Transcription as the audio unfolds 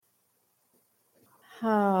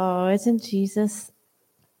Oh, isn't Jesus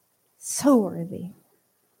so worthy?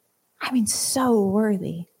 I mean, so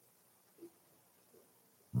worthy.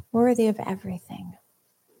 Worthy of everything.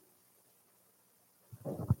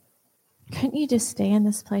 Couldn't you just stay in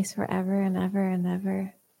this place forever and ever and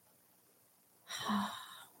ever?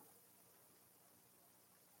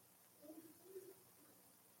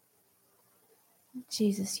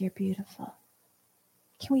 Jesus, you're beautiful.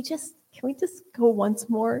 Can we just go once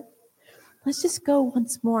more? Let's just go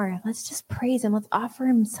once more. Let's just praise him. Let's offer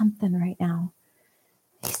him something right now.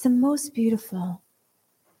 He's the most beautiful.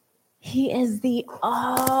 He is the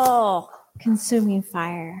all-consuming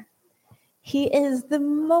fire. He is the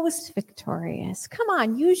most victorious. Come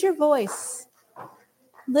on, use your voice.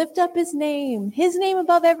 Lift up his name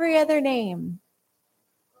above every other name.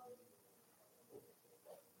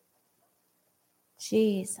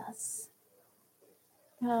 Jesus.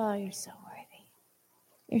 Oh, you're so worthy.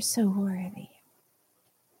 You're so worthy.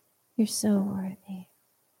 You're so worthy.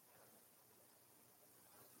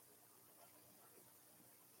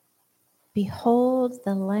 Behold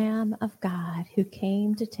the Lamb of God who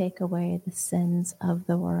came to take away the sins of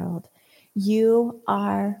the world. You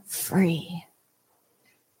are free.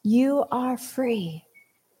 You are free.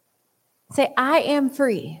 Say, I am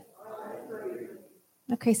free.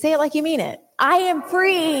 Okay, say it like you mean it. I am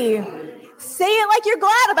free. Say it like you're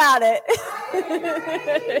glad about it.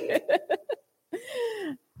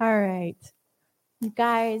 All right. You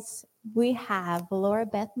guys, we have Lora,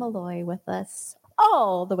 Beth, Malloy with us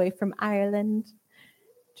all the way from Ireland.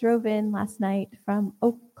 Drove in last night from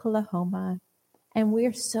Oklahoma. And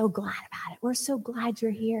we're so glad about it. We're so glad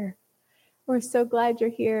you're here. We're so glad you're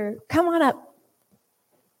here. Come on up.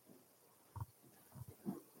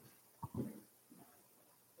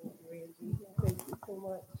 Thank you so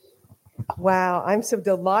much. Wow, I'm so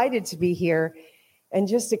delighted to be here and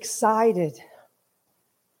just excited.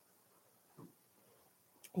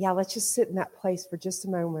 Yeah, let's just sit in that place for just a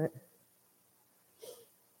moment.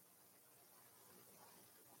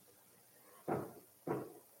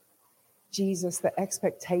 Jesus, the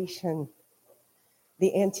expectation,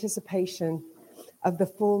 the anticipation of the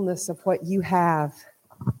fullness of what you have.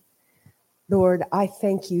 Lord, I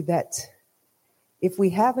thank you that if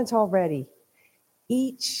we haven't already,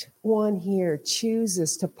 each one here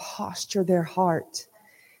chooses to posture their heart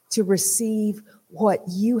to receive what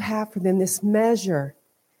you have for them, this measure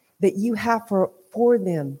that you have for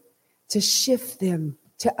them, to shift them,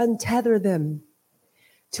 to untether them,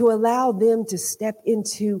 to allow them to step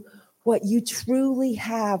into what you truly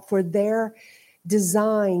have for their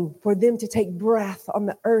design, for them to take breath on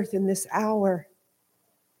the earth in this hour.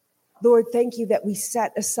 Lord, thank you that we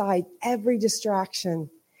set aside every distraction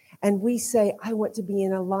and we say, I want to be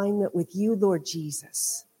in alignment with you, Lord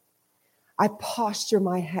Jesus. I posture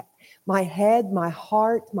my head, my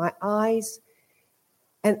heart, my eyes,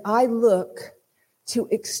 and I look to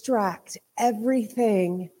extract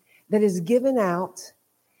everything that is given out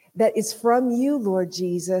that is from you, Lord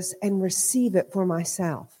Jesus, and receive it for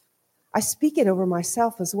myself. I speak it over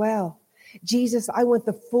myself as well. Jesus, I want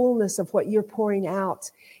the fullness of what you're pouring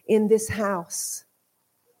out in this house.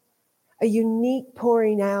 A unique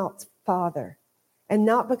pouring out, Father. And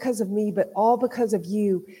not because of me, but all because of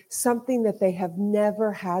you. Something that they have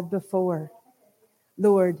never had before.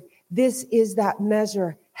 Lord, this is that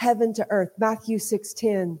measure, heaven to earth. Matthew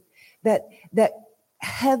 6:10, that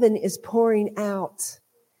heaven is pouring out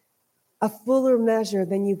a fuller measure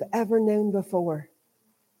than you've ever known before.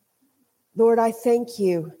 Lord, I thank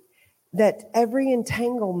you that every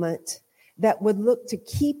entanglement that would look to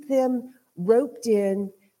keep them roped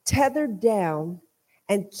in, tethered down,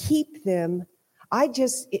 and keep them,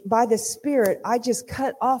 by the Spirit, I just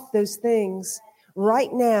cut off those things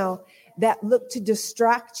right now that look to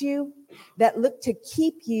distract you, that look to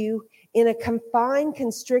keep you in a confined,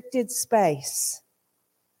 constricted space.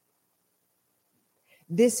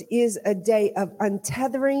 This is a day of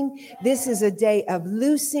untethering. This is a day of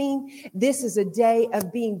loosing. This is a day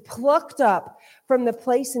of being plucked up from the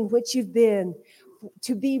place in which you've been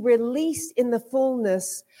to be released in the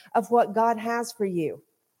fullness of what God has for you.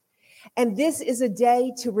 And this is a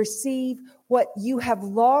day to receive what you have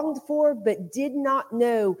longed for, but did not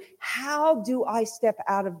know. How do I step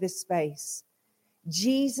out of this space?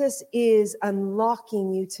 Jesus is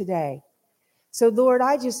unlocking you today. So, Lord,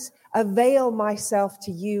 I just avail myself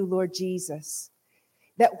to you, Lord Jesus,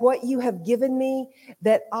 that what you have given me,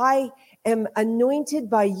 that I am anointed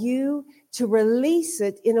by you to release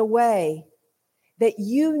it in a way that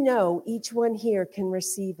you know each one here can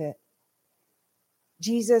receive it.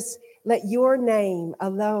 Jesus, let your name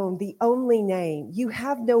alone, the only name. You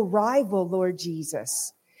have no rival, Lord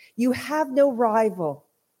Jesus. You have no rival.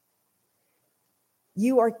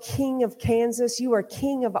 You are King of Kansas. You are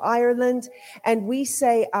King of Ireland. And we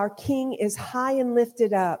say our King is high and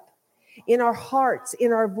lifted up in our hearts,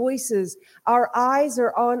 in our voices. Our eyes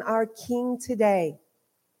are on our King today.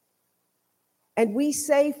 And we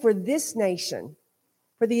say for this nation,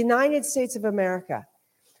 for the United States of America,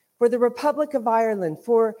 for the Republic of Ireland,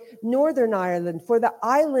 for Northern Ireland, for the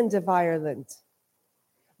island of Ireland,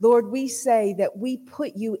 Lord, we say that we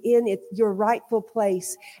put you in your rightful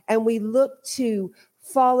place, and we look to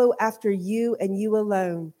follow after you and you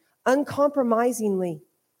alone, uncompromisingly.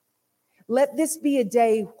 Let this be a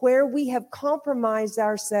day where we have compromised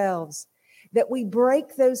ourselves, that we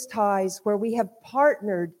break those ties where we have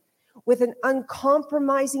partnered with an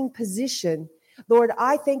uncompromising position. Lord,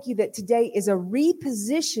 I thank you that today is a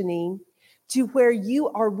repositioning to where you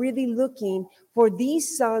are really looking for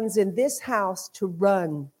these sons in this house to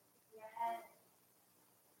run.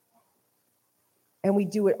 And we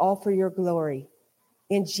do it all for your glory.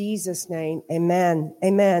 In Jesus' name, amen.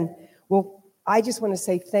 Amen. Well, I just want to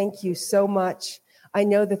say thank you so much. I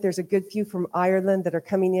know that there's a good few from Ireland that are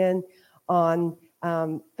coming in on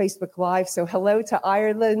Facebook Live. So hello to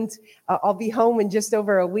Ireland. I'll be home in just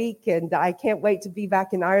over a week, and I can't wait to be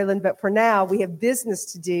back in Ireland. But for now, we have business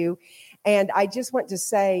to do. And I just want to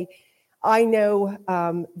say, I know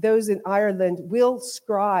those in Ireland will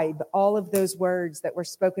scribe all of those words that were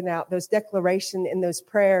spoken out, those declarations and those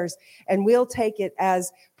prayers, and we'll take it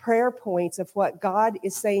as prayer points of what God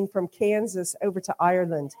is saying from Kansas over to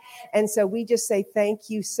Ireland. And so we just say thank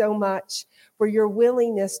you so much for your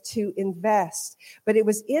willingness to invest. But it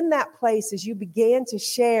was in that place as you began to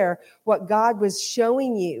share what God was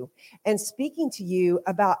showing you and speaking to you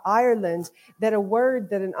about Ireland, that a word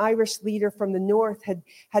that an Irish leader from the north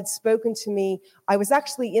had spoken to me. I was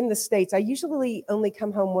actually in the States. I usually only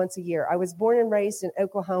come home once a year. I was born and raised in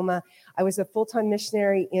Oklahoma. I was a full-time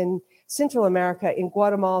missionary in Central America, in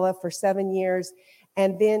Guatemala for 7 years.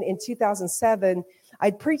 And then in 2007,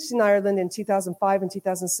 I'd preached in Ireland in 2005 and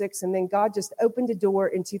 2006, and then God just opened a door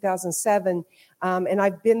in 2007, and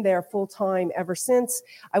I've been there full time ever since.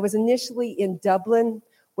 I was initially in Dublin,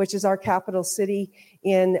 which is our capital city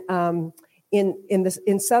in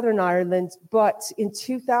Southern Ireland, but in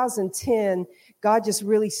 2010, God just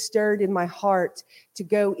really stirred in my heart to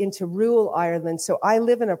go into rural Ireland. So I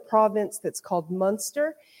live in a province that's called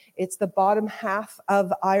Munster. It's the bottom half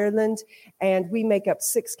of Ireland, and we make up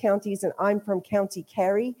 6 counties, and I'm from County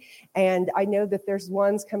Kerry. And I know that there's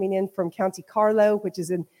ones coming in from County Carlow, which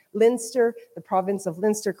is in Leinster, the province of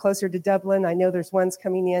Leinster, closer to Dublin. I know there's ones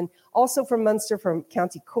coming in also from Munster, from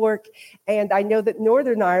County Cork. And I know that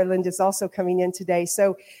Northern Ireland is also coming in today.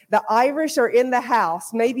 So the Irish are in the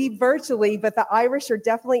house, maybe virtually, but the Irish are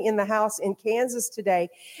definitely in the house in Kansas today.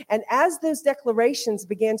 And as those declarations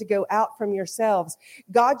began to go out from yourselves,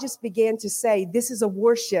 God just began to say, this is a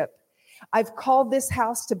worship. I've called this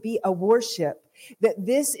house to be a worship, that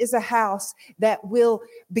this is a house that will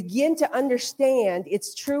begin to understand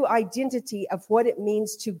its true identity of what it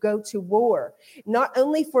means to go to war, not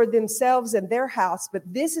only for themselves and their house, but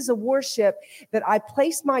this is a worship that I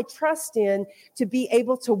place my trust in to be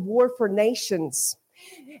able to war for nations.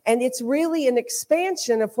 And it's really an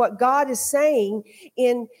expansion of what God is saying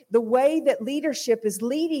in the way that leadership is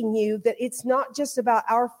leading you, that it's not just about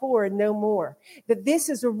our 4 and no more, that this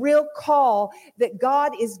is a real call, that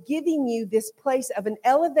God is giving you this place of an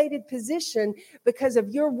elevated position because of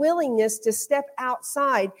your willingness to step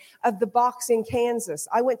outside of the box in Kansas.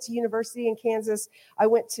 I went to university in Kansas. I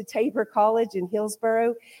went to Tabor College in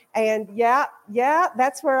Hillsboro. And yeah,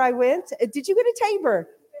 that's where I went. Did you go to Tabor?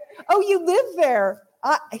 Oh, you live there.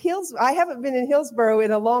 I haven't been in Hillsboro in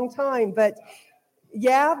a long time, but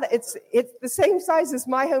yeah, it's the same size as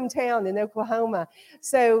my hometown in Oklahoma.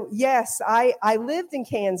 So yes, I lived in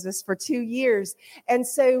Kansas for 2 years. And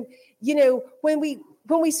so, you know, when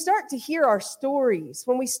we start to hear our stories,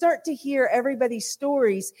 when we start to hear everybody's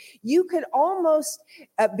stories, you could almost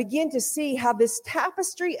begin to see how this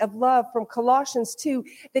tapestry of love from Colossians 2,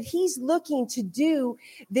 that he's looking to do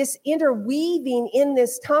this interweaving in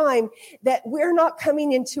this time, that we're not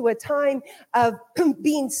coming into a time of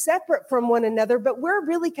being separate from one another, but we're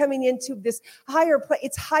really coming into this higher place.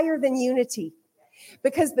 It's higher than unity.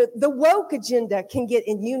 because the woke agenda can get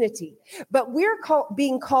in unity. But we're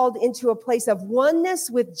being called into a place of oneness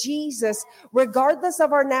with Jesus, regardless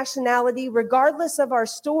of our nationality, regardless of our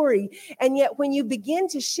story. And yet when you begin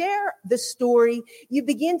to share the story, you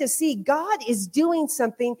begin to see God is doing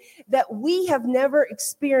something that we have never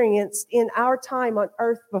experienced in our time on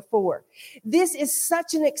earth before. This is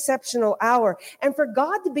such an exceptional hour. And for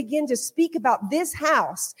God to begin to speak about this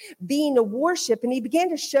house being a worship, and he began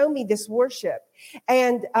to show me this worship.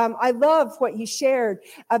 And I love what you shared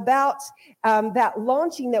about that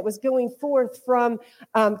launching that was going forth from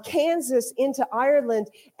Kansas into Ireland.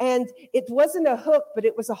 And it wasn't a hook, but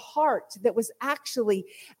it was a heart that was actually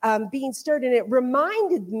being stirred. And it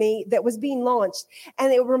reminded me that was being launched.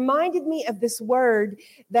 And it reminded me of this word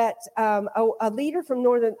that a leader from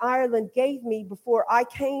Northern Ireland gave me before I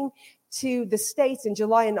came to the States in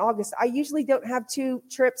July and August. I usually don't have 2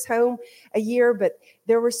 trips home a year, but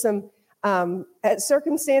there were some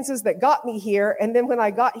circumstances that got me here. And then when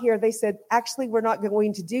I got here, they said, actually, we're not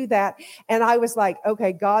going to do that. And I was like,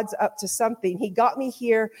 okay, God's up to something. He got me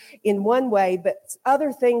here in one way, but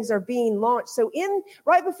other things are being launched. So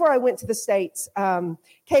right before I went to the States,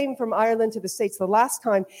 came from Ireland to the States the last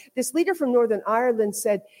time, this leader from Northern Ireland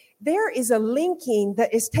said, there is a linking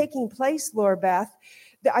that is taking place, Lora Beth.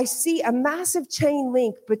 I see a massive chain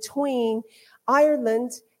link between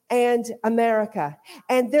Ireland and America.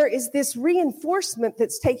 And there is this reinforcement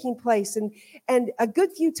that's taking place. And a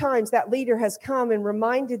good few times that leader has come and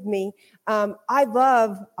reminded me, I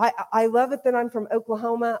love it that I'm from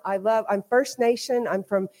Oklahoma. I'm First Nation. I'm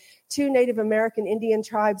from 2 Native American Indian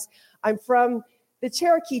tribes. I'm from the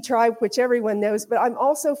Cherokee tribe, which everyone knows, but I'm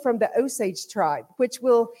also from the Osage tribe, which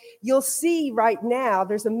you'll see right now.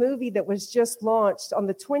 There's a movie that was just launched on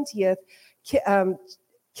the 20th,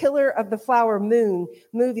 Killer of the Flower Moon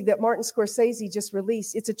movie that Martin Scorsese just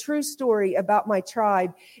released. It's a true story about my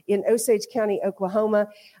tribe in Osage County, Oklahoma.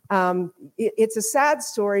 It's a sad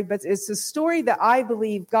story, but it's a story that I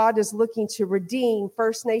believe God is looking to redeem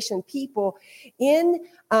First Nation people in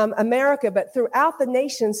America, but throughout the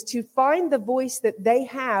nations, to find the voice that they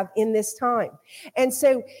have in this time. And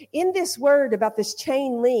so in this word about this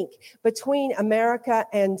chain link between America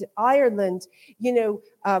and Ireland,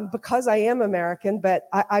 because I am American, but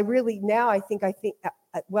I really now I think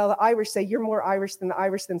well, the Irish say you're more Irish than the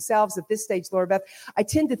Irish themselves at this stage, Lora Beth. I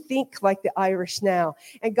tend to think like the Irish now.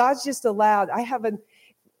 And God's just allowed,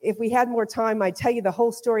 if we had more time, I'd tell you the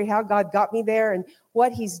whole story, how God got me there and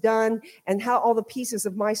what he's done and how all the pieces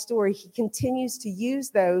of my story, he continues to use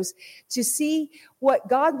those to see what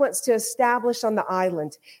God wants to establish on the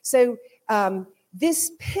island. So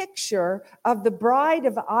this picture of the Bride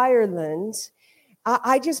of Ireland,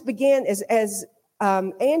 I just began as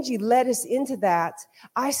Angie led us into that.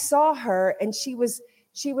 I saw her and she was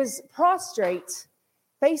prostrate,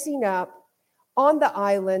 facing up on the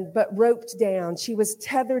island, but roped down. She was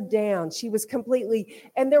tethered down. She was completely,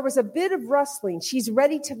 and there was a bit of rustling. She's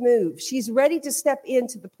ready to move. She's ready to step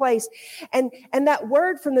into the place. And that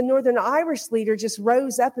word from the Northern Irish leader just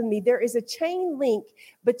rose up in me. There is a chain link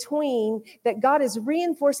between that. God is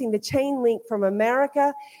reinforcing the chain link from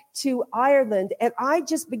America to Ireland. And I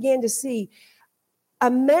just began to see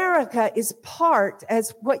America is part,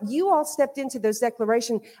 as what you all stepped into those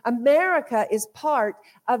declarations, America is part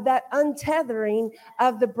of that untethering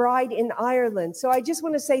of the bride in Ireland. So I just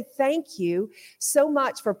want to say thank you so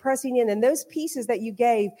much for pressing in. And those pieces that you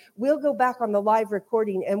gave, we'll go back on the live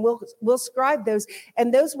recording and we'll scribe those,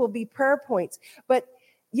 and those will be prayer points. But,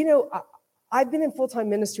 I've been in full-time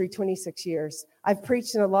ministry 26 years. I've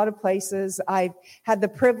preached in a lot of places. I've had the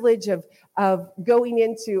privilege of going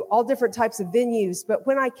into all different types of venues. But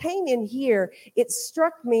when I came in here, it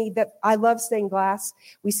struck me that I love stained glass.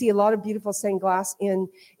 We see a lot of beautiful stained glass in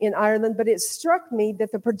Ireland, but it struck me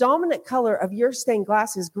that the predominant color of your stained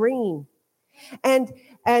glass is green. And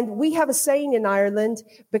we have a saying in Ireland,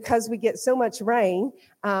 because we get so much rain,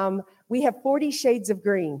 we have 40 shades of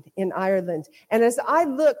green in Ireland. And as I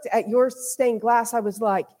looked at your stained glass, I was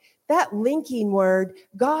like, that linking word,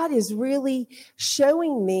 God is really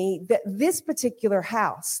showing me that this particular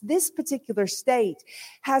house, this particular state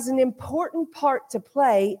has an important part to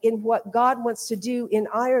play in what God wants to do in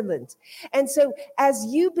Ireland. And so as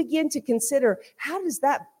you begin to consider, how does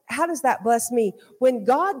that bless me? When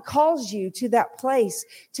God calls you to that place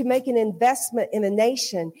to make an investment in a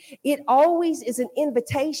nation, it always is an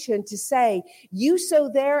invitation to say, you sow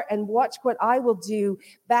there and watch what I will do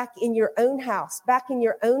back in your own house, back in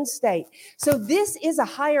your own state. So this is a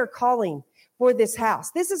higher calling for this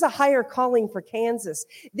house. This is a higher calling for Kansas.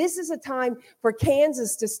 This is a time for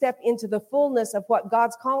Kansas to step into the fullness of what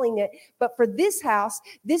God's calling it. But for this house,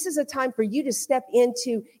 this is a time for you to step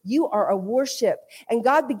into, you are a worship. And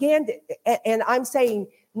God began to, and I'm saying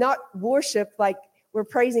not worship like we're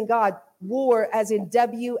praising God, war as in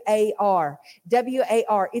W-A-R.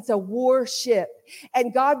 W-A-R. It's a worship.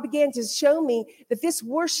 And God began to show me that this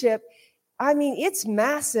worship, I mean, it's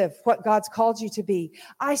massive what God's called you to be.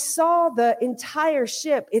 I saw the entire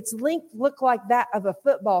ship. Its length looked like that of a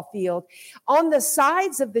football field. On the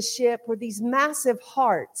sides of the ship were these massive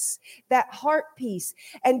hearts, that heart piece.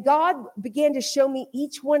 And God began to show me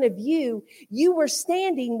each one of you, you were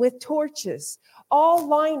standing with torches, all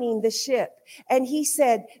lining the ship. And he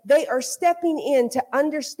said, they are stepping in to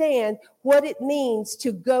understand what it means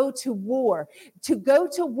to go to war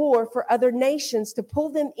for other nations, to pull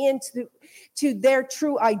them into their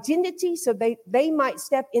true identity so they might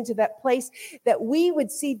step into that place that we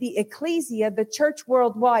would see the ecclesia, the church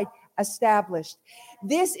worldwide, established.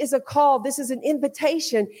 This is a call. This is an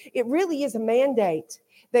invitation. It really is a mandate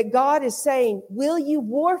that God is saying, will you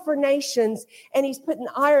war for nations? And he's putting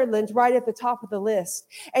Ireland right at the top of the list.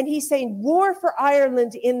 And he's saying, war for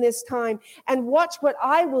Ireland in this time, and watch what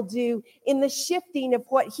I will do in the shifting of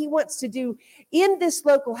what he wants to do in this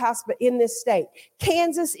local house, but in this state.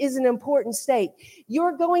 Kansas is an important state.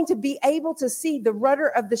 You're going to be able to see the rudder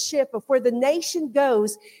of the ship of where the nation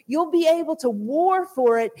goes. You'll be able to war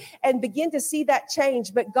for it and begin to see that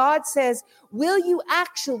change. But God says, will you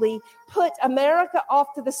actually put America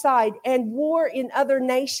off to the side and war in other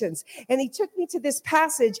nations? And he took me to this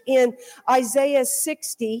passage in Isaiah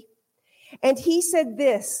 60. And he said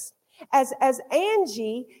this, as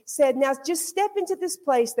Angie said, now just step into this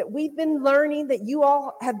place that we've been learning, that you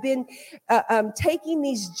all have been taking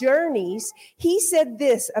these journeys. He said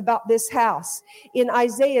this about this house in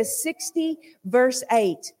Isaiah 60, verse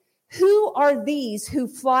 8. Who are these who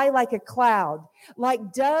fly like a cloud,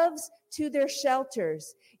 like doves to their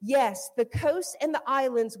shelters? Yes, the coast and the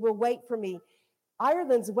islands will wait for me.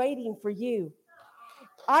 Ireland's waiting for you.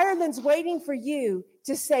 Ireland's waiting for you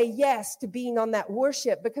to say yes to being on that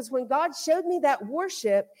worship. Because when God showed me that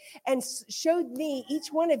worship and showed me each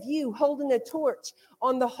one of you holding a torch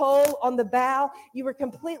on the hull, on the bow, you were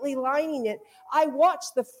completely lining it. I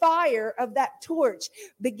watched the fire of that torch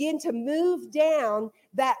begin to move down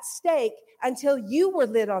that stake until you were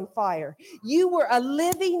lit on fire. You were a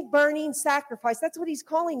living, burning sacrifice. That's what he's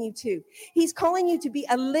calling you to. He's calling you to be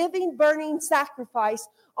a living, burning sacrifice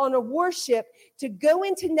on a worship, to go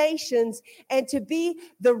into nations and to be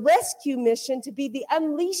the rescue mission, to be the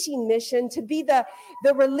unleashing mission, to be the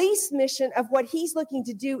release mission of what he's looking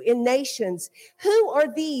to do in nations. Who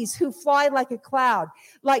are these who fly like a cloud,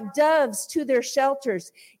 like doves to their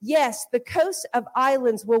shelters? Yes, the coast of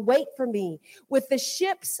islands will wait for me, with the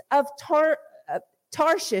ships of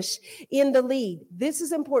Tarshish in the lead. This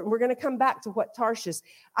is important. We're going to come back to what Tarshish.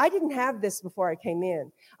 I didn't have this before I came in.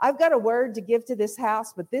 I've got a word to give to this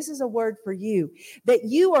house, but this is a word for you, that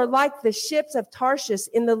you are like the ships of Tarshish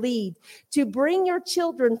in the lead, to bring your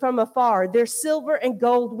children from afar, their silver and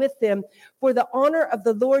gold with them, for the honor of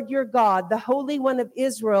the Lord your God, the Holy One of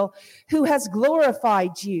Israel, who has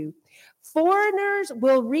glorified you. Foreigners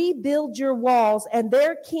will rebuild your walls, and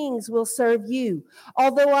their kings will serve you.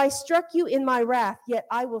 Although I struck you in my wrath, yet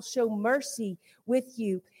I will show mercy with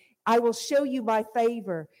you. I will show you my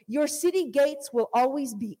favor. Your city gates will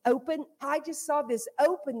always be open. I just saw this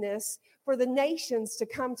openness for the nations to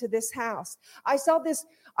come to this house. I saw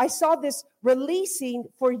this releasing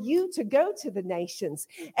for you to go to the nations.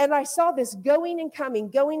 And I saw this going and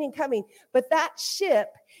coming. But that ship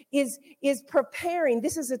is preparing.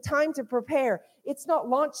 This is a time to prepare. It's not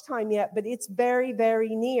launch time yet, but it's very,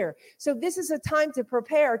 very near. So this is a time to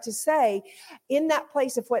prepare, to say, in that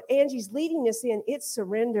place of what Angie's leading us in, it's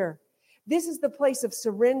surrender. This is the place of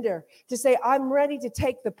surrender, to say, I'm ready to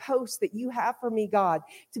take the post that you have for me, God,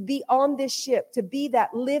 to be on this ship, to be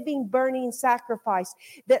that living, burning sacrifice,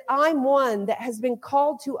 that I'm one that has been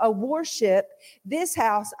called to a worship, this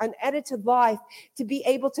house, unedited life, to be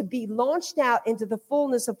able to be launched out into the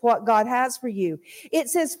fullness of what God has for you. It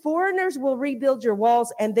says, foreigners will rebuild your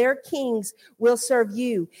walls and their kings will serve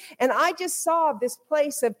you. And I just saw this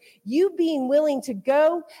place of you being willing to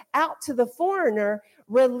go out to the foreigner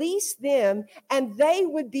release them, and they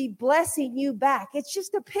would be blessing you back. It's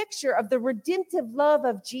just a picture of the redemptive love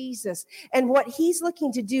of Jesus and what he's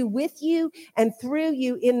looking to do with you and through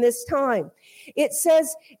you in this time. It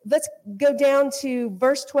says, let's go down to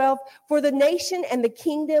verse 12. For the nation and the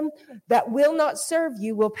kingdom that will not serve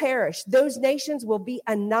you will perish. Those nations will be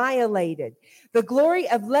annihilated. The glory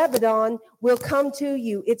of Lebanon will come to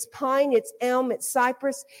you, its pine, its elm, its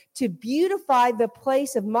cypress, to beautify the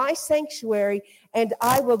place of my sanctuary, and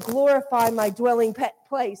I will glorify my dwelling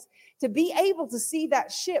place. To be able to see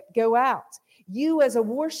that ship go out, you as a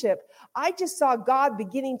worship, I just saw God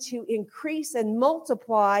beginning to increase and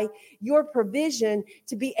multiply your provision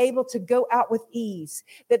to be able to go out with ease.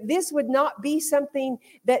 That this would not be something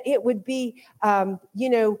that it would be,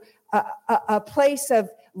 a place of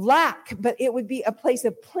lack, but it would be a place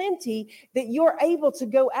of plenty, that you're able to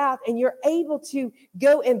go out and you're able to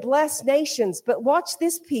go and bless nations. But watch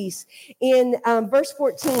this piece in verse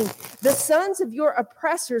 14. The sons of your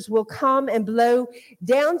oppressors will come and blow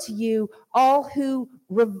down to you. All who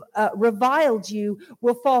reviled you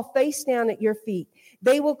will fall face down at your feet.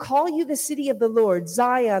 They will call you the city of the Lord,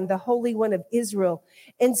 Zion, the Holy One of Israel.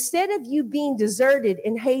 Instead of you being deserted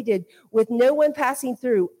and hated with no one passing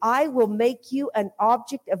through, I will make you an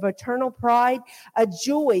object of eternal pride, a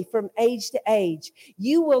joy from age to age.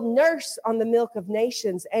 You will nurse on the milk of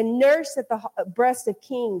nations and nurse at the breast of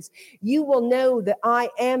kings. You will know that I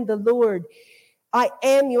am the Lord. I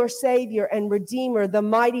am your Savior and Redeemer, the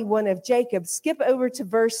mighty one of Jacob. Skip over to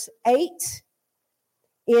verse 8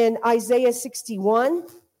 in Isaiah 61.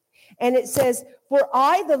 And it says, for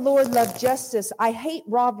I, the Lord, love justice. I hate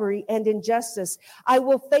robbery and injustice. I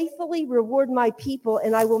will faithfully reward my people,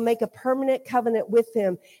 and I will make a permanent covenant with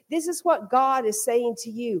them. This is what God is saying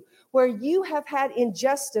to you. Where you have had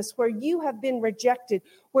injustice, where you have been rejected,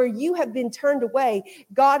 where you have been turned away,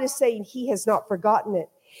 God is saying he has not forgotten it.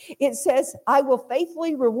 It says, I will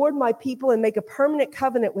faithfully reward my people and make a permanent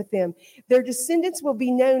covenant with them. Their descendants will be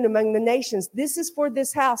known among the nations. This is for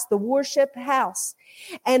this house, the worship house,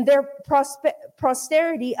 and their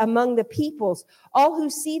posterity among the peoples. All who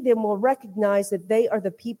see them will recognize that they are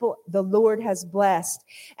the people the Lord has blessed.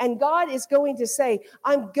 And God is going to say,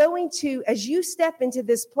 I'm going to, as you step into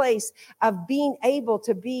this place of being able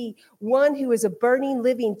to be one who is a burning,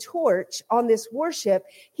 living torch on this worship,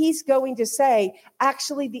 he's going to say,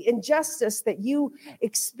 actually, the injustice that you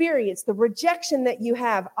experience, the rejection that you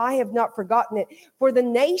have, I have not forgotten it. For the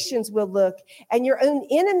nations will look, and your own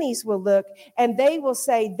enemies will look, and they will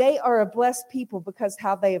say they are a blessed people because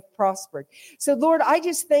how they have prospered. So Lord, I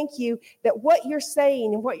just thank you that what you're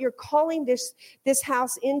saying and what you're calling this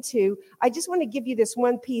house into, I just want to give you this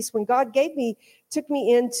one piece. When God took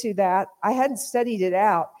me into that, I hadn't studied it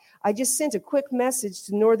out. I just sent a quick message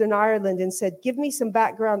to Northern Ireland and said, give me some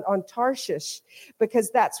background on Tarshish,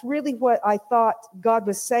 because that's really what I thought God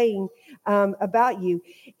was saying about you.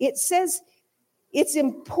 It says its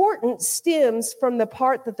importance stems from the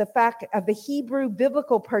part that the fact of the Hebrew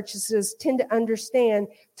biblical purchases tend to understand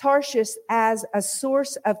Tarshish as a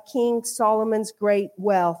source of King Solomon's great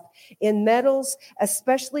wealth in metals,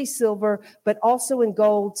 especially silver, but also in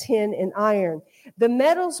gold, tin, and iron. The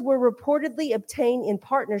metals were reportedly obtained in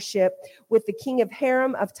partnership with the king of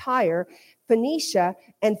Hiram of Tyre, Phoenicia,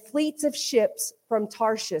 and fleets of ships from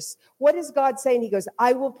Tarshish. What is God saying? He goes,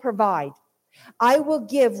 I will provide. I will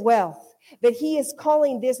give wealth. That he is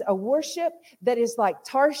calling this a worship that is like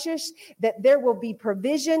Tarshish, that there will be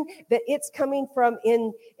provision, that it's coming from,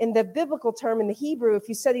 in the biblical term, in the Hebrew, if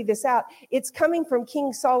you study this out, it's coming from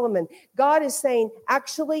King Solomon. God is saying,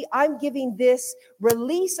 actually, I'm giving this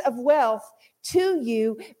release of wealth to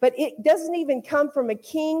you, but it doesn't even come from a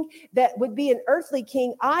king that would be an earthly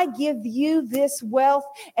king. I give you this wealth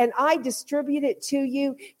and I distribute it to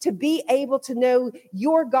you to be able to know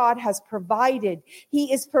your God has provided.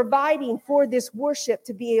 He is providing for this worship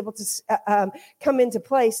to be able to come into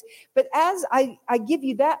place. But as I give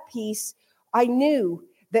you that piece, I knew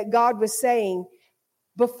that God was saying,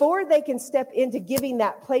 before they can step into giving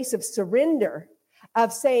that place of surrender,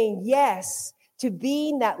 of saying yes, to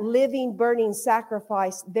being that living, burning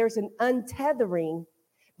sacrifice, there's an untethering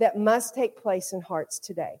that must take place in hearts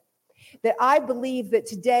today. That I believe that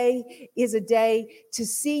today is a day to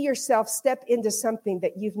see yourself step into something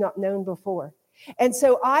that you've not known before. And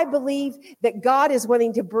so I believe that God is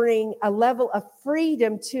wanting to bring a level of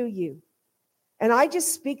freedom to you. And I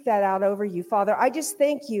just speak that out over you, Father. I just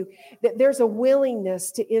thank you that there's a willingness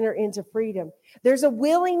to enter into freedom. There's a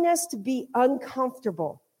willingness to be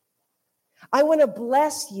uncomfortable. I want to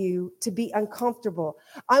bless you to be uncomfortable.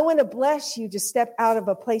 I want to bless you to step out of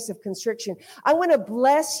a place of constriction. I want to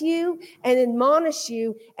bless you and admonish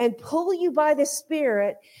you and pull you by the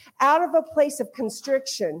Spirit out of a place of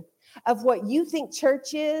constriction, of what you think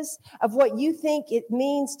church is, of what you think it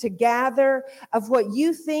means to gather, of what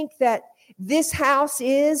you think that this house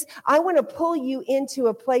is. I want to pull you into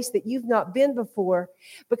a place that you've not been before,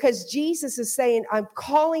 because Jesus is saying, I'm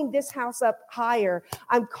calling this house up higher.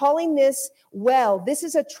 I'm calling this well. This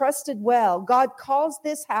is a trusted well. God calls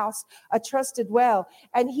this house a trusted well.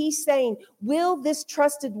 And he's saying, will this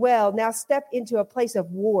trusted well now step into a place of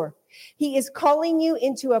war? He is calling you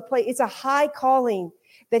into a place. It's a high calling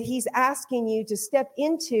that he's asking you to step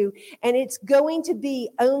into, and it's going to be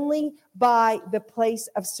only by the place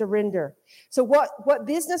of surrender. So what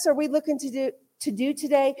business are we looking to do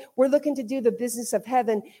today? We're looking to do the business of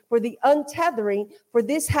heaven, for the untethering, for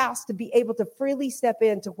this house to be able to freely step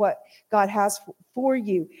into what God has for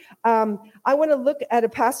you. I want to look at a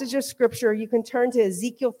passage of scripture. You can turn to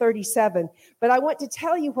Ezekiel 37, but I want to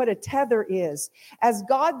tell you what a tether is. As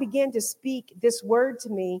God began to speak this word to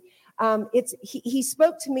me, he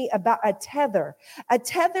spoke to me about a tether. A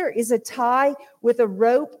tether is a tie with a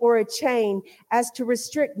rope or a chain as to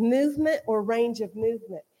restrict movement or range of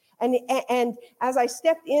movement. And as I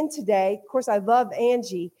stepped in today, of course, I love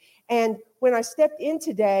Angie. And when I stepped in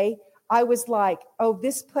today, I was like, oh,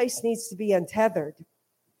 this place needs to be untethered.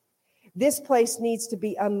 This place needs to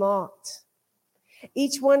be unlocked.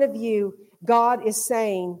 Each one of you, God is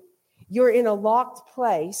saying, you're in a locked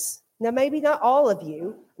place. Now, maybe not all of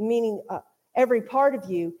you, meaning every part of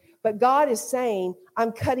you, but God is saying,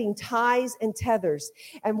 I'm cutting ties and tethers.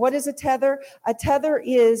 And what is a tether? A tether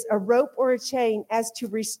is a rope or a chain as to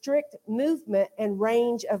restrict movement and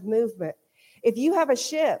range of movement. If you have a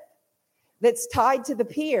ship that's tied to the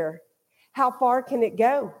pier, how far can it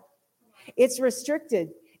go? It's restricted.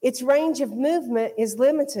 Its range of movement is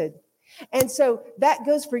limited. And so that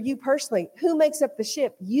goes for you personally. Who makes up the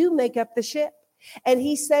ship? You make up the ship. And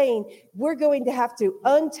he's saying, we're going to have to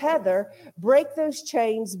untether, break those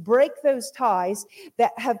chains, break those ties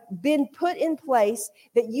that have been put in place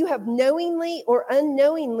that you have knowingly or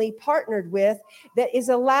unknowingly partnered with, that is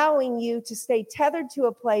allowing you to stay tethered to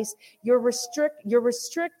a place. You're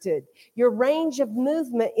restricted. Your range of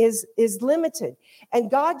movement is limited. And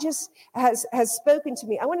God just has spoken to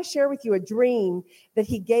me. I want to share with you a dream that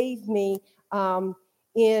he gave me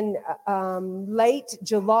in late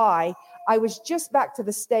July. I was just back to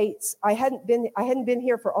the States. I hadn't been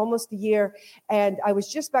here for almost a year, and I was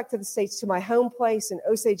just back to the States, to my home place in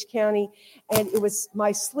Osage County, and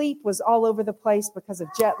my sleep was all over the place because of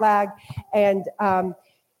jet lag. And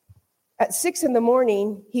at 6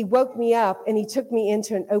 a.m, he woke me up and he took me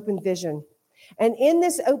into an open vision. And in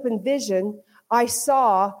this open vision, I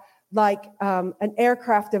saw like an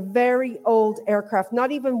aircraft, a very old aircraft,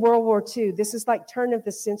 not even World War II. This is like turn of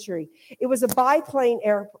the century. It was a biplane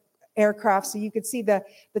aircraft, so you could see the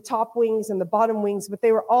top wings and the bottom wings, but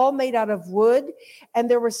they were all made out of wood, and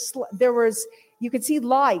there was you could see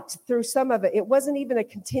light through some of it. It wasn't even a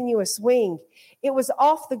continuous wing. It was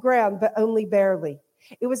off the ground, but only barely.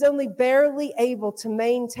 It was only barely able to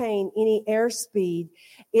maintain any airspeed.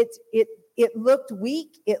 It looked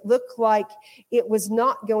weak. It looked like it was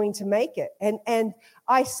not going to make it. And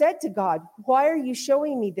I said to God, why are you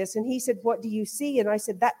showing me this? And he said, what do you see? And I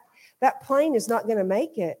said, that plane is not going to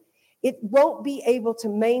make it. It won't be able to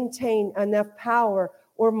maintain enough power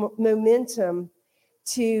or momentum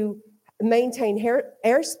to maintain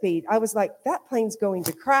airspeed. I was like, that plane's going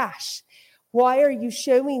to crash. Why are you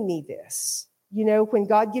showing me this? You know, when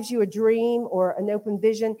God gives you a dream or an open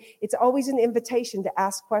vision, it's always an invitation to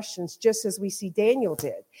ask questions, just as we see Daniel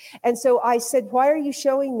did. And so I said, why are you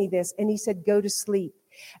showing me this? And he said, go to sleep.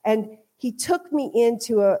 And he took me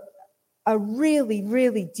into a really,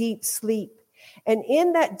 really deep sleep. And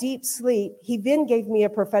in that deep sleep, he then gave me a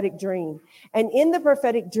prophetic dream. And in the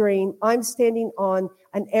prophetic dream, I'm standing on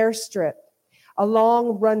an airstrip, a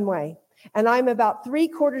long runway. And I'm about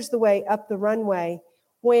 3/4 the way up the runway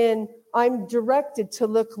when I'm directed to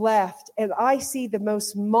look left, and I see the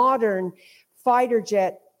most modern fighter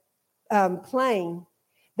jet plane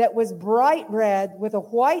that was bright red with a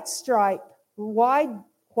white stripe, wide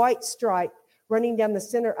white stripe running down the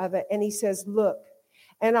center of it. And he says, look.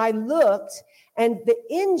 And I looked, and the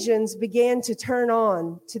engines began to turn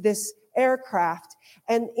on to this aircraft.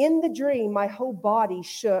 And in the dream, my whole body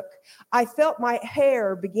shook. I felt my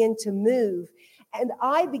hair begin to move, and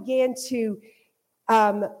I began to,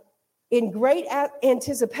 in great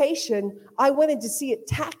anticipation, I wanted to see it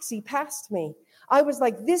taxi past me. I was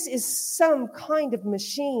like, this is some kind of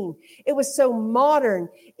machine. It was so modern.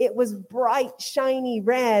 It was bright, shiny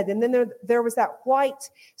red. And then there was that white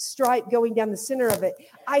stripe going down the center of it.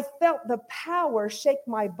 I felt the power shake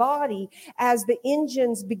my body as the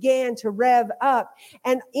engines began to rev up.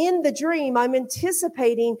 And in the dream, I'm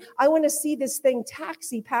anticipating, I want to see this thing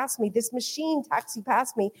taxi past me, this machine taxi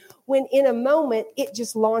past me, when in a moment, it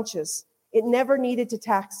just launches. It never needed to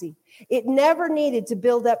taxi. It never needed to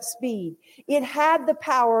build up speed. It had the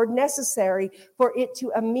power necessary for it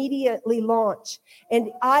to immediately launch. And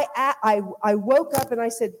I woke up and I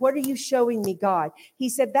said, what are you showing me, God? He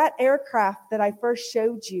said, that aircraft that I first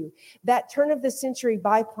showed you, that turn of the century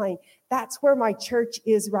biplane, that's where my church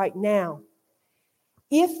is right now.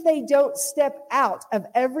 If they don't step out of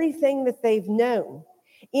everything that they've known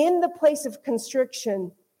in the place of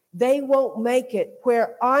constriction, they won't make it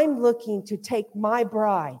where I'm looking to take my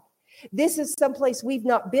bride. This is someplace we've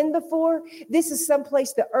not been before. This is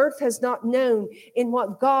someplace the earth has not known in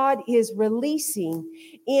what God is releasing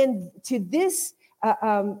into this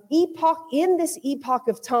epoch, in this epoch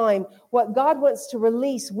of time. What God wants to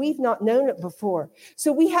release, we've not known it before.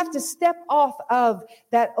 So we have to step off of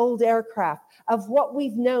that old aircraft, of what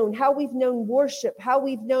we've known, how we've known worship, how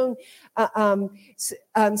we've known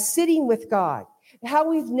sitting with God, how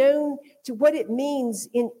we've known to what it means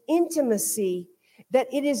in intimacy, that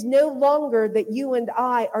it is no longer that you and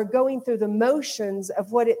I are going through the motions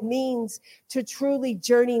of what it means to truly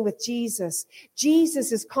journey with Jesus.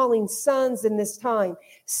 Jesus is calling sons in this time.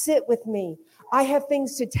 Sit with me. I have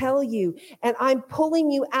things to tell you, and I'm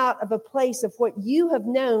pulling you out of a place of what you have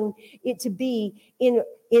known it to be in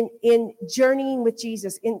journeying with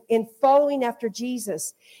Jesus, in following after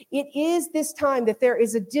Jesus. It is this time that there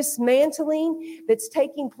is a dismantling that's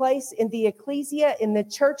taking place in the ecclesia, in the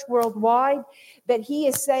church worldwide, that he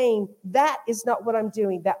is saying, that is not what I'm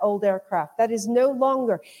doing, that old aircraft. That is no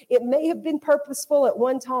longer. It may have been purposeful at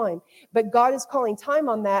one time, but God is calling time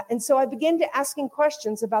on that. And so I began to asking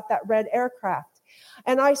questions about that red aircraft.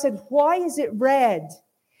 And I said, why is it red?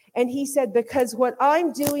 And he said, because what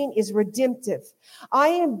I'm doing is redemptive. I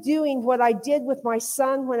am doing what I did with my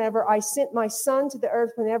son whenever I sent my son to the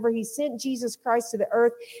earth, whenever he sent Jesus Christ to the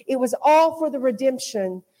earth. It was all for the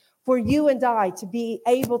redemption for you and I to be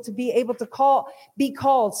able to be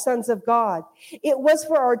called sons of God. It was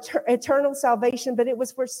for our eternal salvation, but it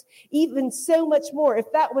was for even so much more.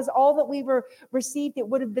 If that was all that we were received, it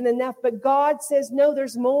would have been enough. But God says, no,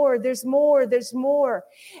 there's more, there's more, there's more.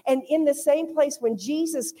 And in the same place when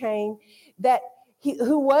Jesus came, that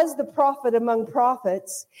who was the prophet among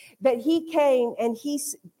prophets, that he came and he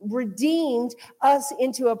redeemed us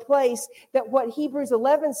into a place that what Hebrews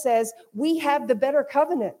 11 says, we have the better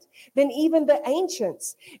covenant than even the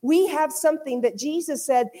ancients. We have something that Jesus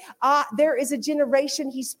said, there is a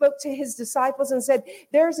generation, he spoke to his disciples and said,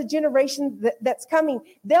 there's a generation that's coming.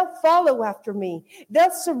 They'll follow after me.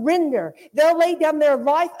 They'll surrender. They'll lay down their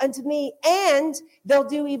life unto me, and they'll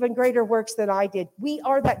do even greater works than I did. We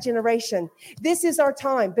are that generation. This is our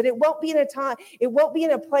time, but it won't be in a time. It won't be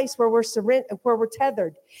in a place where we're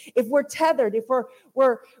tethered. If we're tethered, if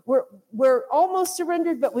we're almost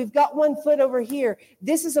surrendered, but we've got one foot over here.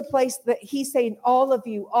 This is a place that he's saying, all of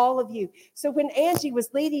you. So when Angie was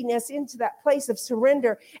leading us into that place of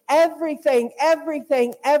surrender, everything.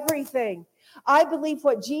 I believe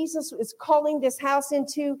what Jesus is calling this house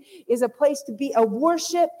into is a place to be a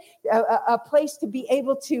worship, a place to be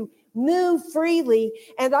able to move freely.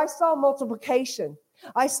 And I saw multiplication.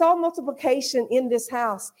 In this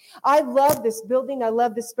house. I love this building. I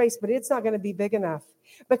love this space, but it's not going to be big enough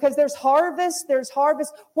because there's harvest.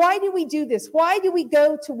 Why do we do this? Why do we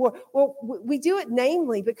go to war? Well, we do it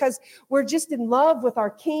namely because we're just in love with our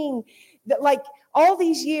King. That, like, all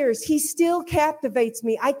these years, he still captivates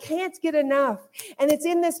me. I can't get enough. And it's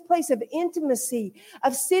in this place of intimacy,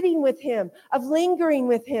 of sitting with him, of lingering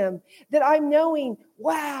with him, that I'm knowing,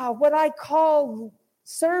 wow, what I call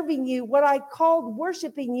serving you, what I called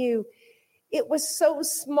worshiping you, it was so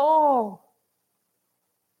small.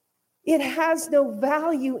 It has no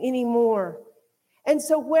value anymore. And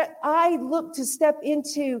so what I look to step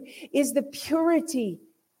into is the purity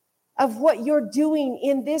of what you're doing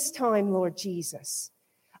in this time, Lord Jesus.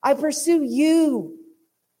 I pursue you.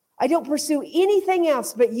 I don't pursue anything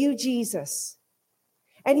else but you, Jesus.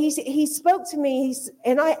 And he spoke to me,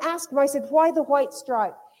 and I asked him, I said, why the white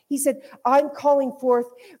stripe? He said, I'm calling forth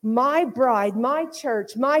my bride, my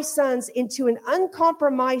church, my sons into an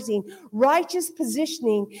uncompromising, righteous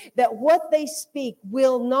positioning that what they speak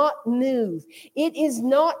will not move. It is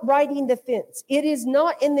not riding the fence. It is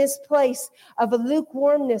not in this place of a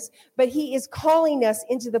lukewarmness, but he is calling us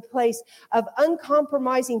into the place of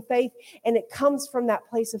uncompromising faith, and it comes from that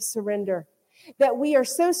place of surrender. That we are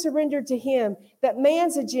so surrendered to him, that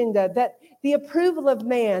man's agenda, that the approval of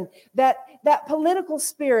man, that political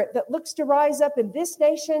spirit that looks to rise up in this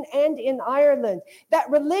nation and in Ireland, that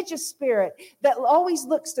religious spirit that always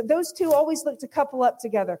looks to, those two always look to couple up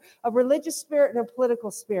together, a religious spirit and a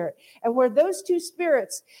political spirit. And where those two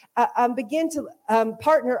spirits begin to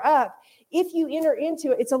partner up, if you enter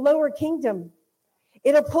into it, it's a lower kingdom.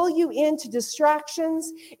 It'll pull you into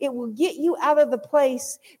distractions. It will get you out of the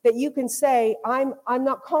place that you can say, I'm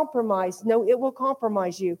not compromised. No, it will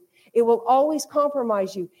compromise you. It will always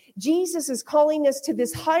compromise you. Jesus is calling us to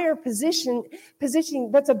this higher position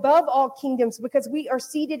that's above all kingdoms, because we are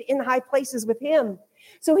seated in high places with him.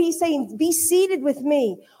 So he's saying, be seated with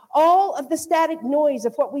me. All of the static noise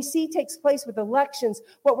of what we see takes place with elections,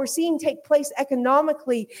 what we're seeing take place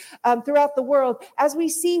economically throughout the world, as we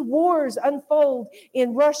see wars unfold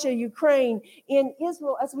in Russia, Ukraine, in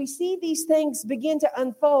Israel, as we see these things begin to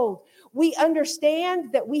unfold, we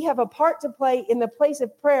understand that we have a part to play in the place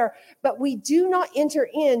of prayer, but we do not enter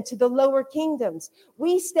into the lower kingdoms.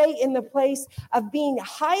 We stay in the place of being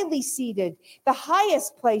highly seated, the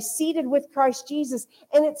highest place, seated with Christ Jesus.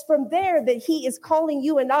 And it's from there that he is calling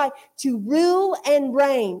you and I to rule and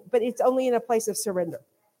reign, but it's only in a place of surrender.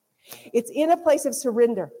 It's in a place of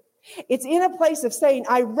surrender. It's in a place of saying,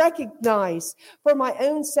 I recognize for my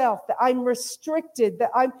own self that I'm restricted, that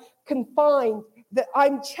I'm confined, that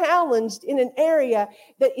I'm challenged in an area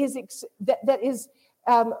that is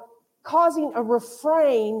causing a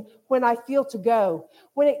refrain when I feel to go,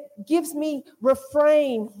 when it gives me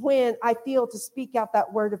refrain when I feel to speak out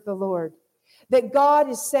that word of the Lord. That God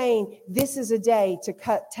is saying, this is a day to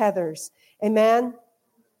cut tethers. Amen?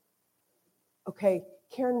 Okay,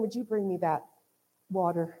 Karen, would you bring me that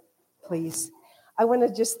water, please? I want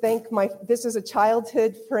to just thank this is a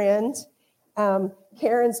childhood friend.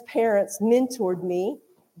 Karen's parents mentored me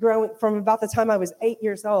growing from about the time I was 8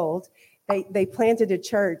 years old. They planted a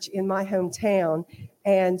church in my hometown,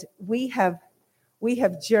 and we have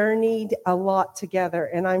journeyed a lot together.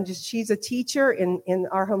 And she's a teacher in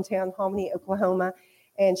our hometown, Hominy, Oklahoma,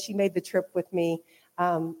 and she made the trip with me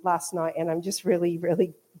last night. And I'm just really,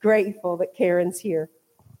 really grateful that Karen's here.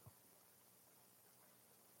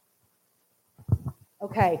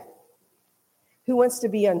 Okay. Who wants to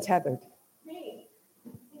be untethered? Me.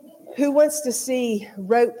 Who wants to see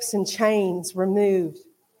ropes and chains removed?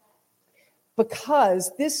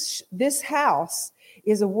 Because this house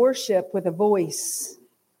is a worship with a voice.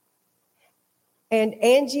 And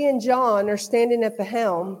Angie and John are standing at the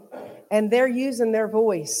helm, and they're using their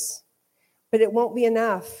voice. But it won't be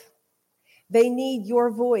enough. They need your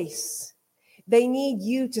voice. They need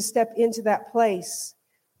you to step into that place.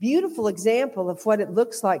 Beautiful example of what it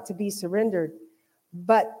looks like to be surrendered.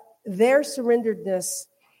 But their surrenderedness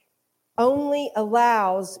only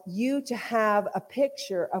allows you to have a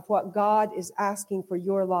picture of what God is asking for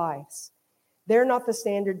your lives. They're not the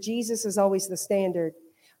standard. Jesus is always the standard.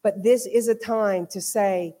 But this is a time to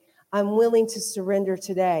say, I'm willing to surrender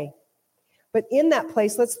today. But in that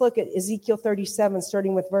place, let's look at Ezekiel 37,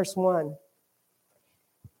 starting with verse 1.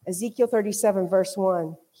 Ezekiel 37, verse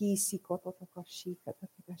 1.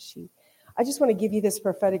 I just want to give you this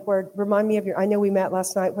prophetic word. Remind me of I know we met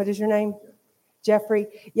last night. What is your name? Jeffrey.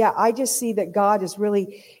 Yeah, I just see that God is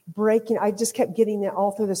really breaking. I just kept getting it all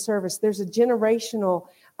through the service. There's a generational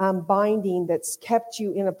binding that's kept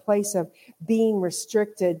you in a place of being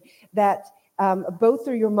restricted, that both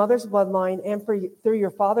through your mother's bloodline and through your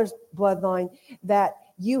father's bloodline, that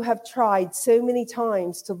you have tried so many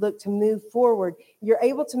times to look to move forward. You're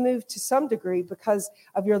able to move to some degree because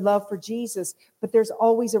of your love for Jesus, but there's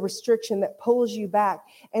always a restriction that pulls you back.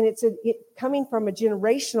 And it's coming from a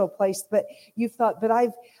generational place, but you've thought, but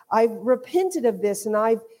I've repented of this, and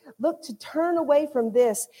I've looked to turn away from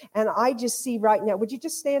this. And I just see right now, would you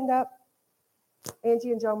just stand up?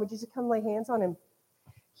 Angie and John, would you just come lay hands on him?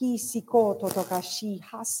 You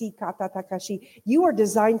are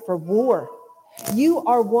designed for war. You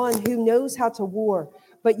are one who knows how to war,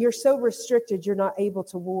 but you're so restricted, you're not able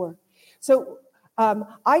to war. So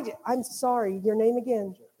I'm sorry, your name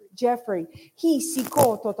again? Jeffrey, he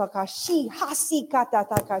sikoto takashi, hasikata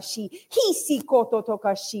takashi, he sikoto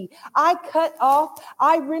tokashi. I cut off,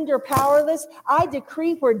 I render powerless, I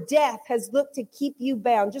decree where death has looked to keep you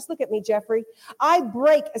bound. Just look at me, Jeffrey. I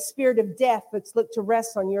break a spirit of death that's looked to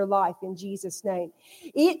rest on your life in Jesus' name.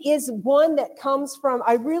 It is one that comes from,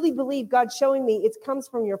 I really believe God's showing me it comes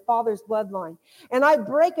from your father's bloodline. And I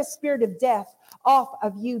break a spirit of death off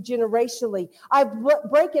of you generationally. I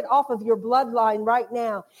break it off of your bloodline right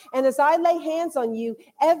now. And as I lay hands on you,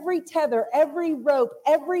 every tether, every rope,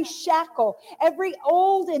 every shackle, every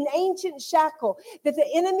old and ancient shackle that the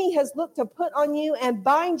enemy has looked to put on you and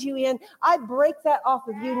bind you in, I break that off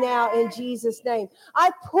of you now in Jesus' name. I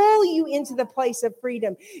pull you into the place of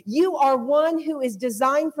freedom. You are one who is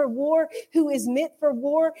designed for war, who is meant for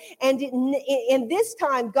war. And in this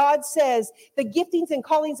time, God says the giftings and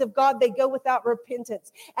callings of God, they go without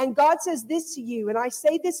repentance. And God says this to you, and I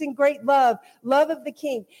say this in great love of the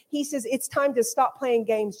King. He says, it's time to stop playing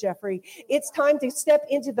games, Jeffrey. It's time to step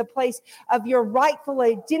into the place of your rightful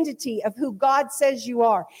identity of who God says you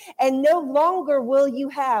are. And no longer will you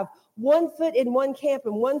have 1 foot in one camp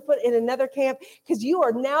and 1 foot in another camp, because you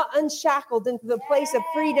are now unshackled into the place of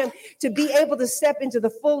freedom to be able to step into the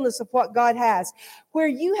fullness of what God has. Where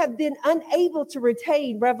you have been unable to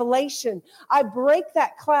retain revelation, I break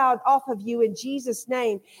that cloud off of you in Jesus'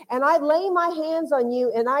 name. And I lay my hands on you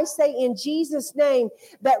and I say in Jesus' name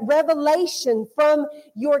that revelation from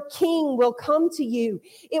your King will come to you.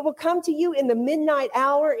 It will come to you in the midnight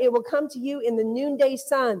hour. It will come to you in the noonday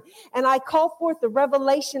sun. And I call forth the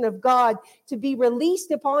revelation of God to be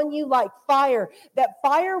released upon you like fire. That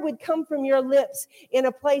fire would come from your lips in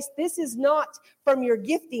a place. This is not from your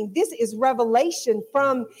gifting. This is revelation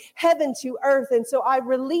from heaven to earth. And so I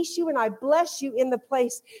release you and I bless you in the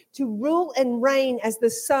place to rule and reign as the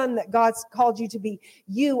son that God's called you to be.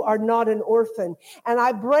 You are not an orphan. And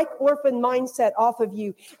I break orphan mindset off of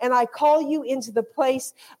you. And I call you into the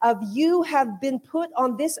place of you have been put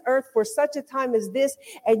on this earth for such a time as this.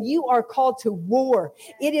 And you are called to war.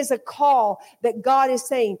 It is a call that God is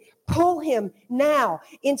saying, pull him now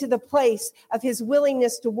into the place of his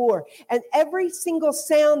willingness to war. And every single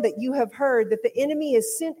sound that you have heard that the enemy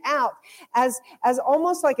has sent out as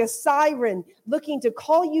almost like a siren looking to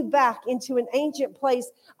call you back into an ancient place,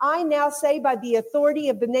 I now say by the authority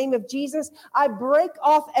of the name of Jesus, I break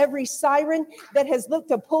off every siren that has looked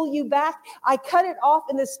to pull you back. I cut it off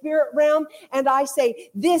in the spirit realm and I say,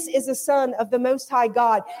 this is a son of the Most High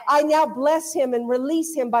God. I now bless him and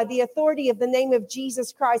release him by the authority of the name of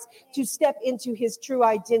Jesus Christ to step into his true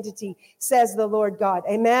identity, says the Lord God.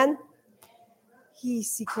 Amen.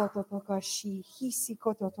 Let's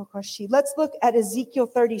look at Ezekiel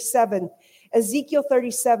 37. Ezekiel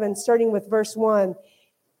 37, starting with verse 1.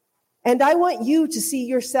 And I want you to see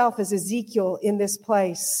yourself as Ezekiel in this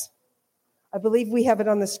place. I believe we have it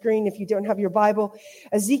on the screen if you don't have your Bible.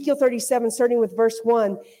 Ezekiel 37, starting with verse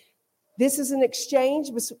 1. This is an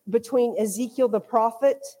exchange between Ezekiel the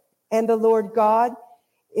prophet and the Lord God.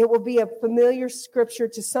 It will be a familiar scripture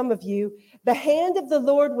to some of you. The hand of the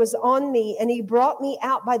Lord was on me, and he brought me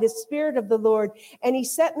out by the Spirit of the Lord, and he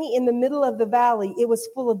set me in the middle of the valley. It was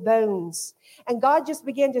full of bones. And God just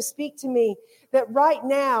began to speak to me that right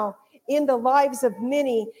now, in the lives of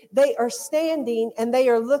many, they are standing and they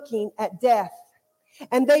are looking at death.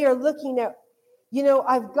 And they are looking at,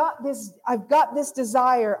 I've got this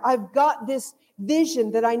desire. I've got this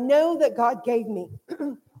vision that I know that God gave me.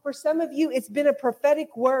 For some of you, it's been a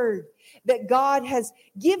prophetic word that God has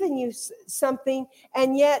given you something.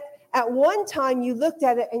 And yet at one time you looked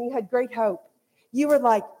at it and you had great hope. You were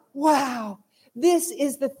like, wow, this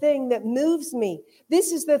is the thing that moves me.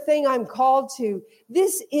 This is the thing I'm called to.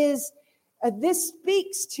 This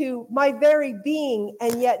speaks to my very being.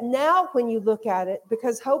 And yet now when you look at it,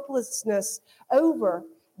 because hopelessness over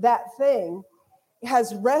that thing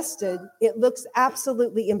has rested, it looks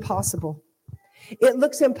absolutely impossible. It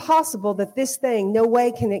looks impossible that this thing, no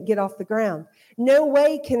way can it get off the ground. No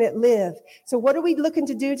way can it live. So what are we looking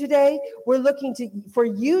to do today? We're looking for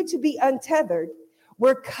you to be untethered.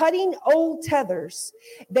 We're cutting old tethers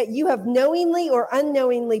that you have knowingly or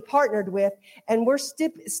unknowingly partnered with, and we're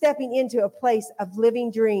stepping into a place of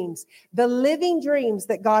living dreams, the living dreams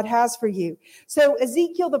that God has for you. So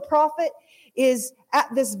Ezekiel the prophet is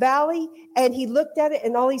at this valley, and he looked at it,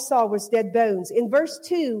 and all he saw was dead bones. In verse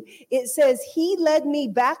 2, it says, he led me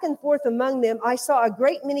back and forth among them. I saw a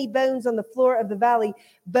great many bones on the floor of the valley,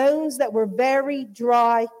 bones that were very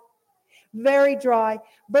dry. Very dry.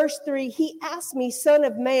 Verse 3, he asked me, son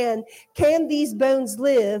of man, can these bones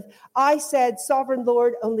live? I said, sovereign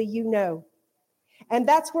Lord, only you know. And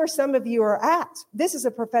that's where some of you are at. This is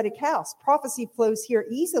a prophetic house. Prophecy flows here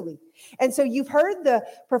easily. And so you've heard the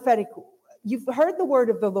word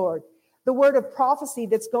of the Lord, the word of prophecy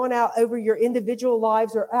that's gone out over your individual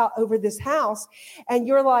lives or out over this house. And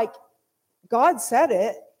you're like, God said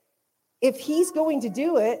it. If he's going to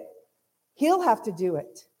do it, he'll have to do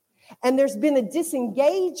it. And there's been a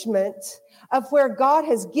disengagement of where God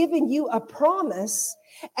has given you a promise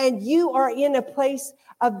and you are in a place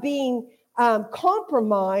of being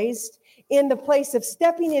compromised, in the place of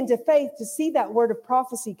stepping into faith to see that word of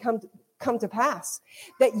prophecy come to pass,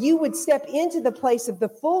 that you would step into the place of the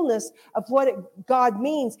fullness of what God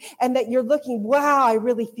means, and that you're looking, wow, I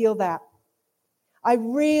really feel that. I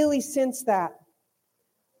really sense that.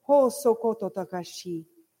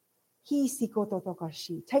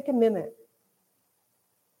 Take a minute.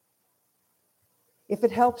 If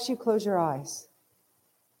it helps you, close your eyes.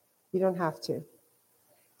 You don't have to.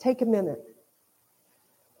 Take a minute.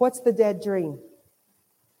 What's the dead dream?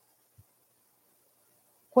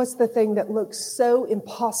 What's the thing that looks so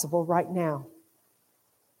impossible right now?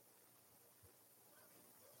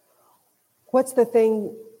 What's the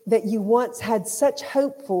thing that you once had such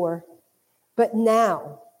hope for, but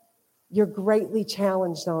now you're greatly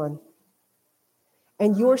challenged on?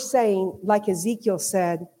 And you're saying, like Ezekiel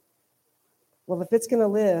said, well, if it's going to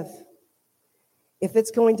live, if it's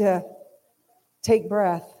going to take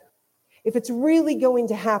breath, if it's really going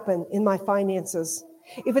to happen in my finances,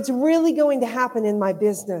 if it's really going to happen in my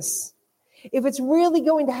business, if it's really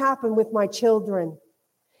going to happen with my children,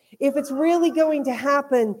 if it's really going to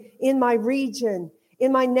happen in my region,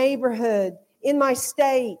 in my neighborhood, in my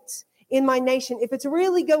state, in my nation, if it's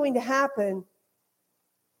really going to happen,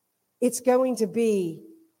 it's going to be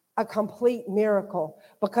a complete miracle.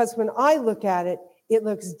 Because when I look at it, it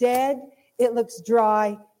looks dead, it looks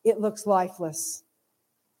dry, it looks lifeless.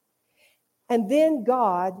 And then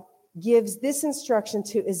God gives this instruction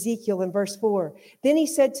to Ezekiel in verse 4. Then he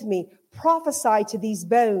said to me, prophesy to these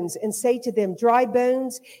bones and say to them, dry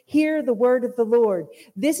bones, hear the word of the Lord.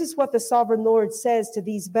 This is what the sovereign Lord says to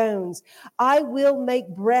these bones. I will make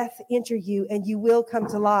breath enter you and you will come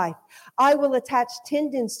to life. I will attach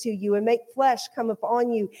tendons to you and make flesh come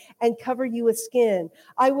upon you and cover you with skin.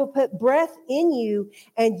 I will put breath in you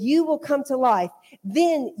and you will come to life.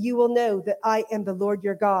 Then you will know that I am the Lord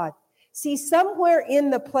your God. See, somewhere in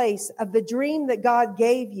the place of the dream that God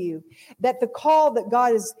gave you, that the call that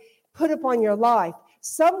God has put upon your life,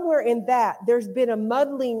 somewhere in that, there's been a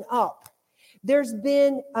muddling up. There's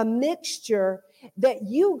been a mixture that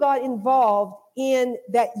you got involved in,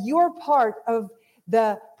 that you're part of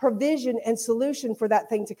the provision and solution for that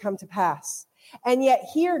thing to come to pass. And yet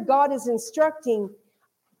here God is instructing,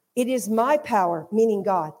 it is my power, meaning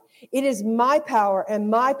God. It is my power and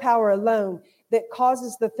my power alone that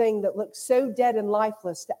causes the thing that looks so dead and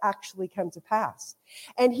lifeless to actually come to pass.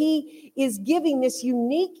 And he is giving this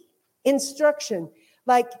unique instruction.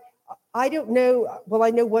 Like, I don't know, well,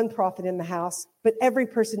 I know one prophet in the house, but every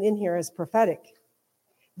person in here is prophetic.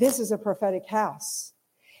 This is a prophetic house.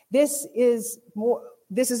 This is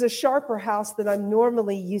a sharper house than I'm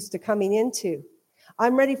normally used to coming into.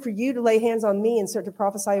 I'm ready for you to lay hands on me and start to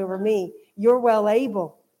prophesy over me. You're well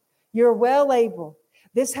able. You're well able.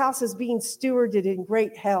 This house is being stewarded in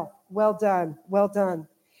great health. Well done. Well done.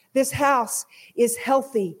 This house is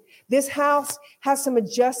healthy. This house has some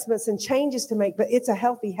adjustments and changes to make, but it's a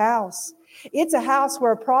healthy house. It's a house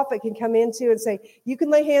where a prophet can come into and say, you can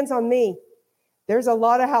lay hands on me. There's a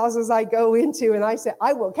lot of houses I go into and I say,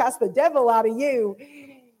 I will cast the devil out of you.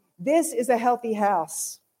 This is a healthy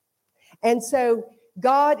house. And so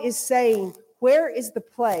God is saying, where is the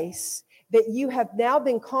place that you have now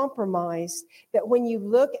been compromised, that when you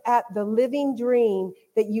look at the living dream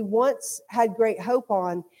that you once had great hope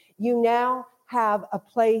on, you now have a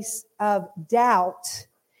place of doubt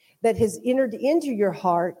that has entered into your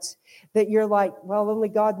heart, that you're like, well, only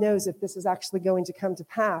God knows if this is actually going to come to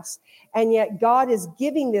pass. And yet God is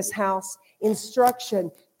giving this house instruction.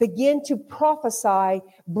 Begin to prophesy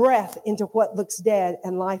breath into what looks dead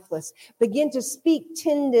and lifeless. Begin to speak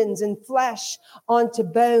tendons and flesh onto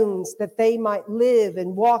bones that they might live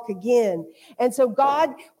and walk again. And so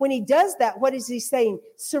God, when he does that, what is he saying?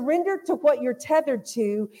 Surrender to what you're tethered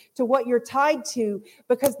to what you're tied to,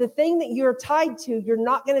 because the thing that you're tied to, you're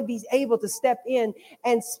not going to be able to step in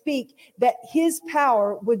and speak, that his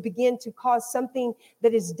power would begin to cause something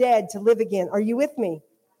that is dead to live again. Are you with me?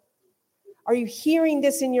 Are you hearing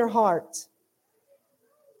this in your heart?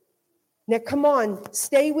 Now, come on,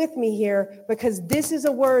 stay with me here, because this is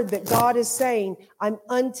a word that God is saying, I'm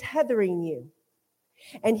untethering you.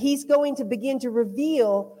 And he's going to begin to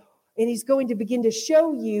reveal And he's going to begin to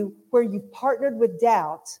show you where you've partnered with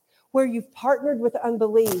doubt, where you've partnered with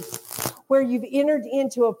unbelief, where you've entered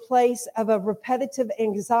into a place of a repetitive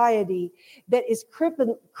anxiety that is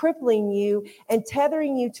crippling you and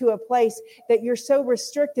tethering you to a place that you're so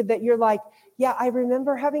restricted that you're like, yeah, I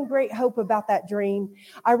remember having great hope about that dream.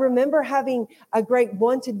 I remember having a great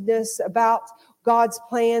wantedness about God's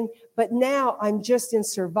plan, but now I'm just in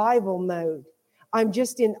survival mode. I'm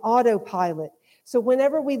just in autopilot. So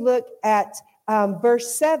whenever we look at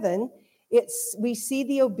verse 7, we see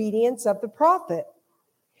the obedience of the prophet.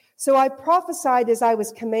 So I prophesied as I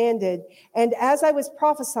was commanded, and as I was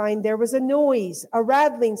prophesying, there was a noise, a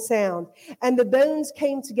rattling sound, and the bones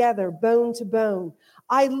came together, bone to bone.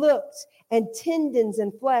 I looked, and tendons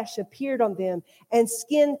and flesh appeared on them, and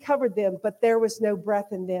skin covered them, but there was no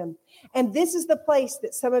breath in them. And this is the place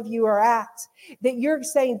that some of you are at, that you're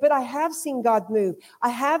saying, but I have seen God move. I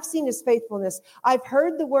have seen his faithfulness. I've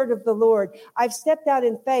heard the word of the Lord. I've stepped out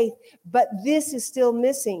in faith, but this is still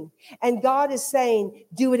missing. And God is saying,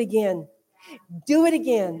 do it again. Do it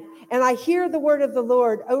again. And I hear the word of the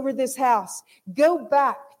Lord over this house. Go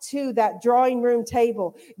back to that drawing room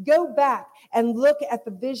table. Go back and look at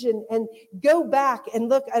the vision and go back and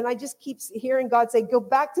look. And I just keep hearing God say, go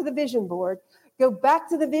back to the vision board. Go back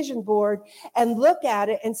to the vision board and look at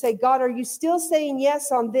it and say, God, are you still saying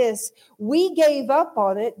yes on this? We gave up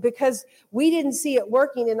on it because we didn't see it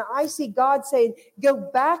working. And I see God saying, go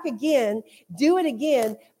back again, do it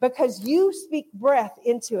again, because you speak breath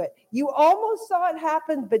into it. You almost saw it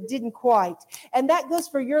happen, but didn't quite. And that goes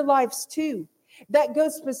for your lives too. That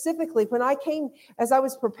goes specifically when I came, as I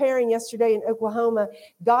was preparing yesterday in Oklahoma,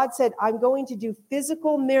 God said, I'm going to do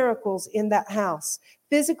physical miracles in that house.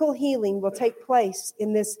 Physical healing will take place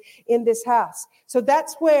in this house. So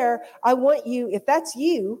that's where I want you, if that's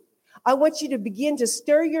you, I want you to begin to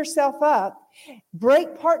stir yourself up,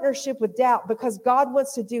 break partnership with doubt, because God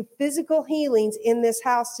wants to do physical healings in this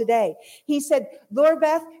house today. He said, Lord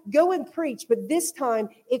Beth, go and preach, but this time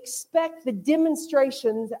expect the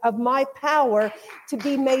demonstrations of my power to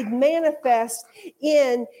be made manifest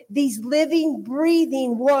in these living,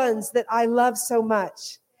 breathing ones that I love so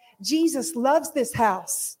much. Jesus loves this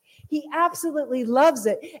house. He absolutely loves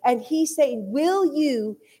it. And he's saying, will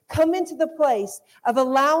you come into the place of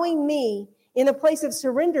allowing me in a place of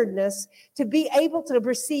surrenderedness to be able to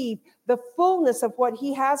receive the fullness of what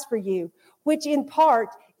he has for you, which in part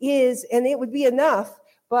is, and it would be enough,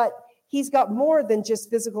 but he's got more than just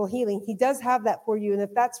physical healing. He does have that for you. And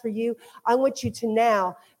if that's for you, I want you to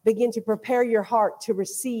now begin to prepare your heart to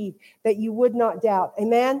receive that you would not doubt.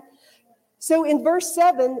 Amen. So in verse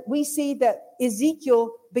 7, we see that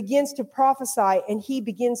Ezekiel begins to prophesy and he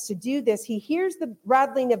begins to do this. He hears the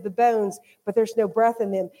rattling of the bones, but there's no breath in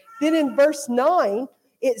them. Then in verse 9,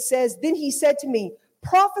 it says, then he said to me,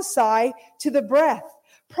 prophesy to the breath.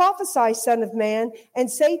 Prophesy, son of man, and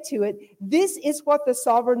say to it, this is what the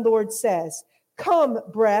sovereign Lord says. Come,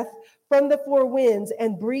 breath, from the four winds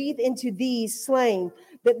and breathe into these slain,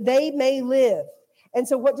 that they may live. And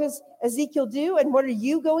so what does Ezekiel do? And what are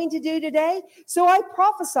you going to do today? So I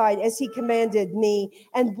prophesied as he commanded me,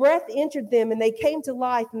 and breath entered them, and they came to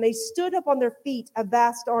life, and they stood up on their feet, a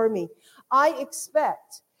vast army. I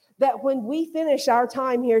expect that when we finish our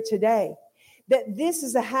time here today, that this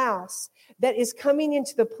is a house that is coming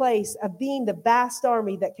into the place of being the vast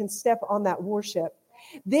army that can step on that warship.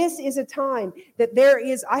 This is a time that there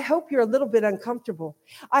is, I hope you're a little bit uncomfortable.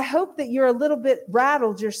 I hope that you're a little bit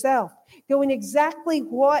rattled yourself, going exactly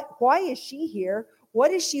why is she here? What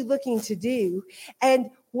is she looking to do? And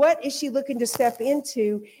what is she looking to step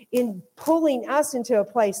into in pulling us into a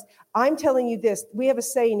place? I'm telling you this, we have a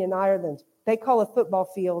saying in Ireland. They call a football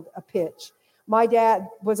field a pitch. My dad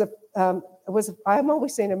was I'm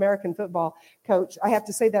always saying American football coach. I have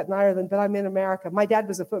to say that in Ireland, but I'm in America. My dad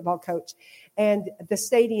was a football coach, and the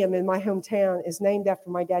stadium in my hometown is named after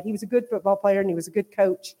my dad. He was a good football player and he was a good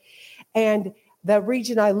coach. And the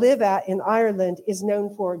region I live at in Ireland is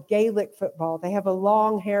known for Gaelic football. They have a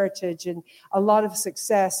long heritage and a lot of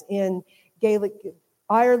success in Gaelic.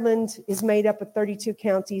 Ireland is made up of 32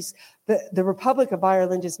 counties. The Republic of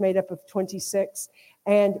Ireland is made up of 26.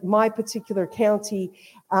 And my particular county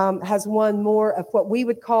has won more of what we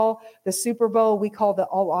would call the Super Bowl. We call the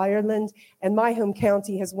All-Ireland. And my home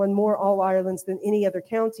county has won more All-Irelands than any other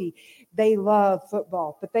county. They love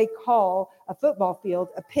football, but they call a football field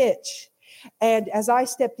a pitch. And as I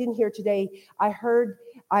stepped in here today, I heard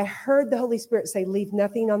the Holy Spirit say, leave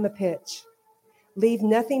nothing on the pitch. Leave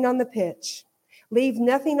nothing on the pitch. Leave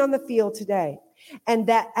nothing on the field today. And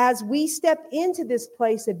that as we step into this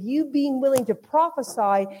place of you being willing to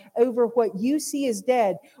prophesy over what you see as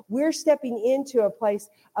dead, we're stepping into a place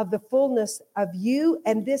of the fullness of you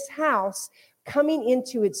and this house coming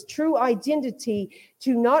into its true identity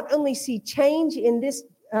to not only see change in this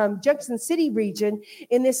Junction City region,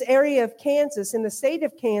 in this area of Kansas, in the state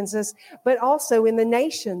of Kansas, but also in the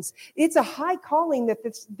nations. It's a high calling that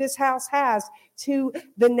this house has to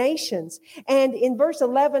the nations. And in verse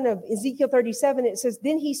 11 of Ezekiel 37, it says,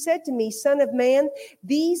 "Then he said to me, Son of man,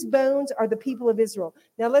 these bones are the people of Israel."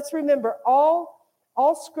 Now let's remember, all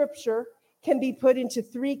scripture can be put into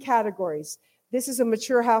three categories. This is a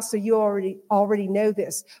mature house, so you already know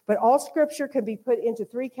this. But all scripture can be put into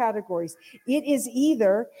three categories. It is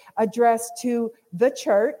either addressed to the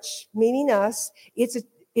church, meaning us.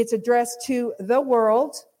 It's addressed to the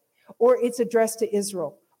world, or it's addressed to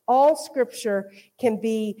Israel. All scripture can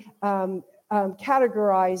be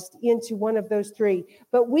categorized into one of those three.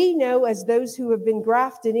 But we know, as those who have been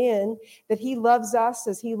grafted in, that he loves us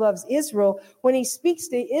as he loves Israel. When he speaks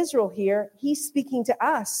to Israel here, he's speaking to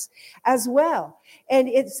us as well. And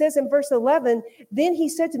it says in verse 11, "Then he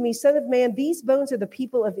said to me, Son of man, these bones are the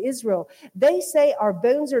people of Israel. They say our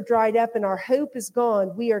bones are dried up and our hope is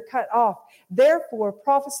gone. We are cut off. Therefore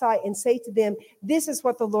prophesy and say to them, this is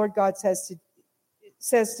what the Lord God says to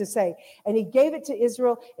say." And he gave it to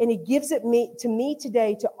Israel, and he gives it to me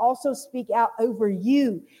today to also speak out over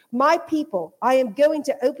you. "My people, I am going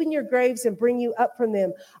to open your graves and bring you up from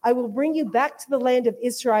them. I will bring you back to the land of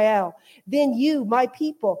Israel. Then you, my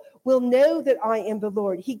people, will know that I am the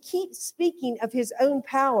Lord." He keeps speaking of his own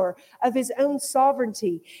power, of his own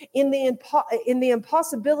sovereignty, in the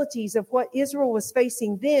impossibilities of what Israel was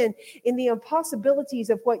facing then, in the impossibilities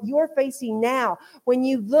of what you're facing now. When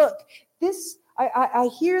you look, I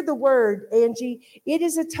hear the word, Angie. It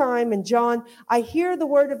is a time, and John, I hear the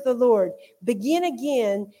word of the Lord. Begin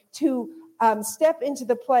again to step into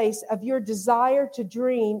the place of your desire to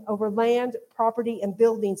dream over land, property, and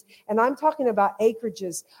buildings. And I'm talking about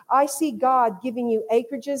acreages. I see God giving you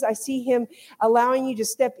acreages. I see him allowing you to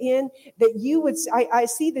step in, that you would, I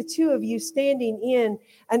see the two of you standing in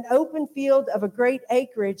an open field of a great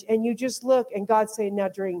acreage, and you just look, and God's saying, now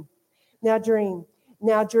dream, now dream,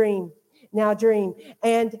 now dream. Now dream.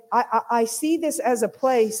 And I see this as a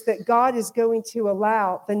place that God is going to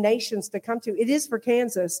allow the nations to come to. It is for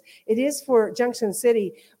Kansas. It is for Junction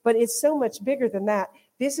City, but it's so much bigger than that.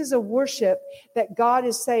 This is a worship that God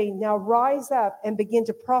is saying, now rise up and begin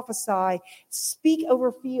to prophesy. Speak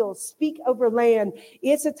over fields, speak over land.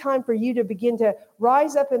 It's a time for you to begin to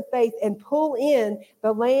rise up in faith and pull in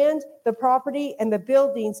the land, the property, and the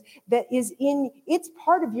buildings that is it's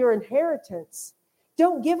part of your inheritance.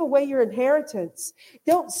 Don't give away your inheritance.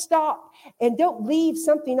 Don't stop and don't leave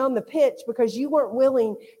something on the pitch because you weren't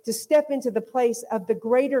willing to step into the place of the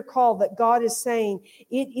greater call that God is saying.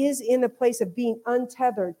 It is in the place of being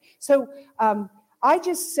untethered. So I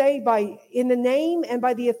just say, in the name and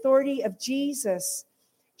by the authority of Jesus,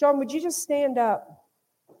 John, would you just stand up?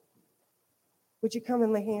 Would you come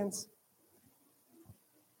and lay hands?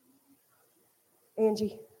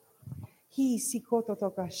 Angie. He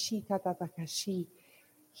sikototakashi tatatakashi.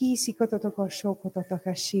 He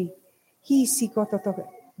sikototokoshokototokashi. He sikototok.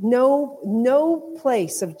 No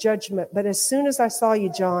place of judgment. But as soon as I saw you,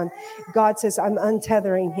 John, God says, I'm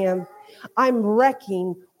untethering him. I'm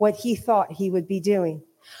wrecking what he thought he would be doing.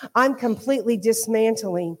 I'm completely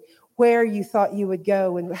dismantling where you thought you would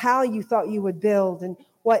go and how you thought you would build and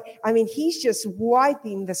he's just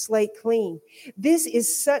wiping the slate clean. This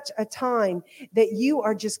is such a time that you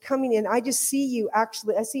are just coming in. I just see you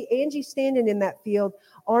actually. I see Angie standing in that field,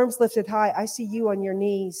 arms lifted high. I see you on your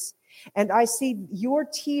knees. And I see your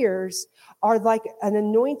tears are like an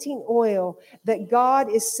anointing oil that God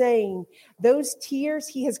is saying, those tears,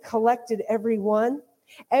 he has collected every one.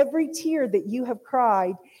 Every tear that you have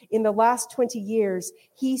cried in the last 20 years,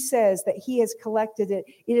 he says that he has collected it.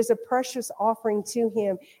 It is a precious offering to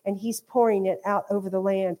him, and he's pouring it out over the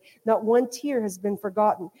land. Not one tear has been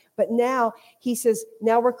forgotten. But now he says,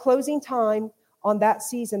 now we're closing time on that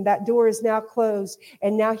season. That door is now closed,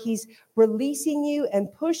 and now he's releasing you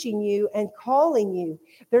and pushing you and calling you.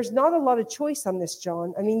 There's not a lot of choice on this,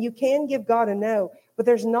 John. I mean, you can give God a no, but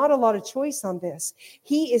there's not a lot of choice on this.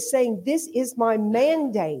 He is saying, this is my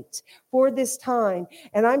mandate for this time.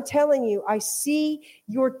 And I'm telling you, I see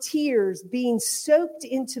your tears being soaked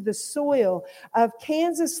into the soil of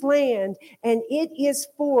Kansas land. And it is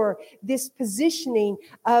for this positioning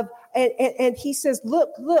of, and he says, look,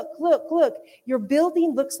 your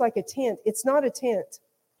building looks like a tent. It's not a tent,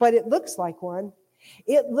 but it looks like one.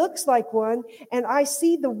 It looks like one, and I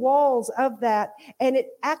see the walls of that. And it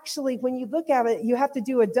actually, when you look at it, you have to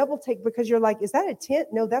do a double take because you're like, is that a tent?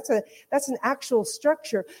 No, that's an actual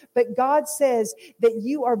structure. But God says that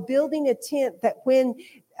you are building a tent that when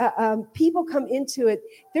people come into it,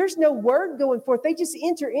 there's no word going forth. They just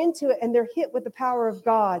enter into it and they're hit with the power of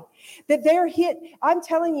God. That they're hit. I'm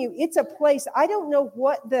telling you, it's a place. I don't know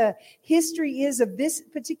what the history is of this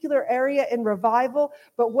particular area in revival,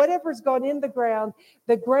 but whatever's gone in the ground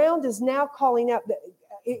is now calling out.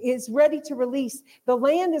 Is ready to release. The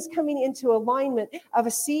land is coming into alignment of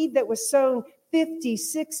a seed that was sown 50,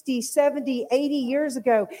 60, 70, 80 years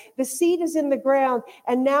ago. The seed is in the ground,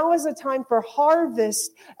 and now is a time for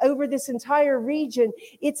harvest over this entire region.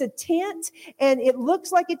 It's a tent, and it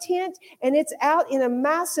looks like a tent, and it's out in a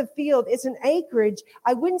massive field. It's an acreage.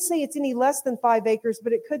 I wouldn't say it's any less than 5 acres,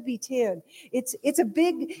 but it could be 10. It's a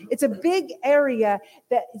big area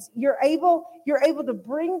that you're able to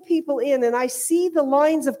bring people in, and I see the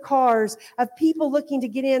lines of cars of people looking to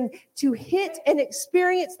get in to hit and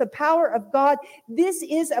experience the power of God. This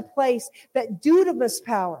is a place that dunamis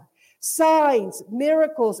power, signs,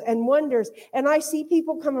 miracles, and wonders. And I see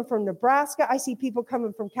people coming from Nebraska. I see people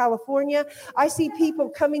coming from California. I see people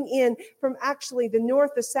coming in from actually the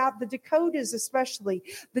north, the south, the Dakotas especially.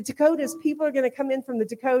 The Dakotas, people are going to come in from the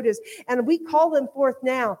Dakotas, and we call them forth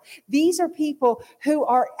now. These are people who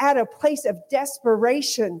are at a place of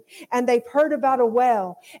desperation, and they've heard about a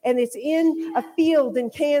well, and it's in a field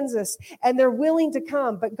in Kansas, and they're willing to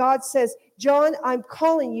come. But God says, John, I'm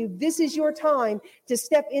calling you. This is your time to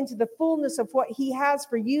step into the fullness of what he has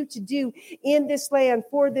for you to do in this land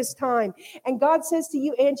for this time. And God says to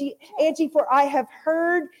you, Angie, for I have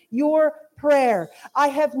heard your prayer. I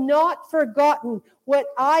have not forgotten what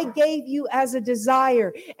I gave you as a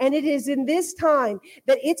desire. And it is in this time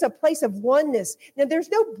that it's a place of oneness. Now, there's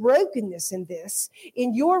no brokenness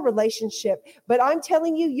in your relationship, but I'm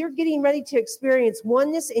telling you, you're getting ready to experience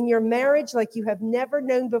oneness in your marriage like you have never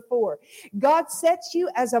known before. God sets you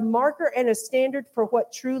as a marker and a standard for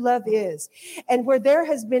what true love is. And where there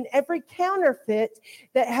has been every counterfeit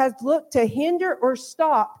that has looked to hinder or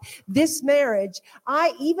stop this marriage,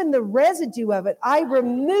 even the residue of it, I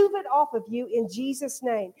remove it off of you in Jesus'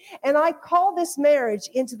 name. And I call this marriage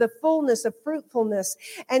into the fullness of fruitfulness.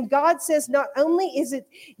 And God says, not only is it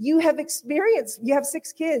you have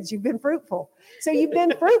 6 kids, you've been fruitful. So you've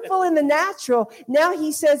been fruitful in the natural. Now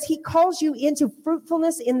he says he calls you into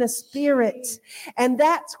fruitfulness in the spirit. And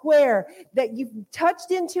that's where that you've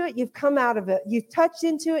touched into it, you've come out of it. You've touched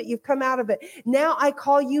into it, you've come out of it. Now I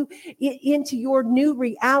call you into your new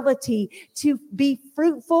reality to be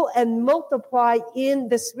fruitful and multiply in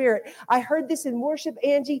the spirit. I heard this in worship,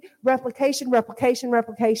 Angie, replication.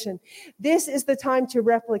 This is the time to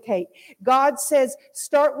replicate. God says,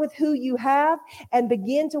 start with who you have and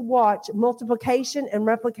begin to watch multiplication and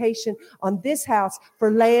replication on this house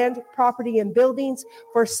for land, property, and buildings,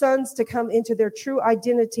 for sons to come into their true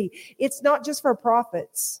identity. It's not just for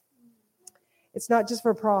prophets. There's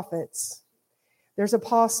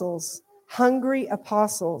apostles, hungry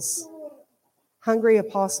apostles.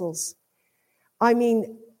 I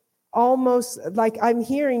mean, almost like I'm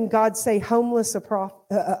hearing God say homeless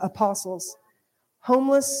apostles.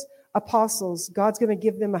 Homeless apostles. God's going to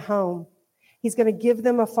give them a home. He's going to give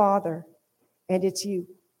them a father. And it's you.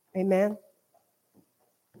 Amen.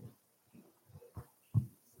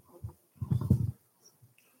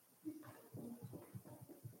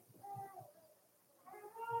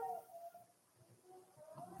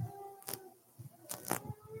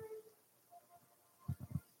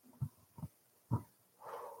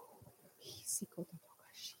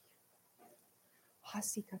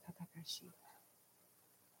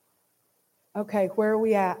 Okay, where are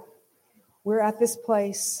we at? We're at this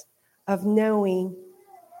place of knowing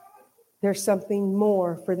there's something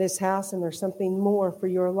more for this house and there's something more for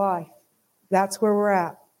your life. That's where we're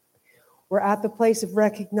at. We're at the place of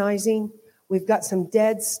recognizing we've got some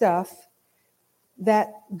dead stuff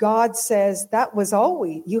that God says that was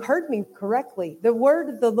always, you heard me correctly. The word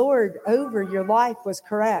of the Lord over your life was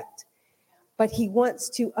correct. But he wants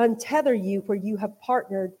to untether you where you have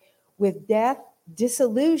partnered with death,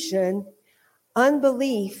 disillusion,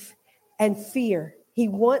 unbelief, and fear. He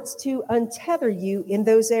wants to untether you in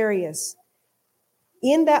those areas.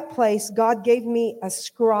 In that place, God gave me a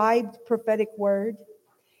scribed prophetic word,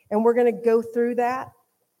 and we're going to go through that.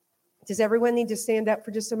 Does everyone need to stand up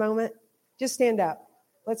for just a moment? Just stand up.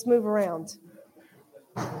 Let's move around.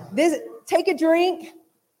 Take a drink.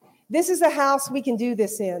 This is a house we can do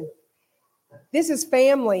this in. This is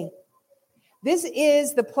family. This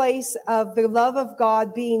is the place of the love of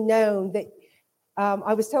God being known, that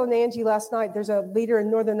I was telling Angie last night, there's a leader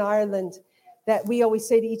in Northern Ireland that we always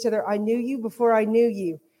say to each other, I knew you before I knew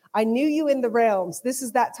you. I knew you in the realms. This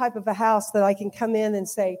is that type of a house that I can come in and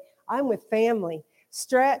say, I'm with family.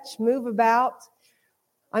 Stretch, move about.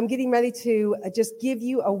 I'm getting ready to just give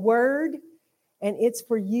you a word, and it's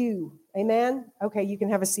for you. Amen? Okay, you can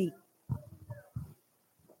have a seat.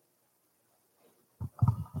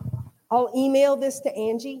 I'll email this to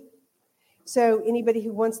Angie. So anybody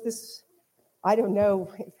who wants this, I don't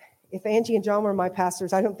know, if Angie and John were my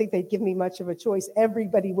pastors, I don't think they'd give me much of a choice.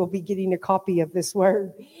 Everybody will be getting a copy of this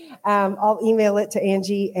word. I'll email it to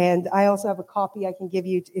Angie, and I also have a copy I can give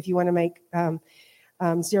you if you want to make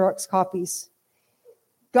Xerox copies.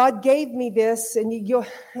 God gave me this, and you'll,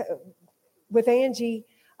 with Angie,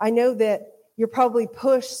 I know that you're probably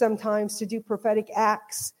pushed sometimes to do prophetic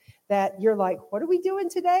acts that you're like, what are we doing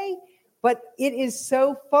today? But it is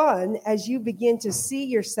so fun as you begin to see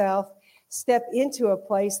yourself step into a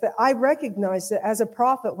place that I recognized that as a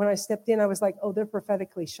prophet, when I stepped in, I was like, oh, they're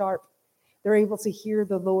prophetically sharp. They're able to hear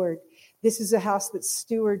the Lord. This is a house that's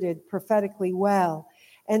stewarded prophetically well.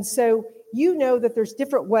 And so you know that there's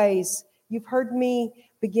different ways. You've heard me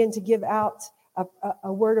begin to give out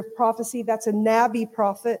a word of prophecy. That's a nabby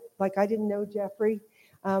prophet. Like I didn't know Jeffrey.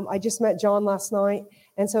 I just met John last night.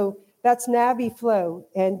 And so that's nabby flow.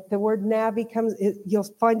 And the word nabby you'll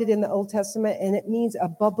find it in the Old Testament, and it means a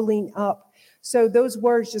bubbling up. So those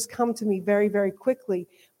words just come to me very, very quickly.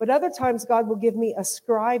 But other times God will give me a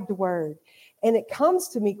scribed word, and it comes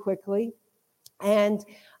to me quickly, and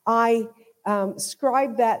I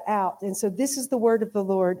scribe that out. And so this is the word of the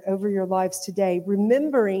Lord over your lives today.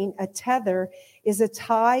 Remembering a tether is a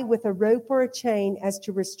tie with a rope or a chain as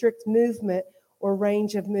to restrict movement or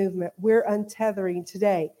range of movement. We're untethering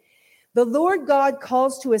today. The Lord God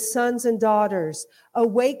calls to his sons and daughters,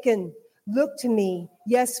 awaken, look to me.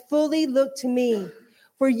 Yes, fully look to me.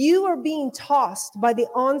 For you are being tossed by the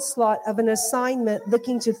onslaught of an assignment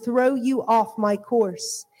looking to throw you off my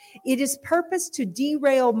course. It is purposed to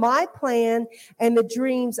derail my plan and the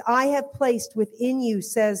dreams I have placed within you,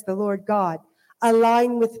 says the Lord God.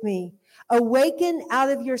 Align with me. Awaken out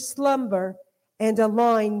of your slumber and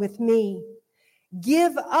align with me.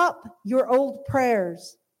 Give up your old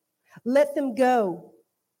prayers. Let them go.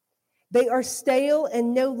 They are stale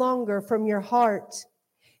and no longer from your heart.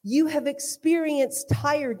 You have experienced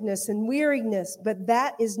tiredness and weariness, but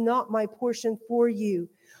that is not my portion for you.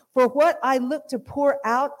 For what I look to pour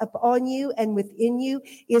out upon you and within you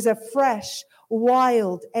is a fresh,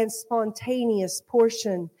 wild, and spontaneous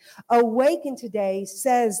portion. Awaken today,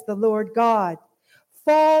 says the Lord God.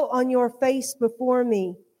 Fall on your face before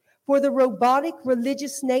me. For the robotic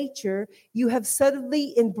religious nature you have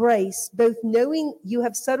subtly embraced, both knowingly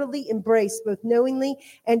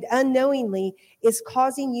and unknowingly, is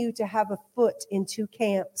causing you to have a foot in two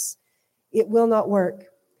camps. It will not work.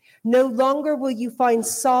 No longer will you find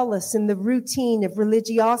solace in the routine of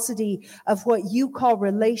religiosity of what you call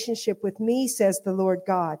relationship with me, says the Lord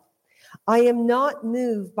God. I am not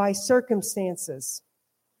moved by circumstances.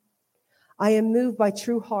 I am moved by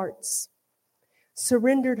true hearts.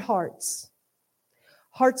 Surrendered hearts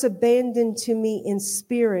abandoned to me in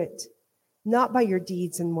spirit, not by your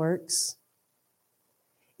deeds and works.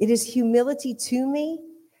 It is humility to me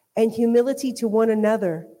and humility to one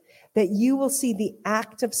another that you will see the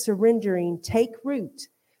act of surrendering take root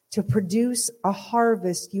to produce a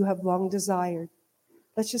harvest you have long desired.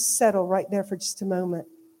 Let's just settle right there for just a moment.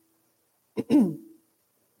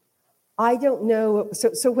 I don't know.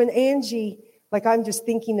 So when Angie, like I'm just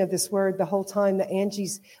thinking of this word the whole time that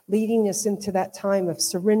Angie's leading us into that time of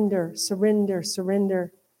surrender, surrender,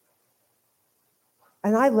 surrender.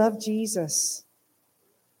 And I love Jesus.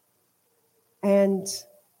 And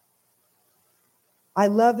I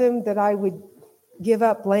love him that I would give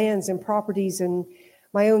up lands and properties and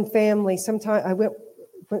my own family. Sometimes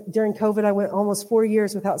during COVID, I went almost 4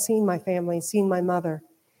 years without seeing my family and seeing my mother.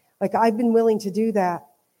 Like I've been willing to do that.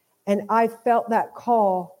 And I felt that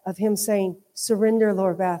call of him saying, surrender,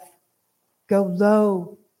 Lord Beth. Go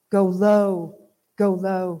low, go low, go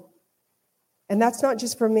low. And that's not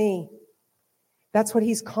just for me. That's what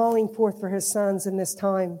he's calling forth for his sons in this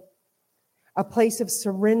time. A place of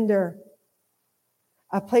surrender.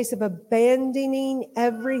 A place of abandoning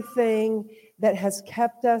everything that has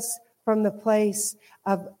kept us from the place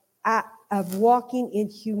of walking in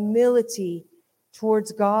humility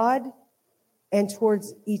towards God and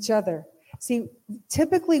towards each other. See,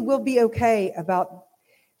 typically we'll be okay about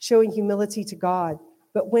showing humility to God,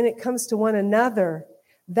 but when it comes to one another,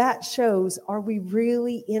 that shows, are we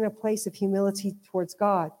really in a place of humility towards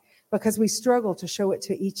God? Because we struggle to show it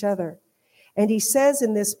to each other. And he says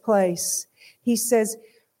in this place, he says,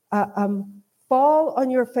 fall on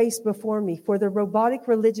your face before me, for the robotic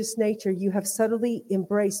religious nature you have subtly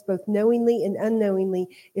embraced, both knowingly and unknowingly,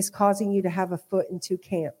 is causing you to have a foot in two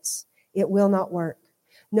camps. It will not work.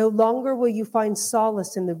 No longer will you find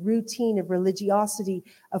solace in the routine of religiosity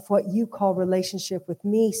of what you call relationship with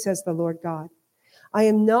me, says the Lord God. I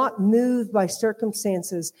am not moved by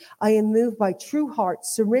circumstances. I am moved by true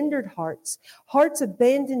hearts, surrendered hearts, hearts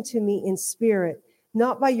abandoned to me in spirit,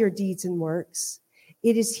 not by your deeds and works.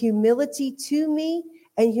 It is humility to me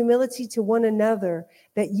and humility to one another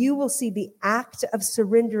that you will see the act of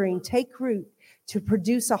surrendering take root to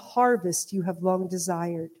produce a harvest you have long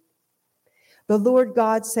desired. The Lord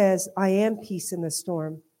God says, I am peace in the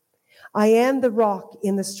storm. I am the rock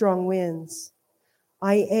in the strong winds.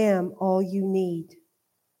 I am all you need.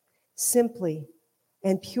 Simply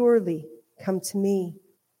and purely come to me.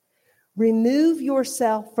 Remove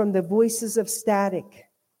yourself from the voices of static.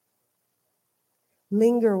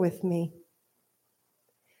 Linger with me.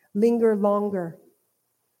 Linger longer.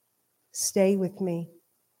 Stay with me.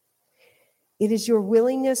 It is your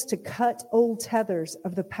willingness to cut old tethers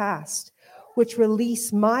of the past, which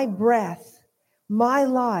release my breath, my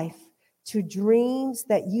life, to dreams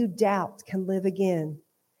that you doubt can live again.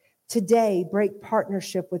 Today, break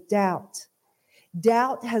partnership with doubt.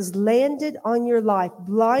 Doubt has landed on your life,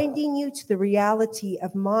 blinding you to the reality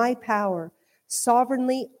of my power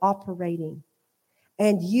sovereignly operating,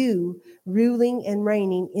 and you ruling and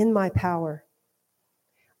reigning in my power.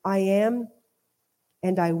 I am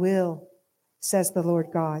and I will, says the Lord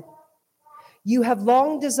God. You have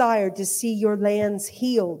long desired to see your lands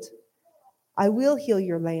healed. I will heal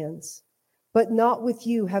your lands, but not with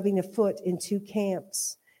you having a foot in two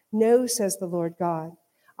camps. No, says the Lord God.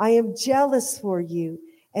 I am jealous for you,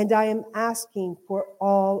 and I am asking for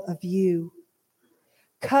all of you.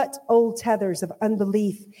 Cut old tethers of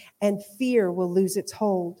unbelief, and fear will lose its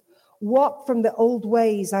hold. Walk from the old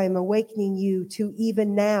ways I am awakening you to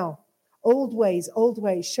even now. Old ways,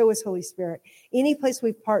 show us, Holy Spirit. Any place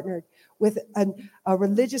we've partnered with a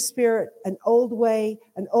religious spirit, an old way,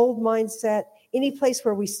 an old mindset, any place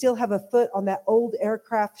where we still have a foot on that old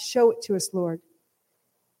aircraft, show it to us, Lord.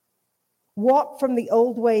 Walk from the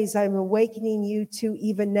old ways I'm awakening you to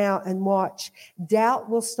even now, and watch. Doubt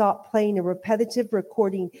will stop playing a repetitive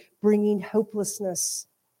recording, bringing hopelessness.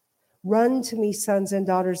 Run to me, sons and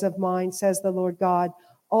daughters of mine, says the Lord God,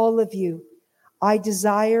 all of you. I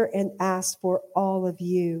desire and ask for all of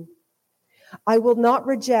you. I will not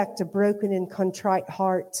reject a broken and contrite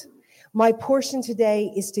heart. My portion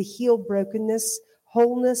today is to heal brokenness,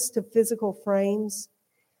 wholeness to physical frames,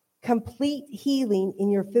 complete healing in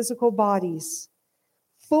your physical bodies,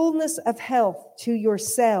 fullness of health to your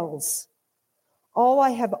cells. All I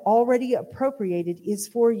have already appropriated is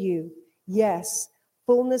for you. Yes,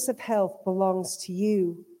 fullness of health belongs to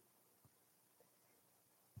you.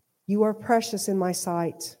 You are precious in my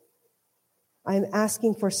sight. I am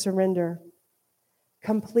asking for surrender.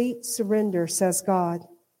 Complete surrender, says God.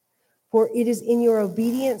 For it is in your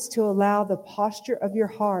obedience to allow the posture of your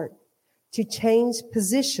heart to change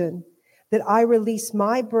position that I release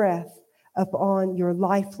my breath upon your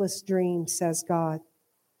lifeless dreams, says God.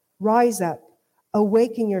 Rise up,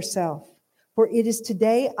 awaken yourself, for it is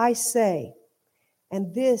today I say,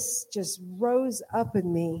 and this just rose up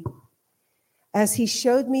in me as he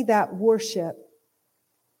showed me that worship.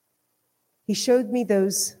 He showed me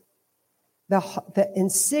the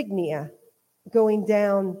insignia going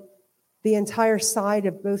down the entire side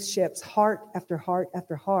of both ships, heart after heart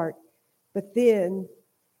after heart. But then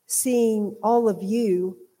seeing all of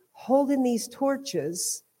you holding these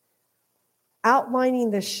torches,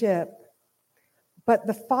 outlining the ship, but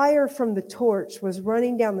the fire from the torch was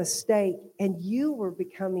running down the stake, and you were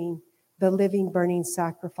becoming the living, burning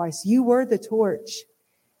sacrifice. You were the torch.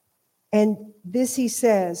 And this he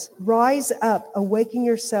says, rise up, awaken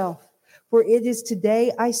yourself, for it is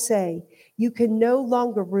today I say, you can no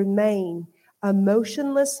longer remain a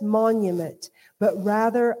motionless monument, but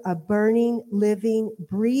rather a burning, living,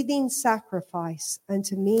 breathing sacrifice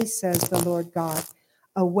unto me, says the Lord God.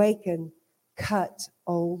 Awaken, cut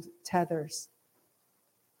old tethers.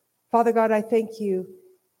 Father God, I thank you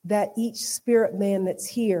that each spirit man that's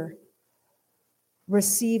here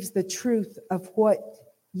receives the truth of what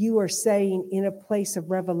you are saying in a place of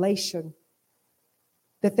revelation,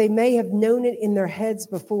 that they may have known it in their heads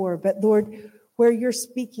before, but Lord, where you're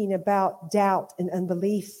speaking about doubt and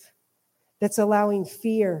unbelief, that's allowing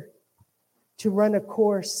fear to run a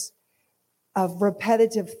course of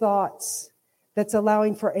repetitive thoughts, that's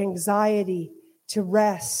allowing for anxiety to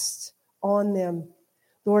rest on them.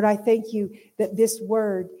 Lord, I thank you that this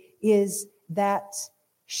word is that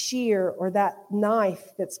shear or that knife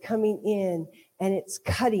that's coming in and it's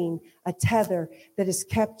cutting a tether that has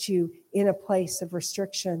kept you in a place of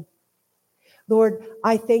restriction. Lord,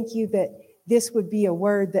 I thank you that this would be a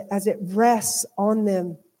word that as it rests on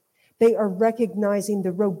them, they are recognizing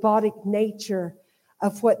the robotic nature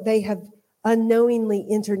of what they have unknowingly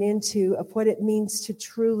entered into, of what it means to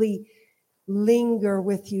truly linger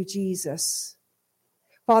with you, Jesus.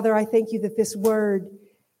 Father, I thank you that this word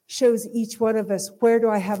shows each one of us, where do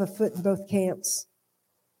I have a foot in both camps?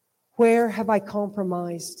 Where have I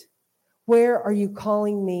compromised? Where are you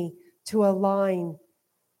calling me to align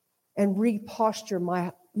and reposture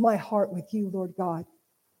my heart with you, Lord God?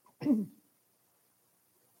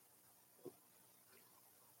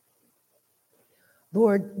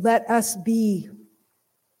 Lord, let us be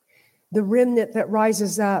the remnant that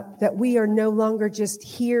rises up, that we are no longer just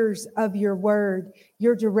hearers of your word,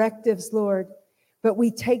 your directives, Lord, but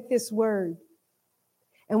we take this word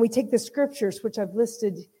and we take the scriptures, which I've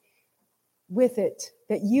listed with it,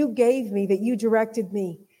 that you gave me, that you directed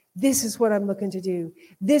me. This is what I'm looking to do.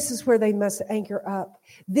 This is where they must anchor up.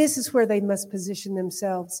 This is where they must position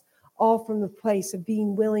themselves, all from the place of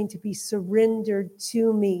being willing to be surrendered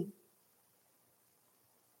to me.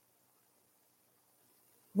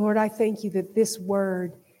 Lord, I thank you that this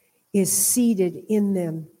word is seated in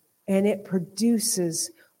them and it produces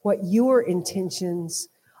what your intentions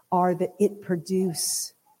are that it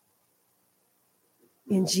produce.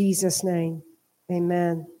 In Jesus' name,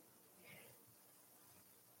 amen.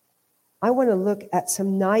 I want to look at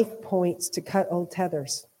some knife points to cut old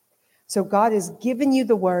tethers. So God has given you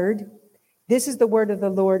the word. This is the word of the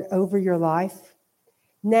Lord over your life.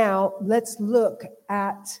 Now let's look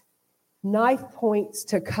at knife points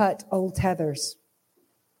to cut old tethers.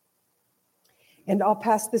 And I'll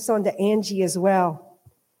pass this on to Angie as well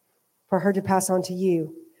for her to pass on to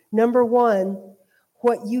you. Number one,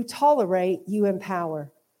 what you tolerate, you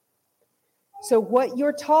empower. So what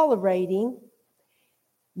you're tolerating,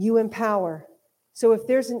 you empower. So if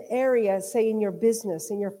there's an area, say in your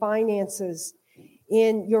business, in your finances,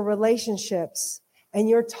 in your relationships, and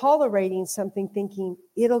you're tolerating something thinking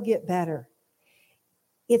it'll get better,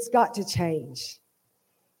 it's got to change.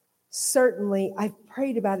 Certainly, I've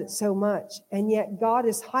prayed about it so much, and yet God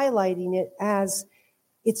is highlighting it as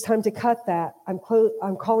it's time to cut that. I'm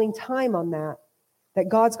calling time on that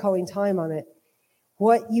God's calling time on it.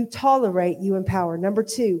 What you tolerate, you empower. Number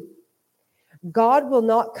two, God will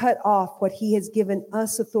not cut off what he has given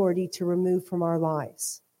us authority to remove from our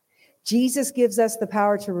lives. Jesus gives us the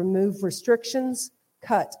power to remove restrictions,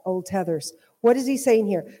 cut old tethers. What is he saying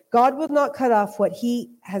here? God will not cut off what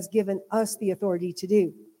he has given us the authority to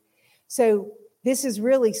do. So this is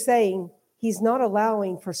really saying he's not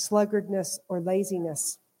allowing for sluggardness or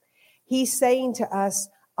laziness. He's saying to us,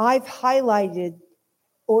 I've highlighted,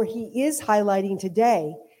 or he is highlighting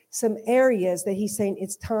today, some areas that he's saying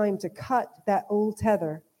it's time to cut that old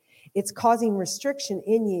tether. It's causing restriction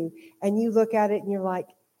in you. And you look at it and you're like,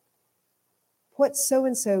 what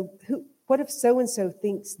if so-and-so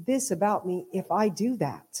thinks this about me if I do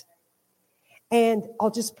that? And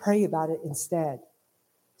I'll just pray about it instead.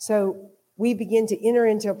 So we begin to enter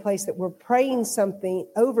into a place that we're praying something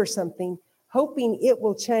over something, hoping it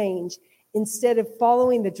will change, instead of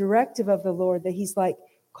following the directive of the Lord that he's like,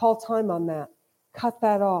 call time on that. Cut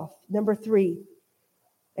that off. Number three,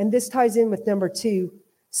 and this ties in with number two,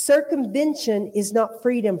 circumvention is not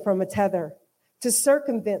freedom from a tether. To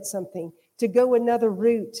circumvent something, to go another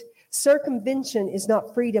route. Circumvention is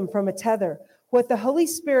not freedom from a tether. What the Holy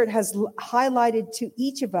Spirit has highlighted to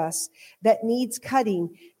each of us that needs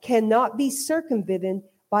cutting cannot be circumvented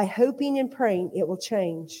by hoping and praying it will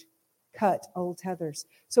change. Cut old tethers.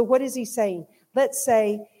 So what is he saying? Let's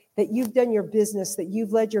say that you've done your business, that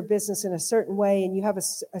you've led your business in a certain way, and you have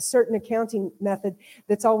a certain accounting method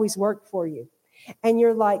that's always worked for you. And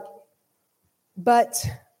you're like, but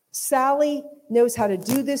Sally knows how to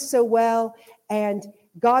do this so well, and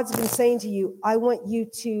God's been saying to you, I want you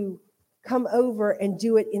to come over and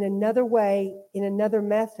do it in another way, in another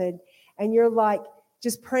method. And you're like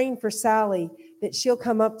just praying for Sally that she'll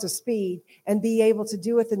come up to speed and be able to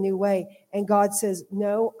do it the new way. And God says,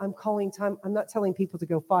 no, I'm calling time. I'm not telling people to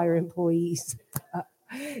go fire employees.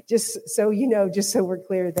 Just so you know, just so we're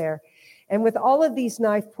clear there. And with all of these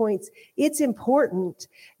knife points, it's important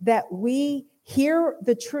that we hear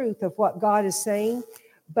the truth of what God is saying,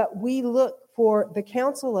 but we look for the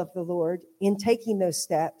counsel of the Lord in taking those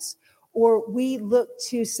steps, or we look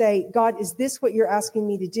to say, God, is this what you're asking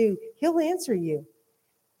me to do? He'll answer you.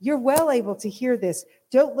 You're well able to hear this.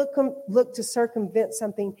 Don't look to circumvent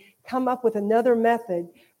something. Come up with another method.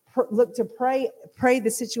 look to pray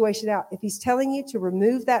the situation out. If he's telling you to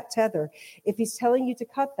remove that tether, if he's telling you to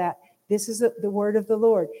cut that, this is the word of the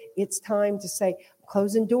Lord. It's time to say,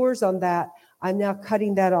 closing doors on that. I'm now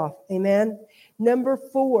cutting that off. Amen. Number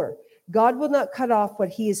 4, God will not cut off what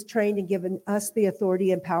he has trained and given us the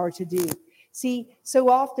authority and power to do. See, so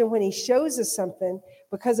often when he shows us something,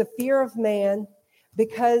 because of fear of man,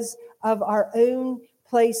 because of our own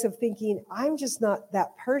place of thinking, I'm just not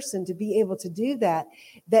that person to be able to do that,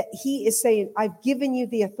 that he is saying, I've given you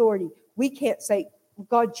the authority. We can't say,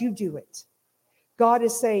 God, you do it. God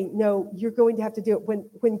is saying, no, you're going to have to do it.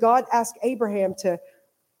 When God asked Abraham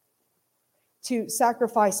to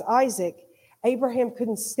sacrifice Isaac, Abraham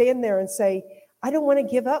couldn't stand there and say, I don't want to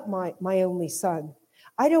give up my only son.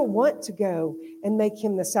 I don't want to go and make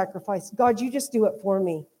him the sacrifice. God, you just do it for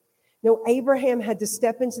me. No, Abraham had to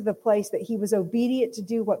step into the place that he was obedient to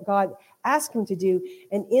do what God asked him to do.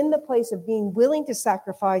 And in the place of being willing to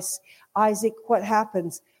sacrifice Isaac, what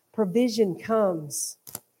happens? Provision comes.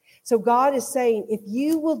 So God is saying, if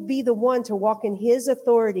you will be the one to walk in his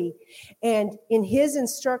authority and in his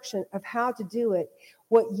instruction of how to do it,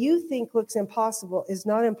 what you think looks impossible is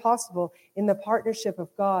not impossible in the partnership of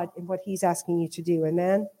God in what he's asking you to do.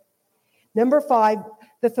 Amen. Number 5,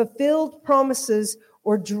 the fulfilled promises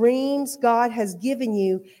or dreams God has given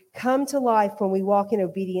you come to life when we walk in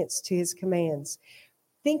obedience to his commands.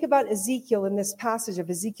 Think about Ezekiel in this passage of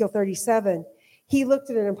Ezekiel 37. He looked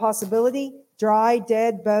at an impossibility, dry,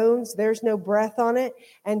 dead bones. There's no breath on it.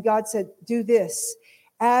 And God said, do this.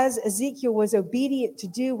 As Ezekiel was obedient to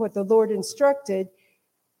do what the Lord instructed,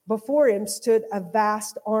 before him stood a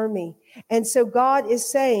vast army. And so God is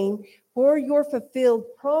saying, for your fulfilled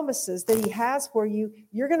promises that he has for you,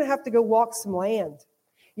 you're going to have to go walk some land.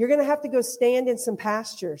 You're going to have to go stand in some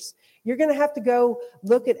pastures. You're going to have to go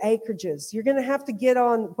look at acreages. You're going to have to get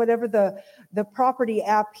on whatever the property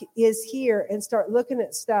app is here and start looking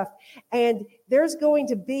at stuff. And there's going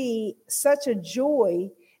to be such a joy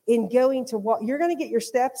in going to walk. You're going to get your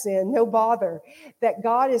steps in, no bother. That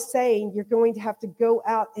God is saying you're going to have to go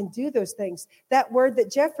out and do those things. That word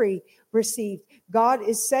that Jeffrey received, God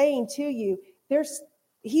is saying to you,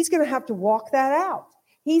 he's going to have to walk that out.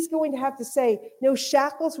 He's going to have to say, no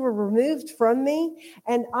shackles were removed from me.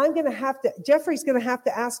 And Jeffrey's going to have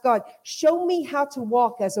to ask God, show me how to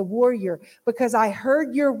walk as a warrior, because I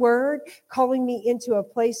heard your word calling me into a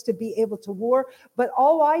place to be able to war. But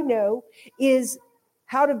all I know is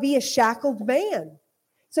how to be a shackled man.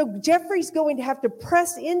 So Jeffrey's going to have to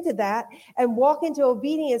press into that and walk into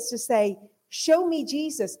obedience to say, show me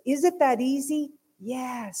Jesus. Is it that easy?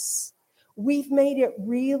 Yes. We've made it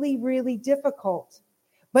really, really difficult.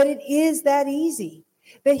 But it is that easy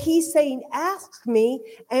that he's saying, ask me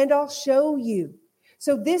and I'll show you.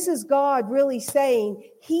 So this is God really saying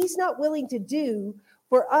he's not willing to do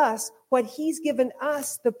for us what he's given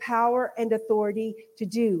us the power and authority to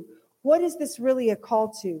do. What is this really a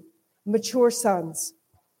call to? Mature sons.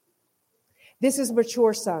 This is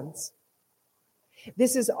mature sons.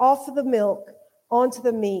 This is off of the milk, onto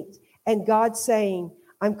the meat. And God saying,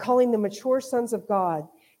 I'm calling the mature sons of God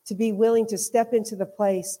to be willing to step into the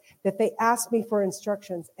place that they ask me for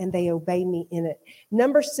instructions and they obey me in it.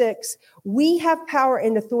 Number 6, we have power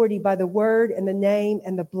and authority by the word and the name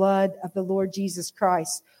and the blood of the Lord Jesus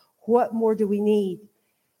Christ. What more do we need?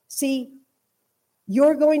 See,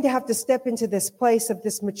 you're going to have to step into this place of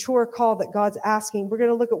this mature call that God's asking. We're going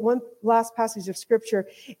to look at one last passage of scripture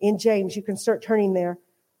in James. You can start turning there.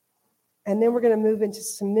 And then we're going to move into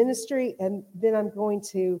some ministry, and then I'm going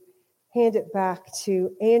to hand it back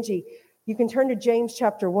to Angie. You can turn to James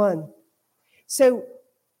chapter 1. So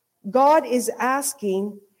God is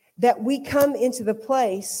asking that we come into the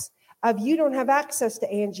place of, you don't have access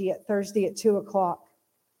to Angie at Thursday at 2:00,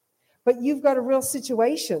 but you've got a real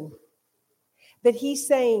situation that he's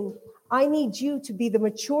saying, I need you to be the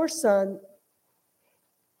mature son,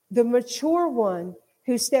 the mature one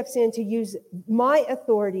who steps in to use my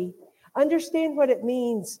authority. Understand what it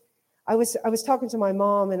means. I was talking to my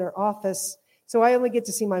mom in her office. So I only get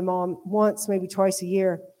to see my mom once, maybe twice a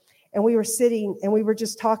year. And we were sitting and we were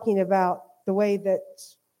just talking about the way that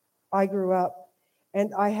I grew up.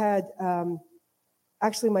 And I had,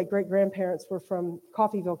 actually my great-grandparents were from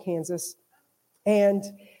Coffeyville, Kansas. And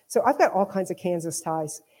so I've got all kinds of Kansas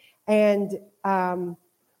ties. And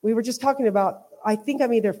we were just talking about, I think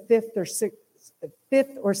I'm either fifth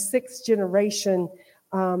or sixth generation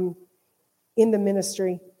in the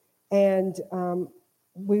ministry. And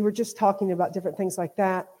we were just talking about different things like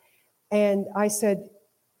that. And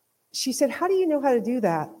she said, how do you know how to do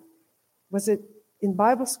that? Was it in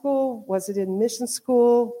Bible school? Was it in mission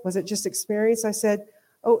school? Was it just experience? I said,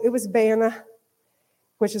 oh, it was Banna.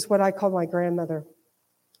 which is what I call my grandmother.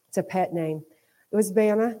 It's a pet name. It was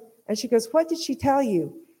Vanna. And she goes, what did she tell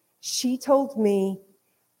you? She told me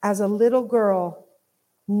as a little girl,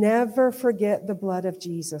 never forget the blood of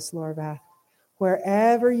Jesus, Lora Beth.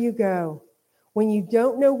 Wherever you go, when you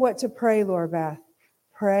don't know what to pray, Lora Beth,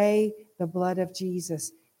 pray the blood of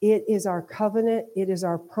Jesus. It is our covenant. It is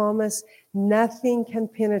our promise. Nothing can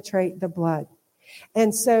penetrate the blood.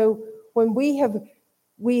 And so when we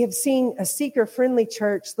have seen a seeker-friendly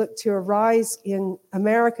church look to arise in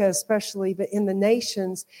America especially, but in the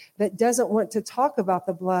nations that doesn't want to talk about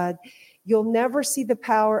the blood, you'll never see the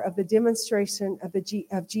power of the demonstration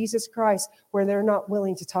of Jesus Christ where they're not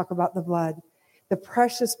willing to talk about the blood, the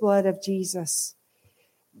precious blood of Jesus.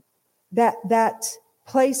 That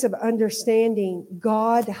place of understanding,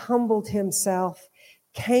 God humbled himself,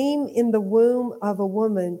 came in the womb of a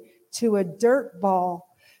woman to a dirt ball,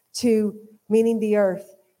 meaning the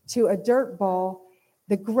earth, to a dirt ball,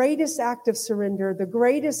 the greatest act of surrender, the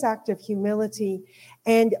greatest act of humility,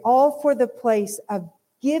 and all for the place of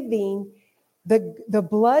giving the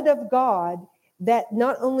blood of God that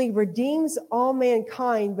not only redeems all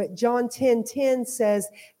mankind, but John 10:10 says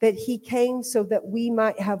that he came so that we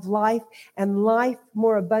might have life and life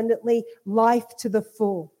more abundantly, life to the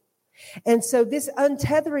full. And so this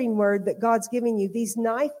untethering word that God's giving you, these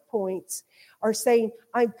knife points are saying,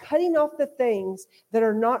 I'm cutting off the things that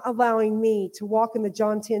are not allowing me to walk in the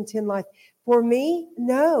John 10:10 life. For me,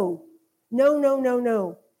 no.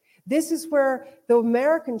 This is where the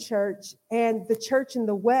American church and the church in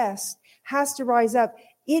the West has to rise up.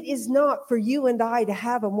 It is not for you and I to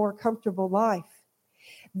have a more comfortable life.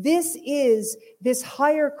 This is this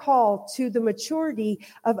higher call to the maturity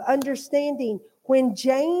of understanding. When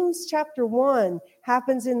James chapter 1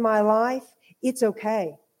 happens in my life, it's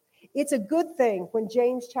okay. It's a good thing when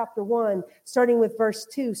James chapter 1, starting with verse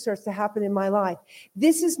 2, starts to happen in my life.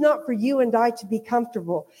 This is not for you and I to be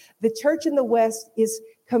comfortable. The church in the West is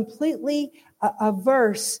completely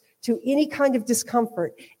averse to any kind of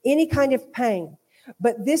discomfort, any kind of pain.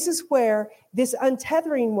 But this is where this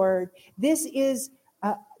untethering word, this is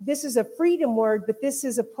a freedom word, but this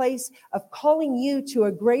is a place of calling you to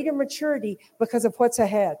a greater maturity because of what's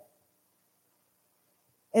ahead.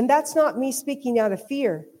 And that's not me speaking out of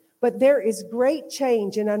fear, but there is great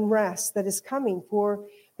change and unrest that is coming for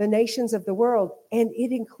the nations of the world, and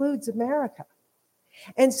it includes America.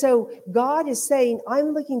 And so God is saying,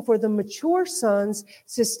 I'm looking for the mature sons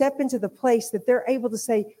to step into the place that they're able to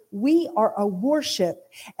say, we are a worship,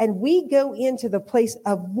 and we go into the place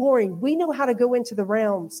of warring. We know how to go into the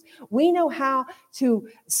realms. We know how to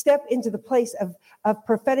step into the place of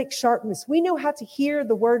prophetic sharpness. We know how to hear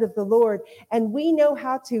the word of the Lord, and we know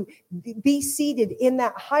how to be seated in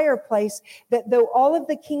that higher place, that though all of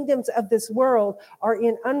the kingdoms of this world are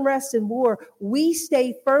in unrest and war, we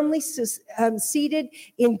stay firmly seated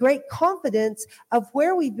in great confidence of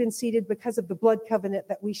where we've been seated because of the blood covenant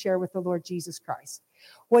that we share with the Lord Jesus Christ.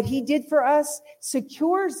 What he did for us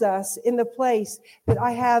secures us in the place that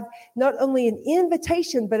I have not only an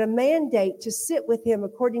invitation, but a mandate to sit with him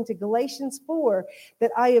according to Galatians 4, that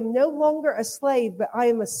I am no longer a slave, but I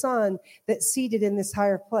am a son that's seated in this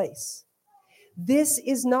higher place. This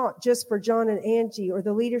is not just for John and Angie or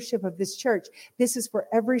the leadership of this church. This is for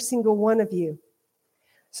every single one of you.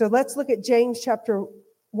 So let's look at James chapter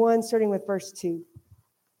 1, starting with verse 2.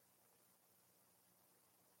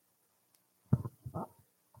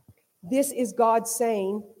 This is God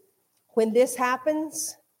saying, when this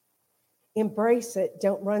happens, embrace it.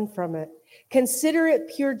 Don't run from it. Consider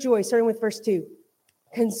it pure joy, starting with verse 2.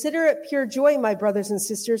 Consider it pure joy, my brothers and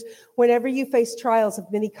sisters, whenever you face trials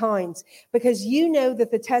of many kinds, because you know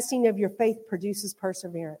that the testing of your faith produces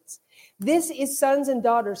perseverance. This is sons and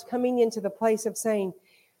daughters coming into the place of saying,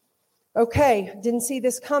 okay, didn't see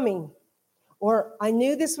this coming, or I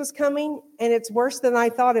knew this was coming and it's worse than I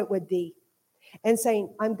thought it would be. And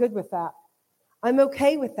saying, I'm good with that. I'm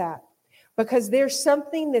okay with that. Because there's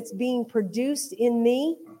something that's being produced in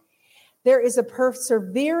me. There is a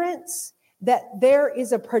perseverance, that there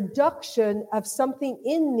is a production of something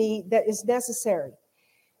in me that is necessary.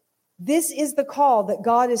 This is the call that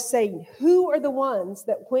God is saying. Who are the ones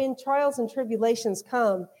that when trials and tribulations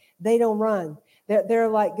come, they don't run? They're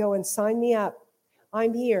like going, sign me up.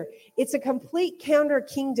 I'm here. It's a complete counter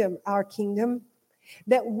kingdom, our kingdom.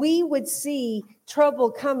 That we would see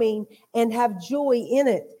trouble coming and have joy in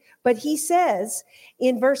it. But he says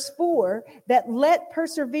in verse 4 that let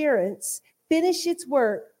perseverance finish its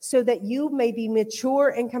work so that you may be mature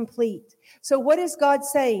and complete. So what is God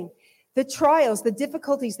saying? The trials, the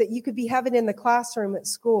difficulties that you could be having in the classroom at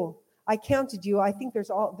school. I counted you. I think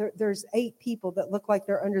there's 8 people that look like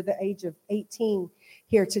they're under the age of 18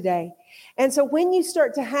 here today. And so when you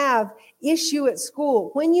start to have issue at school,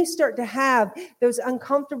 when you start to have those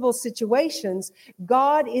uncomfortable situations,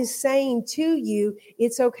 God is saying to you,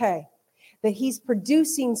 it's okay. That he's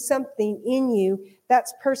producing something in you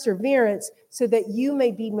that's perseverance so that you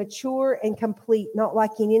may be mature and complete, not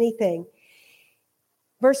lacking anything.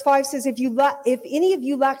 Verse 5 says, if any of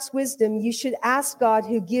you lacks wisdom, you should ask God,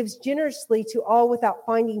 who gives generously to all without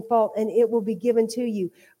finding fault, and it will be given to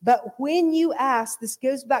you. But when you ask, this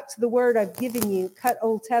goes back to the word I've given you, cut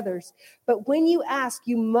old tethers. But when you ask,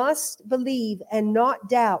 you must believe and not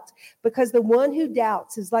doubt, because the one who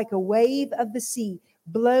doubts is like a wave of the sea,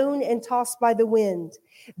 blown and tossed by the wind.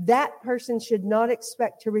 That person should not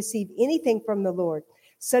expect to receive anything from the Lord.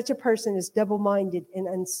 Such a person is double-minded and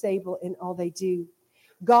unstable in all they do.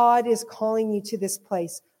 God is calling you to this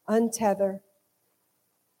place. Untether.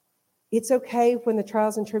 It's okay when the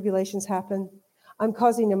trials and tribulations happen. I'm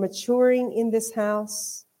causing a maturing in this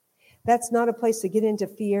house. That's not a place to get into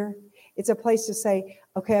fear. It's a place to say,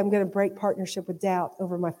 okay, I'm going to break partnership with doubt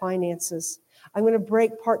over my finances. I'm going to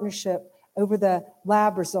break partnership over the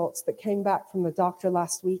lab results that came back from the doctor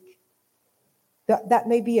last week. That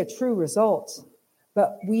may be a true result,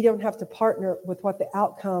 but we don't have to partner with what the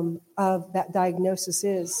outcome of that diagnosis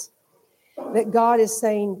is. That God is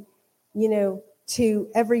saying, to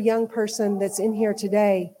every young person that's in here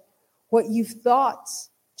today, what you've thought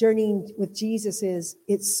journeying with Jesus is,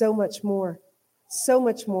 it's so much more, so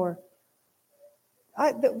much more.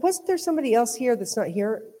 Wasn't there somebody else here that's not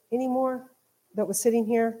here anymore that was sitting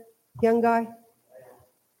here? Young guy?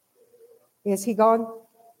 Is he gone?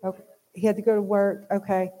 Okay. He had to go to work.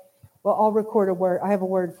 Okay. Well, I'll record a word. I have a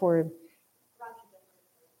word for him.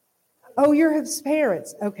 Oh, you're his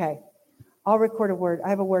parents. Okay. I'll record a word. I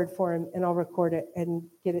have a word for him, and I'll record it and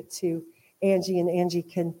get it to Angie, and Angie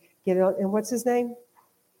can get it on. And what's his name?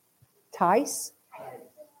 Tice?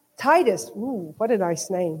 Titus. Ooh, what a nice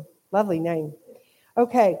name. Lovely name.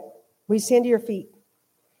 Okay. Will you stand to your feet?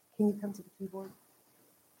 Can you come to the keyboard?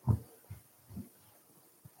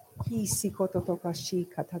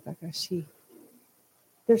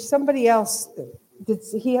 There's somebody else. Did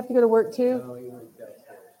he have to go to work too? No, he went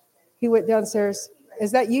downstairs. He went downstairs.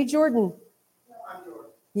 Is that you, Jordan? I'm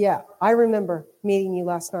Jordan. Yeah, I remember meeting you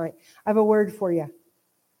last night. I have a word for you.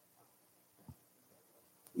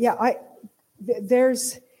 Yeah,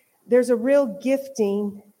 there's a real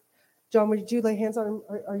gifting. John, would you lay hands on him?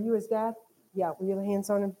 Are you his dad? Yeah, will you lay hands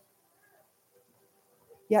on him?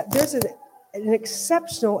 Yeah, there's an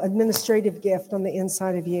exceptional administrative gift on the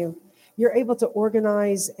inside of you. You're able to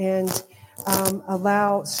organize and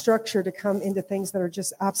allow structure to come into things that are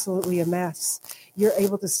just absolutely a mess. You're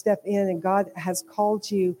able to step in, and God has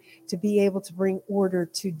called you to be able to bring order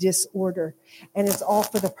to disorder. And it's all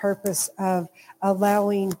for the purpose of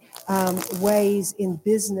allowing ways in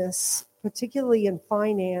business, particularly in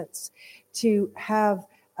finance, to have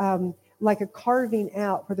like a carving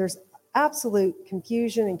out where there's absolute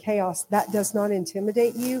confusion and chaos. That does not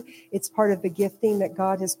intimidate you. It's part of the gifting that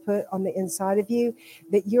God has put on the inside of you,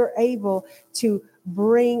 that you're able to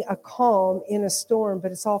bring a calm in a storm,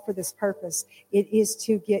 but it's all for this purpose. It is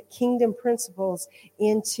to get kingdom principles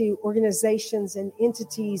into organizations and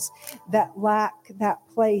entities that lack that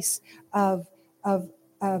place of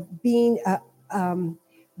being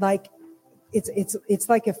like it's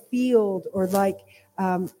like a field or like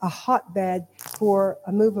a hotbed for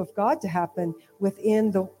a move of God to happen within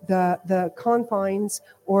the confines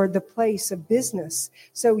or the place of business.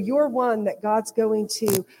 So you're one that God's going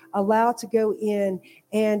to allow to go in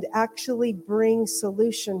and actually bring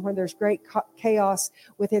solution when there's great chaos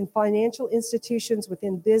within financial institutions,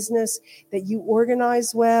 within business, that you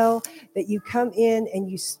organize well, that you come in and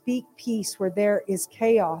you speak peace where there is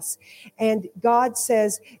chaos. And God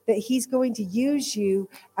says that he's going to use you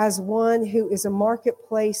as one who is a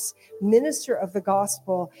marketplace minister of the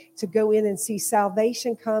gospel to go in and see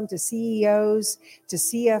salvation come to CEOs, to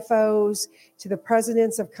CFOs, to the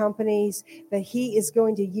presidents of companies, that he is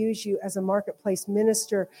going to use you as a marketplace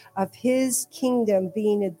minister of his kingdom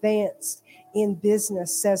being advanced in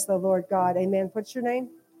business, says the Lord God. Amen. What's your name?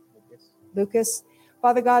 Lucas.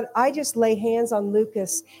 Father God, I just lay hands on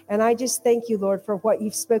Lucas, and I just thank you, Lord, for what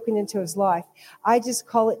you've spoken into his life. I just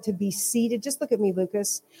call it to be seated. Just look at me,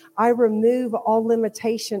 Lucas. I remove all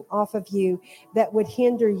limitation off of you that would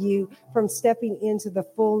hinder you from stepping into the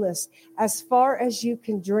fullness. As far as you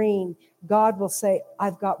can dream, God will say,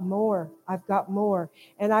 I've got more. I've got more.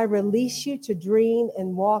 And I release you to dream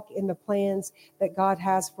and walk in the plans that God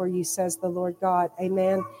has for you, says the Lord God.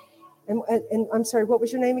 Amen. And I'm sorry, what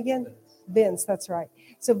was your name again? Vince, that's right.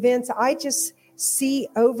 So Vince, I just see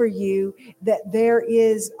over you that there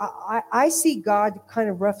is, I see God kind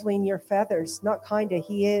of ruffling your feathers, not kind of,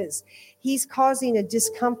 he is. He's causing a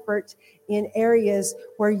discomfort in areas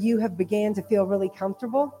where you have began to feel really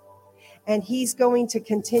comfortable. And he's going to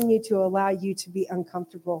continue to allow you to be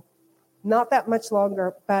uncomfortable. Not that much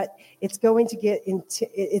longer, but it's going to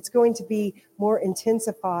it's going to be more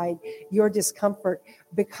intensified, your discomfort,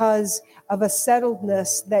 because of a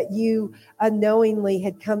settledness that you unknowingly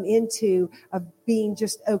had come into of being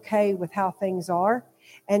just okay with how things are.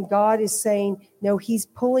 And God is saying, no, he's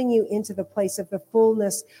pulling you into the place of the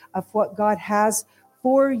fullness of what God has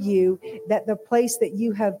for you, that the place that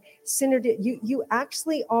you have centered it, you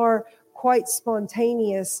actually are quite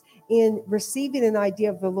spontaneous in receiving an idea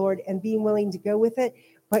of the Lord and being willing to go with it,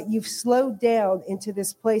 but you've slowed down into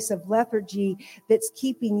this place of lethargy that's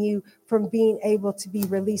keeping you from being able to be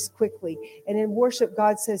released quickly. And in worship,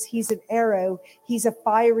 God says he's an arrow, he's a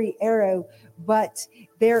fiery arrow, but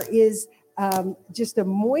there is just a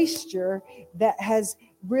moisture that has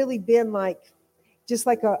really been just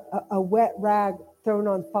like a wet rag thrown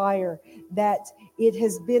on fire, that it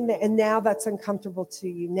has been there, and now that's uncomfortable to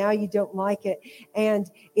you. Now you don't like it, and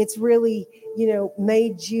it's really,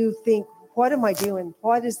 made you think, what am I doing?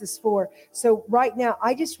 What is this for? So right now,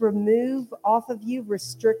 I just remove off of you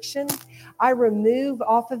restriction. I remove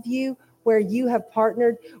off of you where you have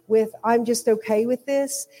partnered with, I'm just okay with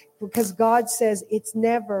this, because God says it's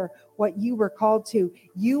never what you were called to.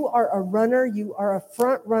 You are a runner. You are a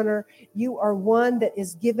front runner. You are one that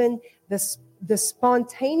is given the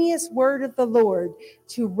spontaneous word of the Lord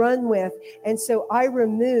to run with. And so I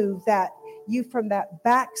remove you from that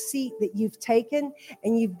back seat that you've taken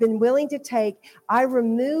and you've been willing to take. I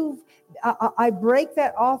break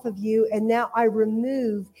that off of you, and now I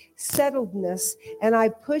remove settledness, and I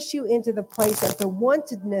push you into the place of the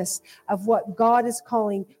wantedness of what God is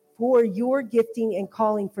calling for your gifting and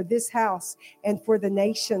calling for this house and for the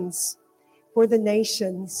nations, for the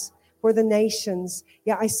nations. For the nations.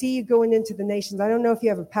 Yeah, I see you going into the nations. I don't know if you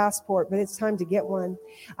have a passport, but it's time to get one.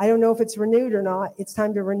 I don't know if it's renewed or not. It's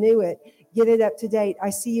time to renew it. Get it up to date. I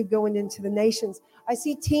see you going into the nations. I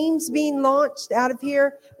see teams being launched out of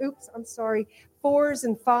here. Oops, I'm sorry. 4s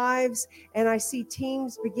and 5s. And I see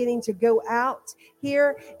teams beginning to go out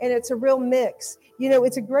here. And it's a real mix.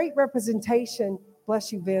 It's a great representation.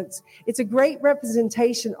 Bless you, Vince. It's a great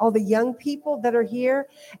representation, all the young people that are here.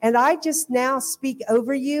 And I just now speak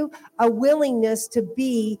over you a willingness to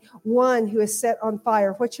be one who is set on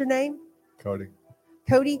fire. What's your name?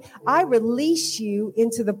 Cody, I release you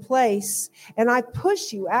into the place, and I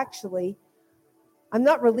push you, actually. I'm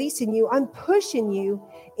not releasing you. I'm pushing you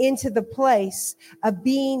into the place of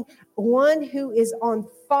being one who is on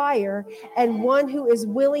fire and one who is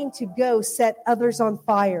willing to go set others on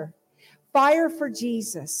fire. Fire for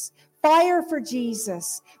Jesus. Fire for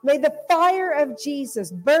Jesus. May the fire of Jesus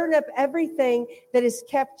burn up everything that has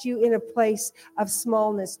kept you in a place of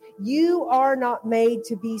smallness. You are not made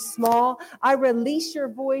to be small. I release your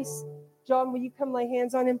voice. John, will you come lay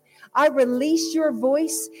hands on him? I release your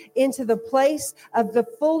voice into the place of the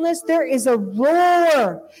fullness. There is a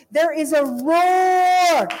roar. There is a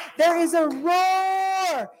roar. There is a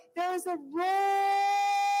roar. There is a roar.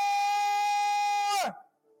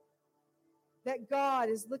 That God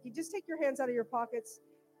is looking. Just take your hands out of your pockets.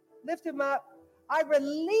 Lift them up. I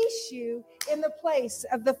release you in the place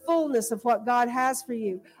of the fullness of what God has for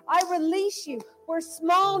you. I release you where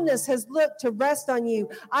smallness has looked to rest on you.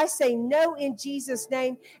 I say no in Jesus'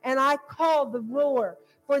 name, and I call the roar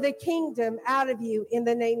for the kingdom out of you in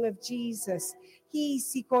the name of Jesus. You're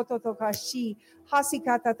an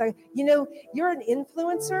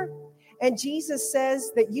influencer. And Jesus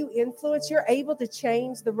says that you influence, you're able to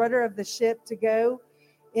change the rudder of the ship to go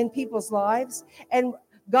in people's lives. And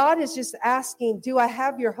God is just asking, do I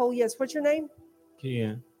have your whole yes? What's your name?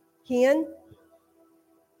 Kian. Kian?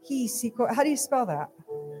 How do you spell that?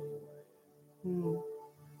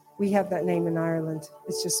 We have that name in Ireland.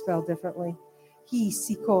 It's just spelled differently. You're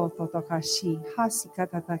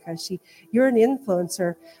an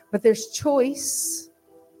influencer, but there's choice.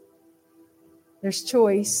 There's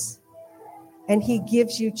choice. And he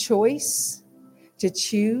gives you choice to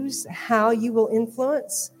choose how you will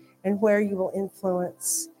influence and where you will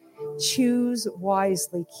influence. Choose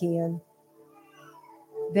wisely, Kian.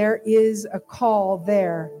 There is a call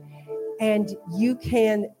there. And you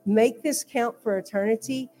can make this count for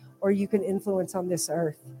eternity, or you can influence on this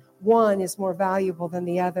earth. One is more valuable than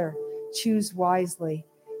the other. Choose wisely.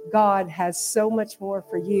 God has so much more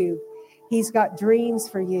for you. He's got dreams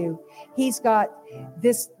for you. He's got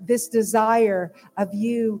this desire of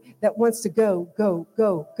you that wants to go, go,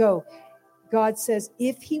 go, go. God says,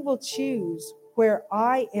 if he will choose where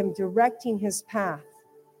I am directing his path,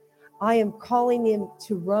 I am calling him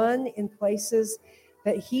to run in places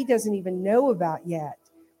that he doesn't even know about yet,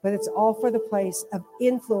 but it's all for the place of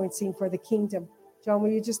influencing for the kingdom. John, will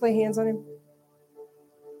you just lay hands on him?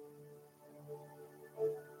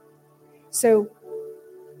 So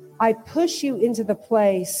I push you into the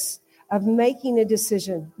place of making a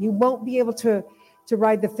decision. You won't be able to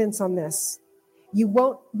ride the fence on this. You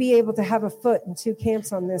won't be able to have a foot in two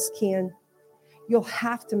camps on this, Ken. You'll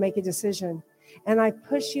have to make a decision. And I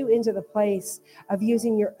push you into the place of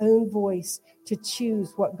using your own voice to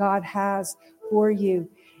choose what God has for you.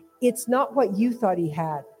 It's not what you thought he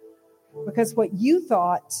had, because what you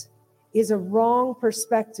thought is a wrong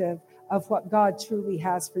perspective of what God truly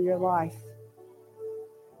has for your life.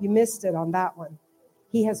 You missed it on that one.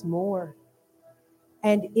 He has more.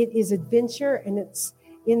 And it is adventure, and it's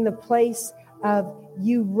in the place of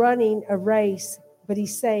you running a race. But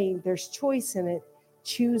he's saying there's choice in it.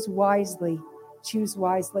 Choose wisely. Choose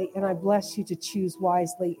wisely. And I bless you to choose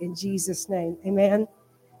wisely in Jesus' name. Amen.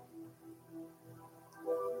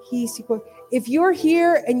 If you're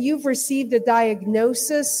here and you've received a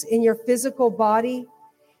diagnosis in your physical body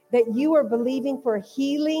that you are believing for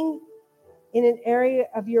healing in an area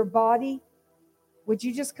of your body, would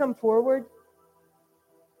you just come forward?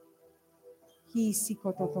 Looks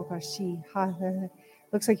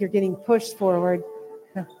like you're getting pushed forward,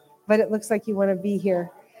 but it looks like you want to be here.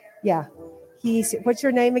 Yeah. What's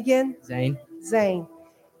your name again? Zane. Zane.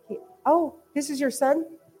 Oh, this is your son?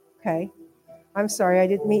 Okay. I'm sorry, I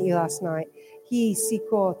didn't meet you last night.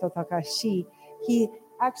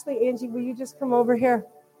 Actually, Angie, will you just come over here?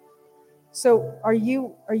 So are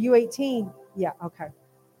you 18? Yeah, okay.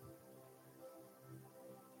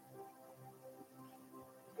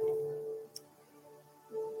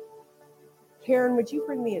 Karen, would you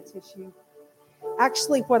bring me a tissue?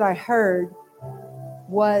 Actually, what I heard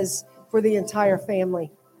was for the entire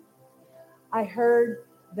family. I heard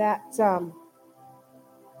that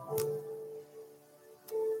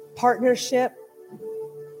partnership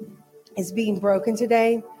is being broken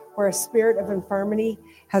today, where a spirit of infirmity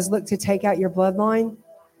has looked to take out your bloodline.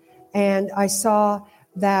 And I saw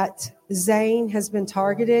that Zane has been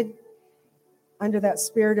targeted under that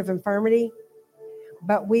spirit of infirmity.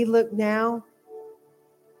 But we look now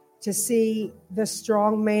to see the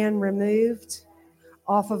strong man removed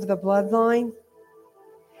off of the bloodline.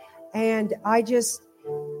 And I just,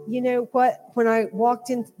 you know what, when I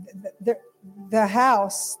walked in the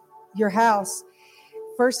house, your house,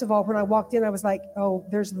 first of all, when I walked in, I was like, oh,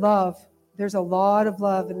 there's love. There's a lot of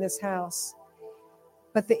love in this house.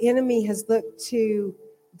 But the enemy has looked to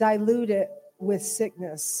dilute it with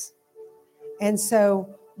sickness. And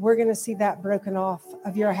so we're going to see that broken off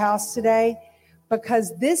of your house today,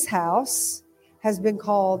 because this house has been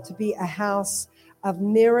called to be a house of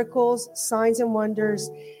miracles, signs and wonders,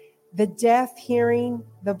 the deaf hearing,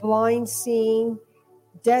 the blind seeing,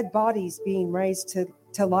 dead bodies being raised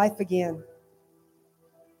to life again.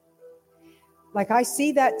 Like I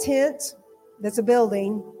see that tent that's a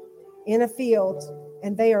building in a field,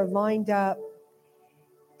 and they are lined up.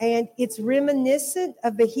 And it's reminiscent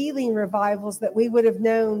of the healing revivals that we would have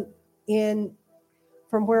known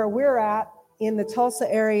from where we're at in the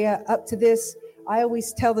Tulsa area up to this. I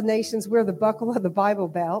always tell the nations we're the buckle of the Bible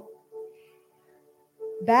Belt.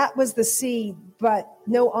 That was the seed, but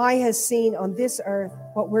no eye has seen on this earth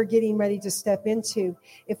what we're getting ready to step into.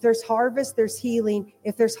 If there's harvest, there's healing.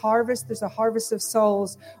 If there's harvest, there's a harvest of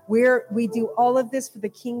souls. We do all of this for the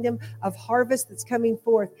kingdom of harvest that's coming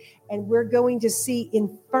forth. And we're going to see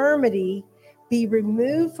infirmity be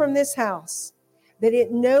removed from this house, that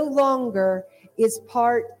it no longer is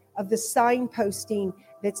part of the signposting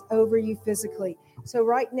that's over you physically. So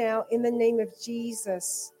right now, in the name of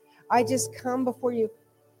Jesus, I just come before you.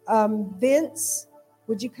 Vince,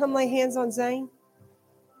 would you come lay hands on Zane?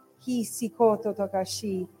 Lay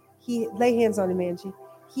hands on him, Angie.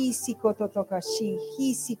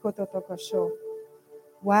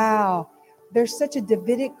 Wow. There's such a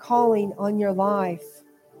Davidic calling on your life.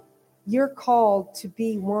 You're called to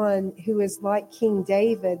be one who is like King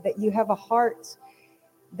David, that you have a heart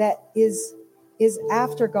that is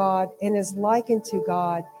after God and is likened to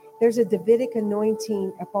God. There's a Davidic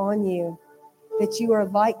anointing upon you, that you are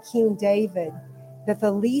like King David, that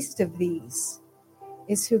the least of these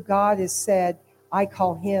is who God has said, I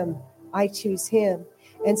call him, I choose him.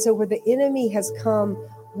 And so where the enemy has come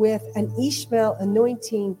with an Ishmael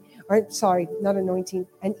anointing, or sorry, not anointing,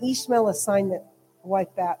 an Ishmael assignment,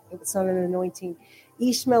 like that, it's not an anointing,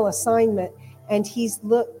 Ishmael assignment, and he's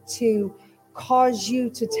looked to cause you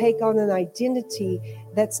to take on an identity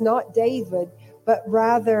that's not David, but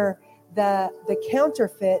rather the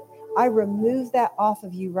counterfeit, I remove that off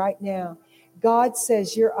of you right now. God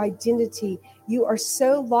says your identity, you are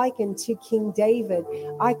so likened to King David.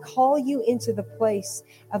 I call you into the place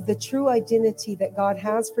of the true identity that God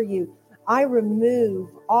has for you. I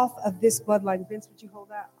remove off of this bloodline. Vince, would you hold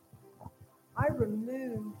that? I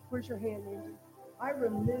remove, where's your hand, Angie? I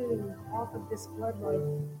remove off of this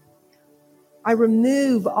bloodline. I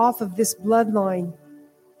remove off of this bloodline.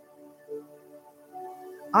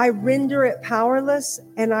 I render it powerless,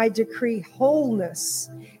 and I decree wholeness,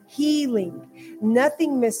 healing,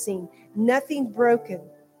 nothing missing, nothing broken.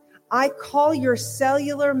 I call your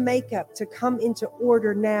cellular makeup to come into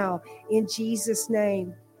order now in Jesus'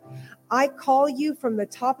 name. I call you from the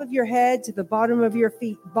top of your head to the bottom of your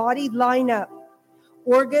feet. Body, line up.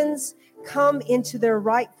 Organs, come into their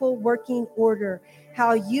rightful working order.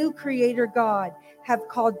 How you, Creator God, have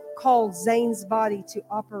called Zane's body to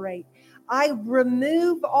operate. I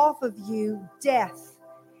remove off of you death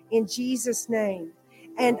in Jesus' name.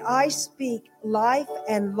 And I speak life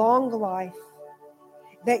and long life,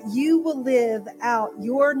 that you will live out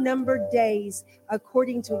your numbered days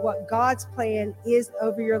according to what God's plan is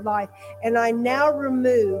over your life. And I now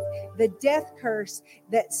remove the death curse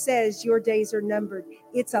that says your days are numbered.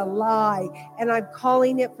 It's a lie, and I'm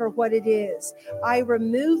calling it for what it is. I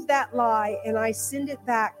remove that lie, and I send it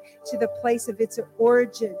back to the place of its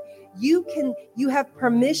origin. You have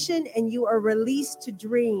permission, and you are released to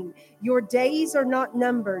dream. Your days are not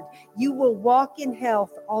numbered. You will walk in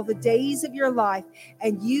health all the days of your life,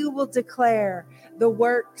 and you will declare the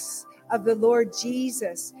works of the Lord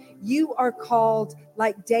Jesus. You are called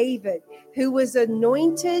like David, who was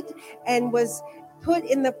anointed and was put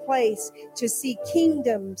in the place to see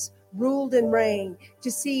kingdoms ruled and reigned,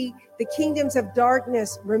 to see the kingdoms of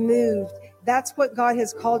darkness removed. That's what God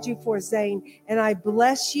has called you for, Zane. And I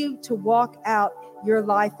bless you to walk out your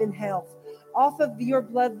life in health. Off of your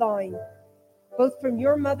bloodline, both from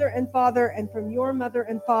your mother and father and from your mother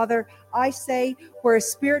and father, I say, where a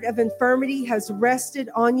spirit of infirmity has rested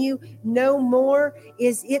on you, no more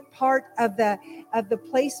is it part of the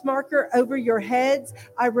place marker over your heads.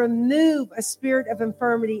 I remove a spirit of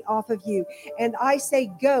infirmity off of you. And I say,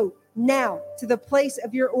 go now to the place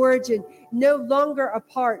of your origin, no longer a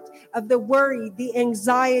part of the worry, the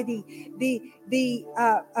anxiety, the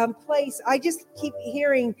place. I just keep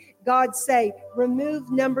hearing God say,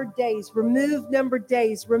 remove numbered days, remove numbered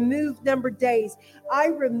days, remove numbered days. I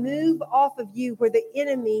remove off of you where the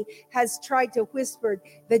enemy has tried to whisper,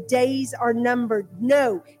 the days are numbered.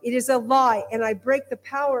 No, it is a lie. And I break the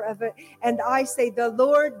power of it. And I say, the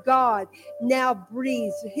Lord God now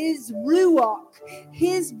breathes his ruach,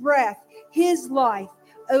 his breath, his life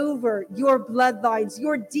over your bloodlines,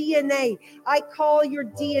 your DNA. I call your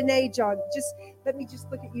DNA, John. Let me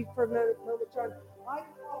look at you for a moment, John. I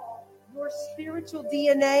call your spiritual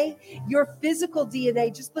DNA, your physical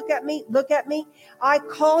DNA. Just look at me. I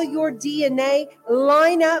call your DNA,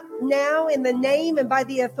 line up now in the name and by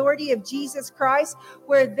the authority of Jesus Christ,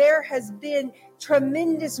 where there has been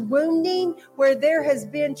tremendous wounding, where there has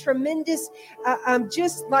been tremendous,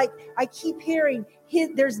 just like I keep hearing,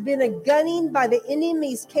 there's been a gunning by the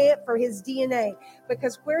enemy's camp for his DNA,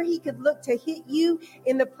 because where he could look to hit you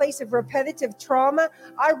in the place of repetitive trauma,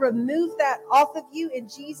 I remove that off of you in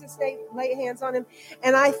Jesus' name. Lay hands on him.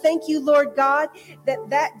 And I thank you, Lord God,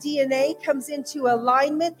 that DNA comes into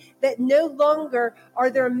alignment, that no longer are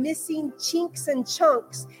there missing chinks and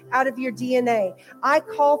chunks out of your DNA. I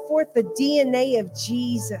call forth the DNA of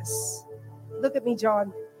Jesus. Look at me,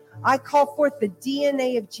 John. I call forth the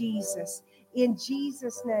DNA of Jesus. In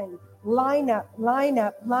Jesus' name, line up.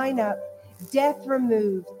 Death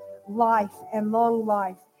removed, life and long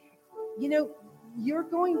life. You know, you're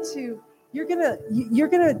gonna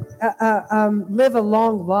live a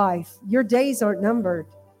long life. Your days aren't numbered,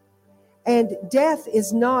 and death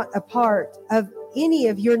is not a part of any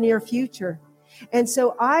of your near future. And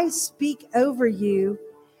so I speak over you.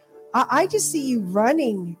 I just see you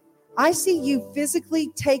running. I see you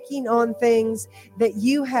physically taking on things that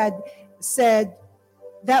you had said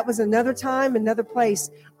that was another time, another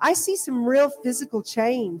place. I see some real physical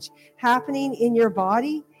change happening in your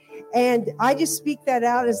body. And I just speak that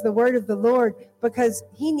out as the word of the Lord, because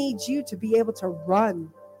he needs you to be able to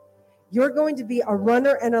run. You're going to be a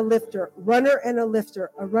runner and a lifter, runner and a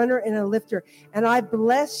lifter, a runner and a lifter. And I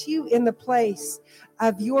bless you in the place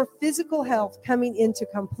of your physical health coming into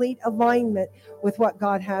complete alignment with what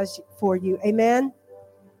God has for you. Amen.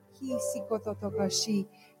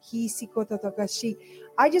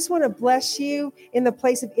 I just want to bless you in the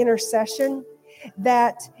place of intercession.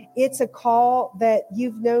 that it's a call that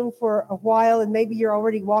you've known for a while, and maybe you're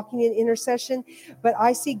already walking in intercession, but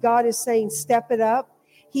I see God is saying, step it up.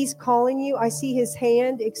 He's calling you. I see his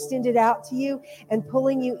hand extended out to you and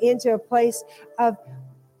pulling you into a place of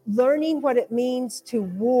learning what it means to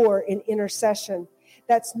war in intercession.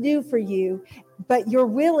 That's new for you, but you're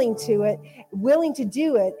willing to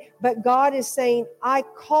do it. But God is saying, I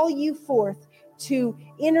call you forth to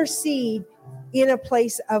intercede in a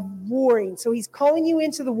place of warring. So he's calling you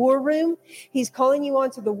into the war room. He's calling you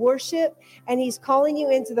onto the worship, and he's calling you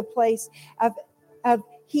into the place of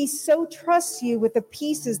he so trusts you with the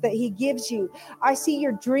pieces that he gives you. I see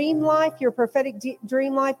your dream life, your prophetic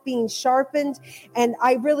dream life being sharpened. And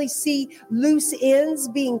I really see loose ends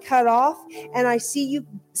being cut off. And I see you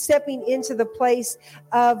stepping into the place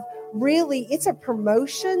of really, it's a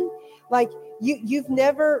promotion. Like you've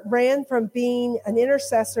never ran from being an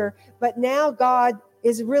intercessor, but now God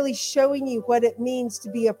is really showing you what it means to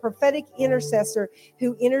be a prophetic intercessor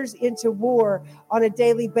who enters into war on a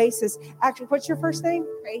daily basis. Actually, what's your first name?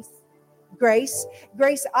 Grace,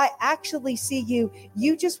 I actually see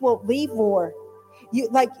you just won't leave war.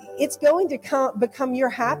 It's going to become your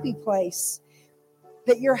happy place.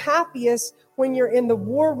 That you're happiest when you're in the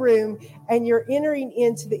war room and you're entering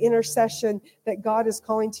into the intercession that God is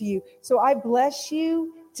calling to you. So I bless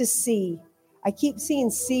you to see. I keep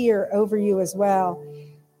seeing seer over you as well.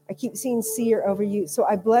 I keep seeing seer over you. So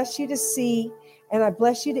I bless you to see, and I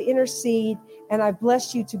bless you to intercede, and I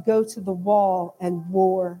bless you to go to the wall and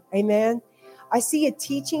war. Amen. I see a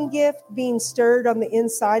teaching gift being stirred on the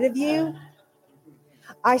inside of you.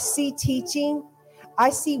 I see teaching.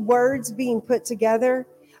 I see words being put together.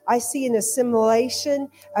 I see an assimilation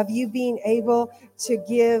of you being able to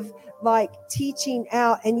give like teaching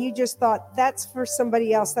out, and you just thought, that's for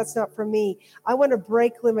somebody else. That's not for me. I want to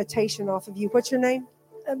break limitation off of you. What's your name?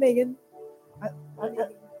 Megan.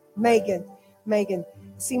 Megan.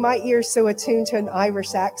 See, my ear's so attuned to an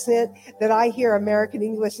Irish accent that I hear American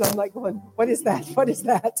English, and I'm like going, what is that? What is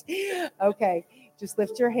that? Okay, just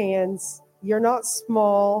lift your hands. You're not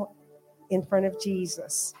small in front of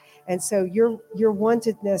Jesus. And so your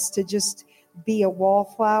wantedness to just be a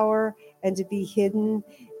wallflower and to be hidden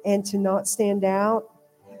and to not stand out,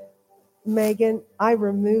 Megan, I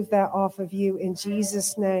remove that off of you in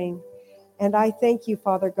Jesus' name. And I thank you,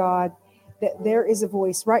 Father God, that there is a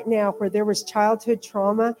voice right now where there was childhood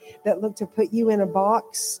trauma that looked to put you in a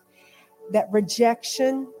box, that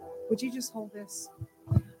rejection, would you just hold this?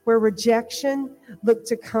 Where rejection looked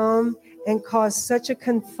to come and cause such a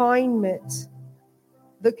confinement.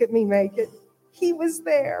 Look at me, Megan. He was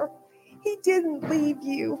there. He didn't leave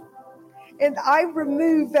you. And I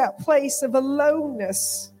remove that place of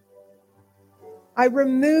aloneness. I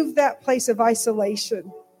remove that place of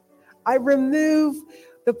isolation. I remove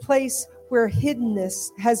the place where hiddenness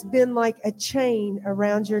has been like a chain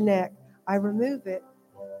around your neck. I remove it.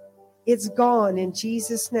 It's gone in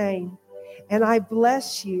Jesus' name. And I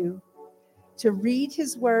bless you to read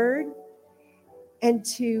his word and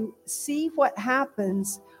to see what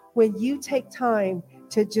happens when you take time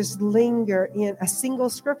to just linger in a single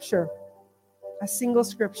scripture. A single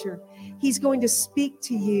scripture. He's going to speak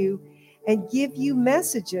to you and give you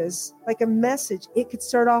messages, like a message. It could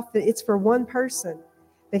start off that it's for one person,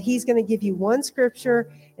 that he's going to give you one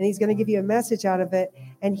scripture and he's going to give you a message out of it.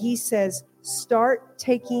 And he says, start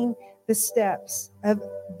taking the steps of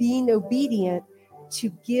being obedient to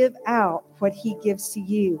give out what he gives to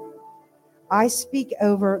you. I speak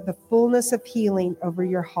over the fullness of healing over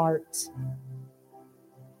your heart.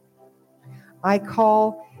 I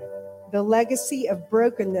call the legacy of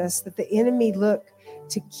brokenness that the enemy looked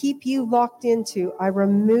to keep you locked into. I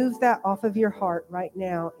remove that off of your heart right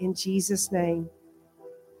now in Jesus' name.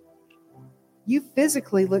 You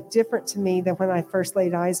physically look different to me than when I first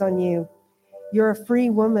laid eyes on you. You're a free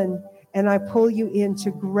woman, and I pull you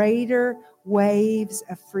into greater waves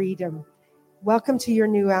of freedom. Welcome to your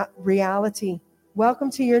new reality.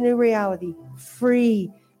 Welcome to your new reality.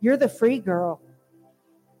 Free. You're the free girl.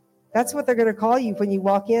 That's what they're going to call you when you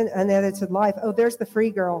walk in unedited life. Oh, there's the free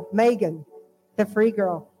girl. Megan, the free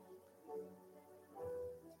girl.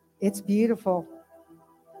 It's beautiful.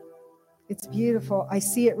 It's beautiful. I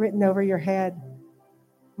see it written over your head.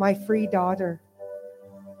 My free daughter.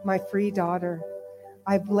 My free daughter.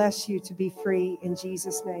 I bless you to be free in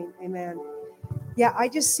Jesus' name. Amen. Yeah, I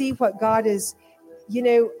just see what God is,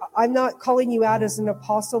 I'm not calling you out as an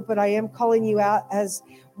apostle, but I am calling you out as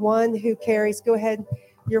one who carries. Go ahead.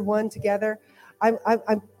 You're one together. I'm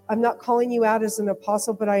not calling you out as an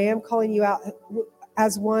apostle, but I am calling you out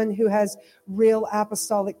as one who has real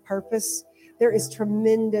apostolic purpose, There is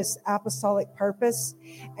tremendous apostolic purpose.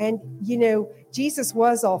 And, Jesus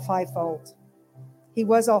was all fivefold. He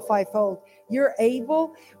was all fivefold. You're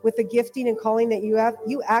able, with the gifting and calling that you have,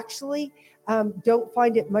 you actually don't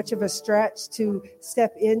find it much of a stretch to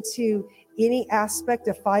step into any aspect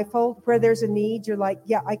of fivefold. Where there's a need, you're like,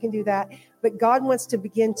 yeah, I can do that. But God wants to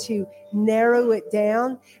begin to narrow it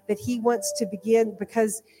down, that he wants to begin,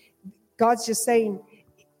 because God's just saying,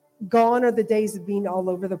 gone are the days of being all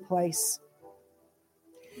over the place.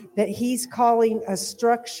 That he's calling a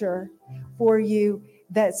structure for you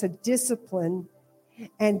that's a discipline.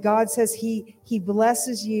 And God says he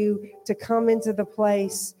blesses you to come into the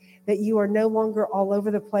place that you are no longer all over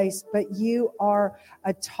the place, but you are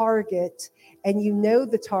a target, and you know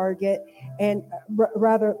the target. And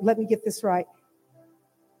rather, let me get this right.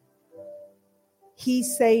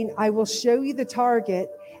 He's saying, I will show you the target,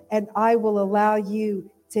 and I will allow you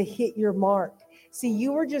to hit your mark. See,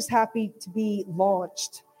 you were just happy to be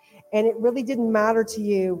launched, and it really didn't matter to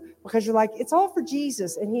you, because you're like, it's all for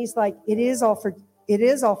Jesus. And he's like, it is all for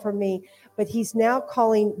me. But he's now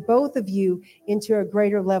calling both of you into a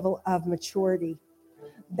greater level of maturity.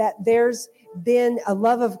 That there's been a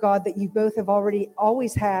love of God that you both have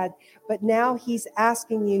always had, but now he's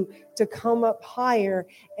asking you to come up higher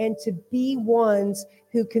and to be ones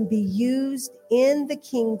who can be used in the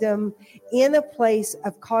kingdom in a place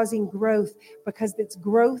of causing growth, because it's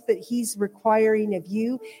growth that he's requiring of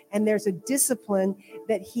you. And there's a discipline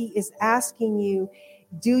that he is asking you.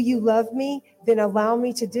 Do you love me? Then allow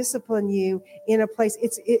me to discipline you in a place.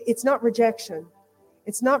 It's not rejection.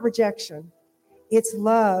 It's not rejection. It's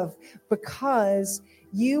love, because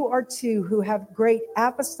you are two who have great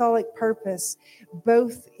apostolic purpose,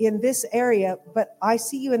 both in this area, but I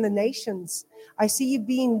see you in the nations. I see you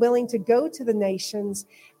being willing to go to the nations,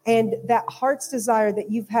 and that heart's desire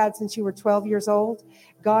that you've had since you were 12 years old,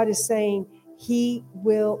 God is saying he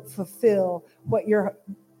will fulfill what he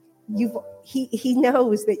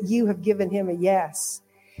knows that you have given him a yes.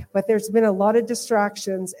 But there's been a lot of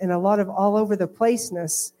distractions and a lot of all over the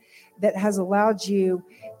placeness that has allowed you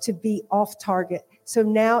to be off target. So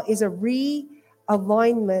now is a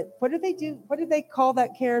realignment. What do they do? What do they call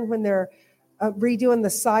that, Karen, when they're redoing the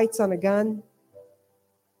sights on a gun?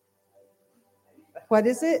 What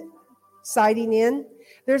is it? Sighting in?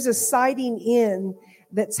 There's a sighting in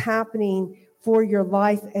that's happening for your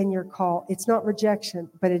life and your call. It's not rejection,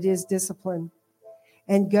 but it is discipline.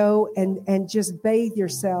 And go and just bathe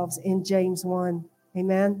yourselves in James 1.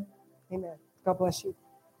 Amen? Amen. God bless you.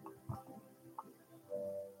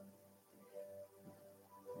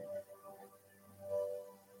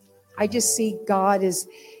 I just see God is,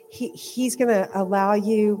 he's going to allow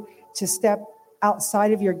you to step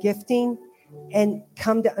outside of your gifting and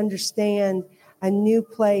come to understand a new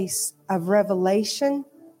place of revelation,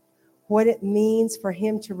 what it means for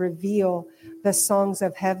him to reveal the songs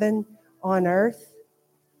of heaven on earth.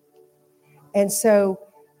 And so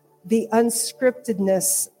the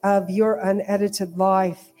unscriptedness of your unedited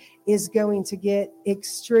life is going to get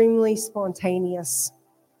extremely spontaneous.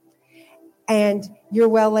 And you're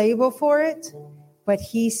well able for it, but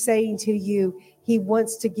he's saying to you, he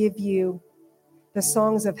wants to give you the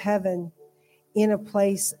songs of heaven in a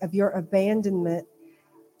place of your abandonment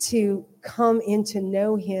to come in to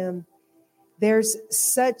know him. There's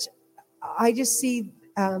such, I just see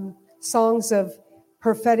songs of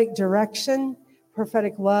prophetic direction,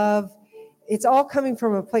 prophetic love. It's all coming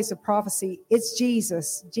from a place of prophecy. It's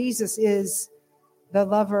Jesus. Jesus is the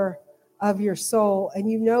lover of your soul,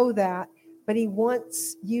 and you know that. But he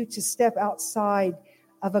wants you to step outside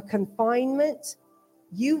of a confinement.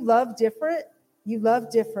 You love different,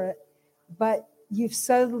 but you've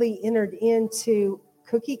suddenly entered into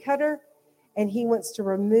cookie cutter, and he wants to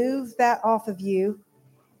remove that off of you.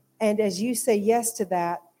 And as you say yes to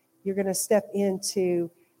that, you're going to step into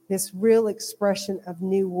this real expression of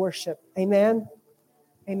new worship. Amen?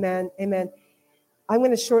 Amen. Amen. I'm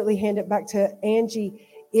going to shortly hand it back to Angie.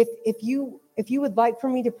 If you would like for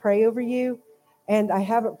me to pray over you, and I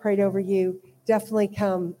haven't prayed over you, definitely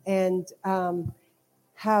come and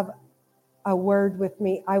have a word with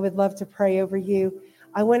me. I would love to pray over you.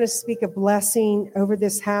 I want to speak a blessing over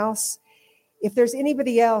this house. If there's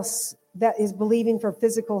anybody else that is believing for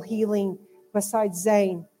physical healing besides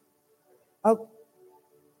Zane. Oh,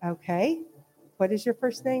 okay. What is your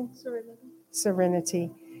first name?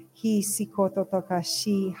 Serenity. He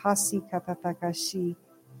sikototokashi hasi katatakashi.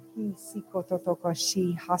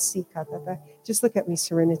 Just look at me,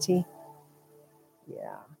 Serenity.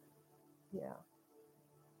 Yeah.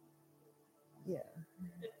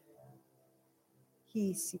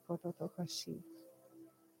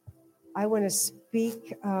 I want to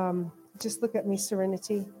speak Just look at me,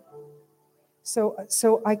 Serenity.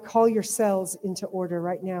 So I call your cells into order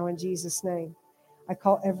right now in Jesus' name. I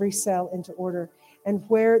call every cell into order. And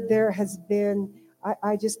where there has been,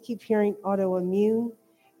 I just keep hearing autoimmune.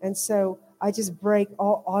 And so I just break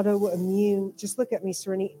all autoimmune. Just look at me,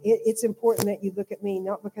 Serenity. It's important that you look at me,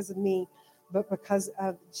 not because of me, but because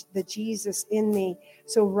of the Jesus in me.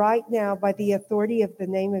 So right now, by the authority of the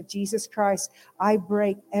name of Jesus Christ, I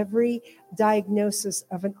break every diagnosis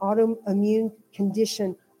of an autoimmune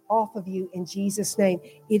condition off of you in Jesus' name.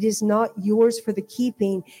 It is not yours for the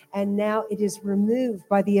keeping, and now it is removed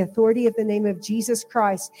by the authority of the name of Jesus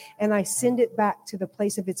Christ, and I send it back to the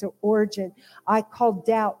place of its origin. I call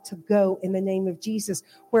doubt to go in the name of Jesus.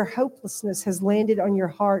 Where hopelessness has landed on your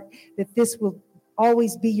heart, that this will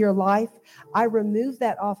always be your life, I remove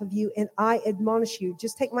that off of you, and I admonish you.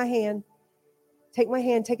 Just take my hand. Take my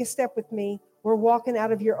hand. Take a step with me. We're walking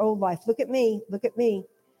out of your old life. Look at me. Look at me.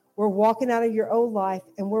 We're walking out of your old life,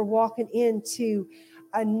 and we're walking into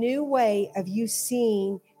a new way of you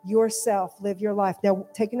seeing yourself live your life. Now,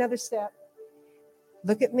 take another step.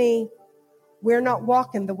 Look at me. We're not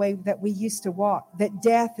walking the way that we used to walk, that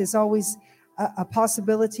death is always a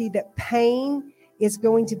possibility, that pain is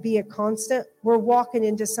going to be a constant. We're walking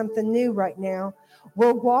into something new right now.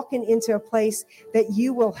 We're walking into a place that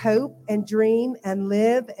you will hope and dream and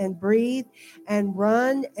live and breathe and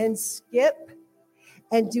run and skip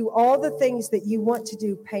and do all the things that you want to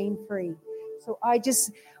do pain-free. So I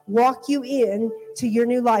just walk you in to your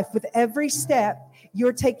new life. With every step,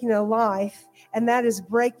 you're taking a life, and that is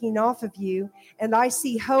breaking off of you. And I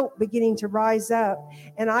see hope beginning to rise up.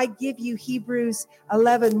 And I give you Hebrews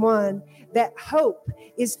 11:1, that hope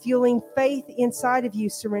is fueling faith inside of you,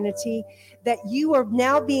 Serenity, that you are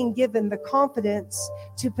now being given the confidence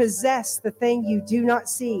to possess the thing you do not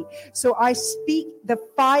see. So I speak the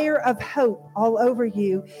fire of hope all over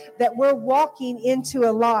you, that we're walking into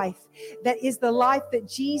a life that is the life that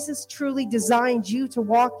Jesus truly designed you to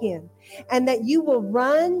walk in, and that you will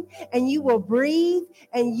run and you will breathe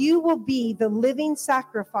and you will be the living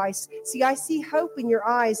sacrifice. See, I see hope in your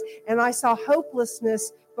eyes, and I saw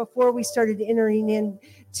hopelessness before we started entering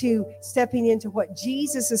into stepping into what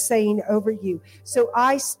Jesus is saying over you. So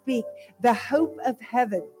I speak the hope of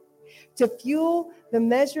heaven to fuel the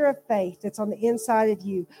measure of faith that's on the inside of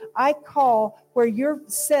you. I call where your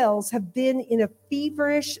cells have been in a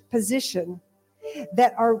feverish position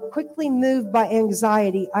that are quickly moved by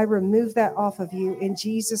anxiety. I remove that off of you in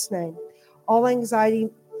Jesus' name. All anxiety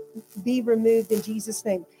be removed in Jesus'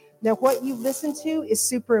 name. Now, what you listen to is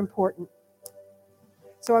super important.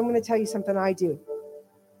 So I'm going to tell you something I do.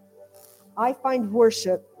 I find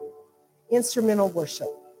worship, instrumental worship,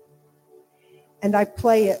 and I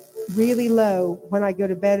play it really low when I go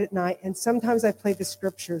to bed at night, and sometimes I play the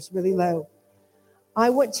scriptures really low.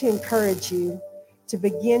 I want to encourage you to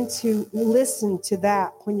begin to listen to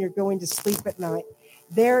that when you're going to sleep at night.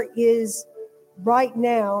 There is, right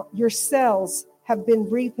now, your cells have been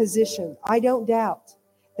repositioned. I don't doubt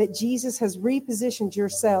that Jesus has repositioned your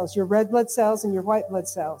cells, your red blood cells and your white blood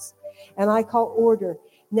cells. And I call order.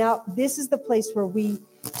 Now, this is the place where we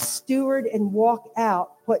steward and walk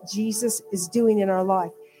out what Jesus is doing in our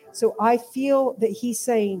life. So I feel that he's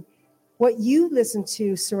saying, what you listen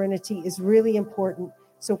to, Serenity, is really important.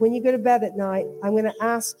 So when you go to bed at night, I'm going to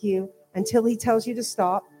ask you, until he tells you to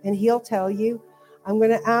stop, and he'll tell you, I'm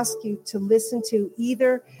going to ask you to listen to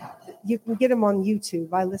either, you can get them on YouTube.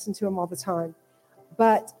 I listen to them all the time.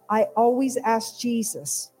 But I always ask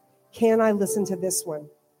Jesus, can I listen to this one?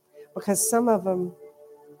 Because some of them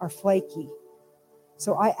are flaky.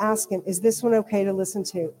 So I ask him, is this one okay to listen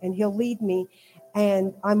to? And he'll lead me.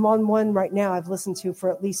 And I'm on one right now I've listened to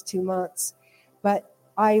for at least 2 months. But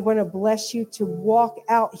I want to bless you to walk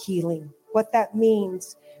out healing. What that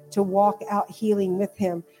means to walk out healing with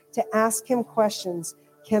him, to ask him questions.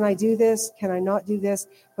 Can I do this? Can I not do this?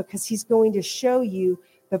 Because he's going to show you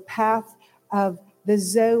the path of the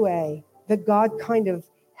Zoe, the God kind of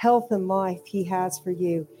health and life he has for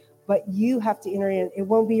you. But you have to enter in. It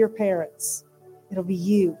won't be your parents. It'll be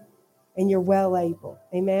you. And you're well able.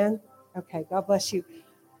 Amen? Okay, God bless you.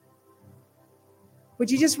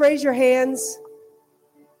 Would you just raise your hands?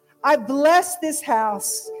 I bless this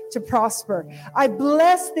house to prosper. I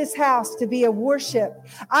bless this house to be a worship.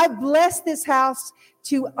 I bless this house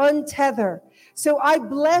to untether. So I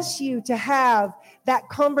bless you to have that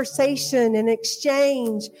conversation and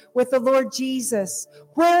exchange with the Lord Jesus.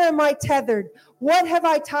 Where am I tethered? What have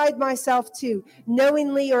I tied myself to,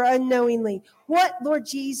 knowingly or unknowingly? What, Lord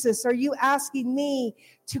Jesus, are you asking me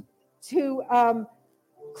to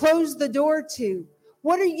close the door to?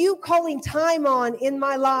 What are you calling time on in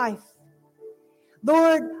my life?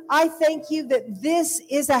 Lord, I thank you that this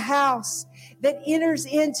is a house that enters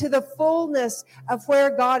into the fullness of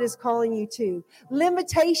where God is calling you to.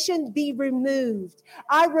 Limitation be removed.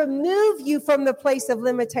 I remove you from the place of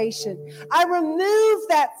limitation. I remove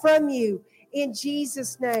that from you in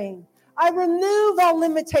Jesus' name. I remove all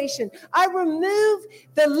limitation. I remove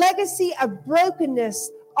the legacy of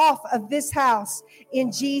brokenness off of this house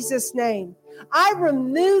in Jesus' name. I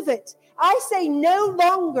remove it. I say no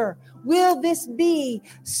longer will this be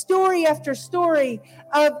story after story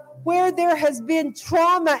of where there has been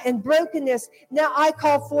trauma and brokenness. Now I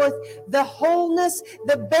call forth the wholeness,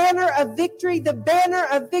 the banner of victory, the banner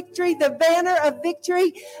of victory, the banner of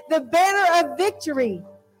victory, the banner of victory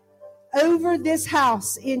over this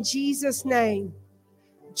house in Jesus' name.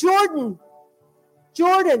 Jordan,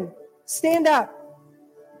 stand up.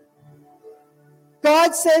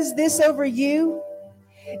 God says this over you,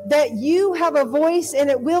 that you have a voice and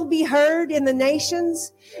it will be heard in the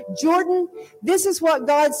nations. Jordan, this is what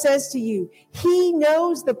God says to you. He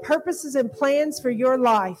knows the purposes and plans for your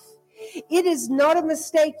life. It is not a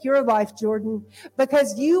mistake, your life, Jordan,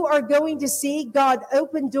 because you are going to see God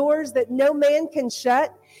open doors that no man can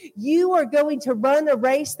shut. You are going to run a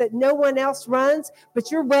race that no one else runs,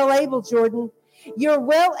 but you're well able, Jordan. You're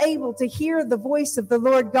well able to hear the voice of the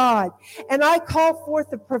Lord God. And I call forth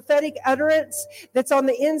the prophetic utterance that's on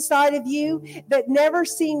the inside of you that never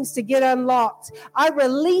seems to get unlocked. I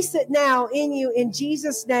release it now in you in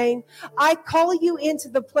Jesus' name. I call you into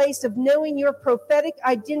the place of knowing your prophetic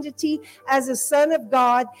identity as a son of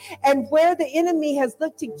God. And where the enemy has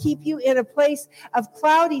looked to keep you in a place of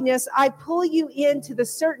cloudiness, I pull you into the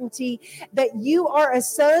certainty that you are a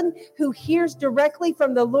son who hears directly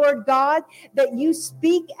from the Lord God, that you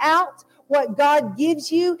speak out what God gives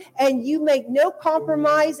you, and you make no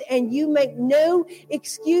compromise and you make no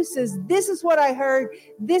excuses. This is what I heard.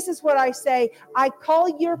 This is what I say. I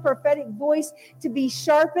call your prophetic voice to be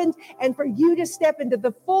sharpened and for you to step into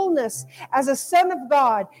the fullness as a son of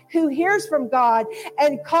God who hears from God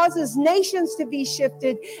and causes nations to be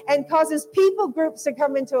shifted and causes people groups to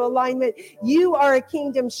come into alignment. You are a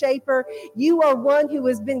kingdom shaper. You are one who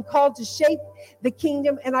has been called to shape the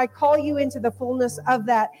kingdom, and I call you into the fullness of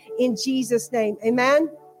that in Jesus' name. Amen.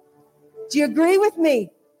 Do you agree with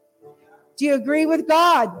me? Do you agree with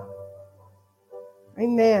God?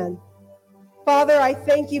 Amen. Father, I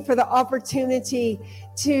thank you for the opportunity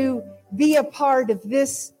to be a part of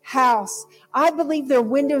this house. I believe their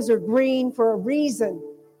windows are green for a reason.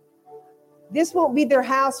 This won't be their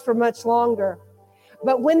house for much longer.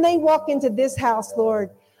 But when they walk into this house,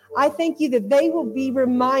 Lord, I thank you that they will be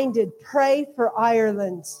reminded, pray for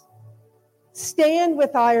Ireland. Stand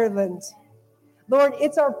with Ireland. Lord,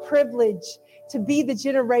 it's our privilege to be the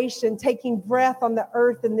generation taking breath on the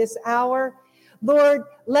earth in this hour. Lord,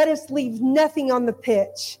 let us leave nothing on the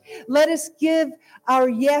pitch. Let us give our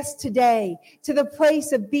yes today to the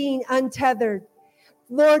place of being untethered.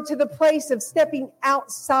 Lord, to the place of stepping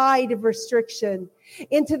outside of restriction,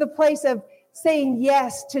 into the place of saying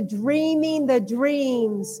yes to dreaming the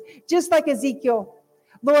dreams, just like Ezekiel.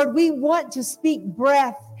 Lord, we want to speak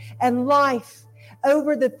breath and life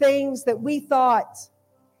over the things that we thought.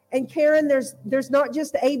 And Karen, there's not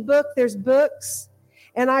just a book, there's books.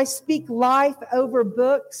 And I speak life over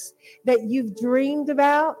books that you've dreamed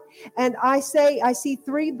about. And I see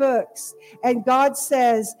 3 books. And God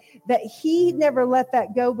says that he never let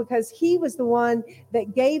that go because he was the one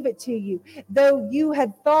that gave it to you. Though you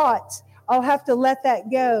had thought, I'll have to let that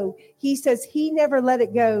go. He says he never let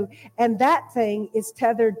it go. And that thing is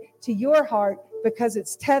tethered to your heart because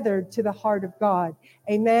it's tethered to the heart of God.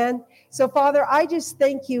 Amen. So, Father, I just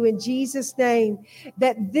thank you in Jesus' name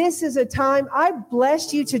that this is a time. I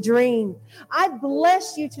bless you to dream. I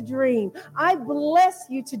bless you to dream. I bless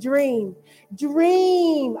you to dream.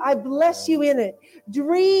 Dream. I bless you in it.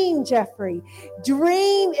 Dream, Jeffrey.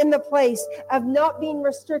 Dream in the place of not being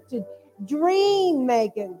restricted. Dream,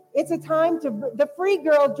 Megan. It's a time the free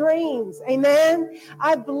girl dreams. Amen.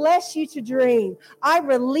 I bless you to dream. I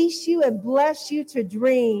release you and bless you to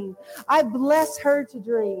dream. I bless her to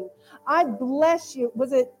dream. I bless you.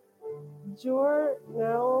 Was it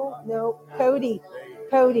No.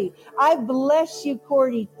 Cody. I bless you,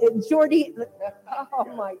 Jordy. Oh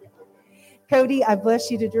my God. Cody, I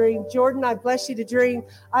bless you to dream. Jordan, I bless you to dream.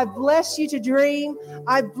 I bless you to dream.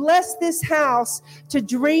 I bless this house to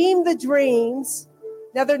dream the dreams.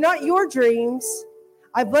 Now, they're not your dreams.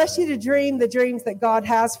 I bless you to dream the dreams that God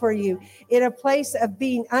has for you in a place of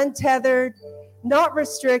being untethered, not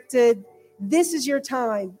restricted. This is your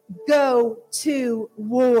time. Go to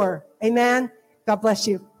war. Amen. God bless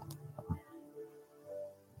you.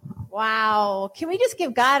 Wow. Can we just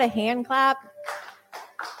give God a hand clap?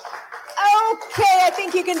 Okay, I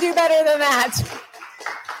think you can do better than that.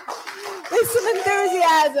 With some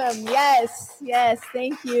enthusiasm. Yes, yes.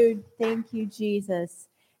 Thank you. Thank you, Jesus.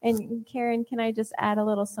 And Karen, can I just add a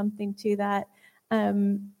little something to that?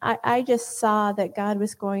 I just saw that God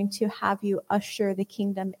was going to have you usher the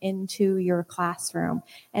kingdom into your classroom,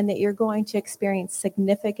 and that you're going to experience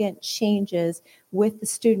significant changes with the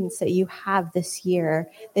students that you have this year,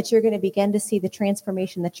 that you're going to begin to see the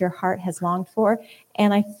transformation that your heart has longed for.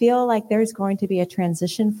 And I feel like there's going to be a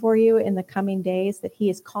transition for you in the coming days, that he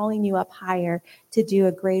is calling you up higher to do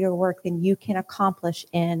a greater work than you can accomplish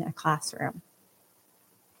in a classroom.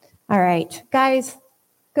 All right, guys,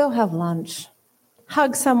 go have lunch.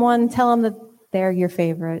 Hug someone, tell them that they're your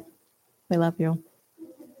favorite. We love you.